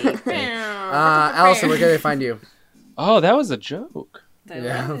 Allison, where can they find you? oh, that was a joke. That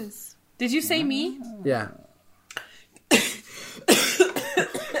Yeah. was. Did you say me? Yeah.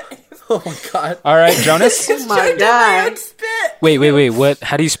 Oh my god. All right, Jonas. Oh my god. Wait. What?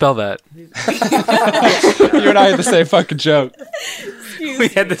 How do you spell that? You and I had the same fucking joke. We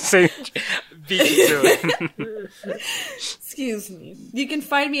had the same beat to it. Excuse me. You can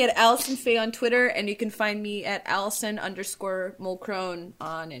find me at Allison Faye on Twitter, and you can find me at Allison_Mulcrone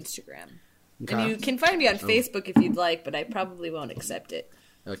on Instagram. And you can find me on Facebook if you'd like, but I probably won't accept it.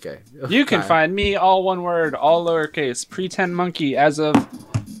 Okay. You can Kyle. find me all one word, all lowercase, pretend monkey as of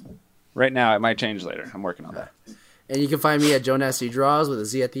right now. It might change later. I'm working on that. And you can find me at Jonas C. Draws with a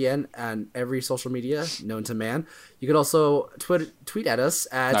Z at the end on every social media known to man. You can also tweet at us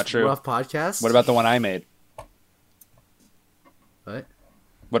at Not true. Rough Podcast. What about the one I made? What?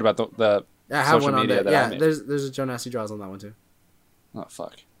 What about the I have social one on media there. that I Yeah, made? there's a Jonas C. Draws on that one too. Oh,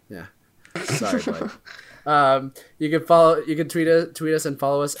 fuck. Yeah. Sorry, bud. You can tweet us and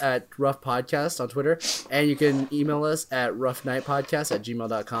follow us at Rough Podcast on Twitter, and you can email us at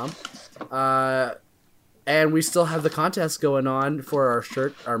roughnightpodcast@gmail.com. And we still have the contest going on for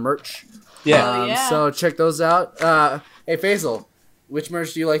our merch. Yeah. Oh, yeah. So check those out. Hey Faisal, which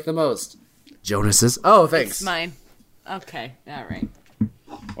merch do you like the most? Jonas's. Oh, thanks. It's mine. Okay. All right.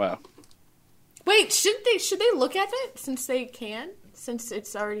 Wow. Wait, should they look at it since they can? Since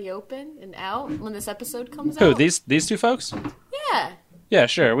it's already open and out when this episode comes Who, out? these two folks? Yeah. Yeah,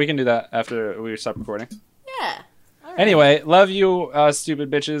 sure. We can do that after we stop recording. Yeah. All right. Anyway, love you, stupid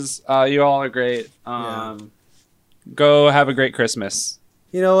bitches. You all are great. Go have a great Christmas.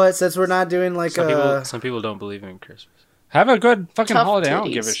 You know what? Since we're not doing like Some people don't believe in Christmas. Have a good fucking Tough holiday. I don't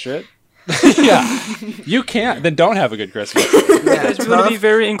titties. give a shit. Yeah. You can't. Then don't have a good Christmas. Guys, we want to be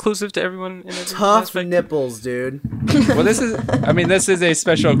very inclusive to everyone. In every tough aspect. nipples, dude. Well, this is a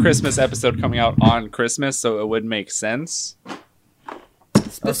special Christmas episode coming out on Christmas, so it would make sense. So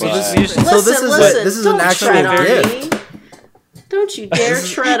But- this is don't an actual tread on gift. me. Don't you dare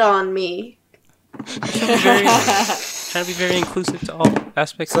tread on me. Trying to be very inclusive to all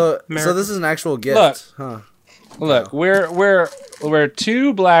aspects So of America. this is an actual gift. Look. Huh. Look, we're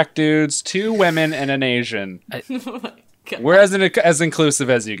two black dudes, two women, and an Asian. Oh my God. We're as inclusive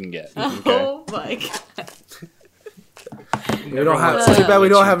as you can get. Okay? Oh my god. We don't have. It's too bad we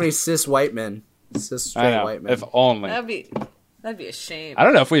don't have any cis white men. Cis I straight know. white men. If only. That'd be a shame. I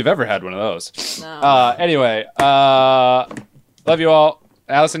don't know if we've ever had one of those. No. Anyway, love you all.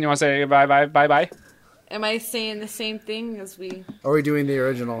 Allison, you want to say bye? Am I saying the same thing as we? Are we doing the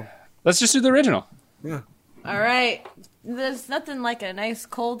original? Let's just do the original. Yeah. All right. There's nothing like a nice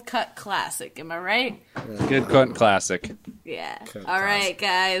cold cut classic. Am I right? Good cut classic. Yeah. Cut All right,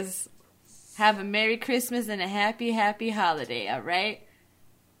 guys. Have a Merry Christmas and a happy holiday. All right.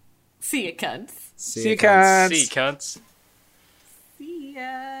 See ya, cunts. See you, cunts. See, cunts. See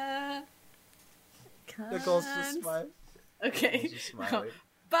ya. Nicole's just smiling. Okay. Nicole's just smiling.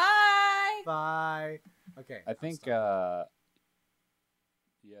 Bye. Bye. Okay. I think, I'll stop.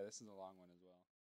 yeah, this is a long one as well.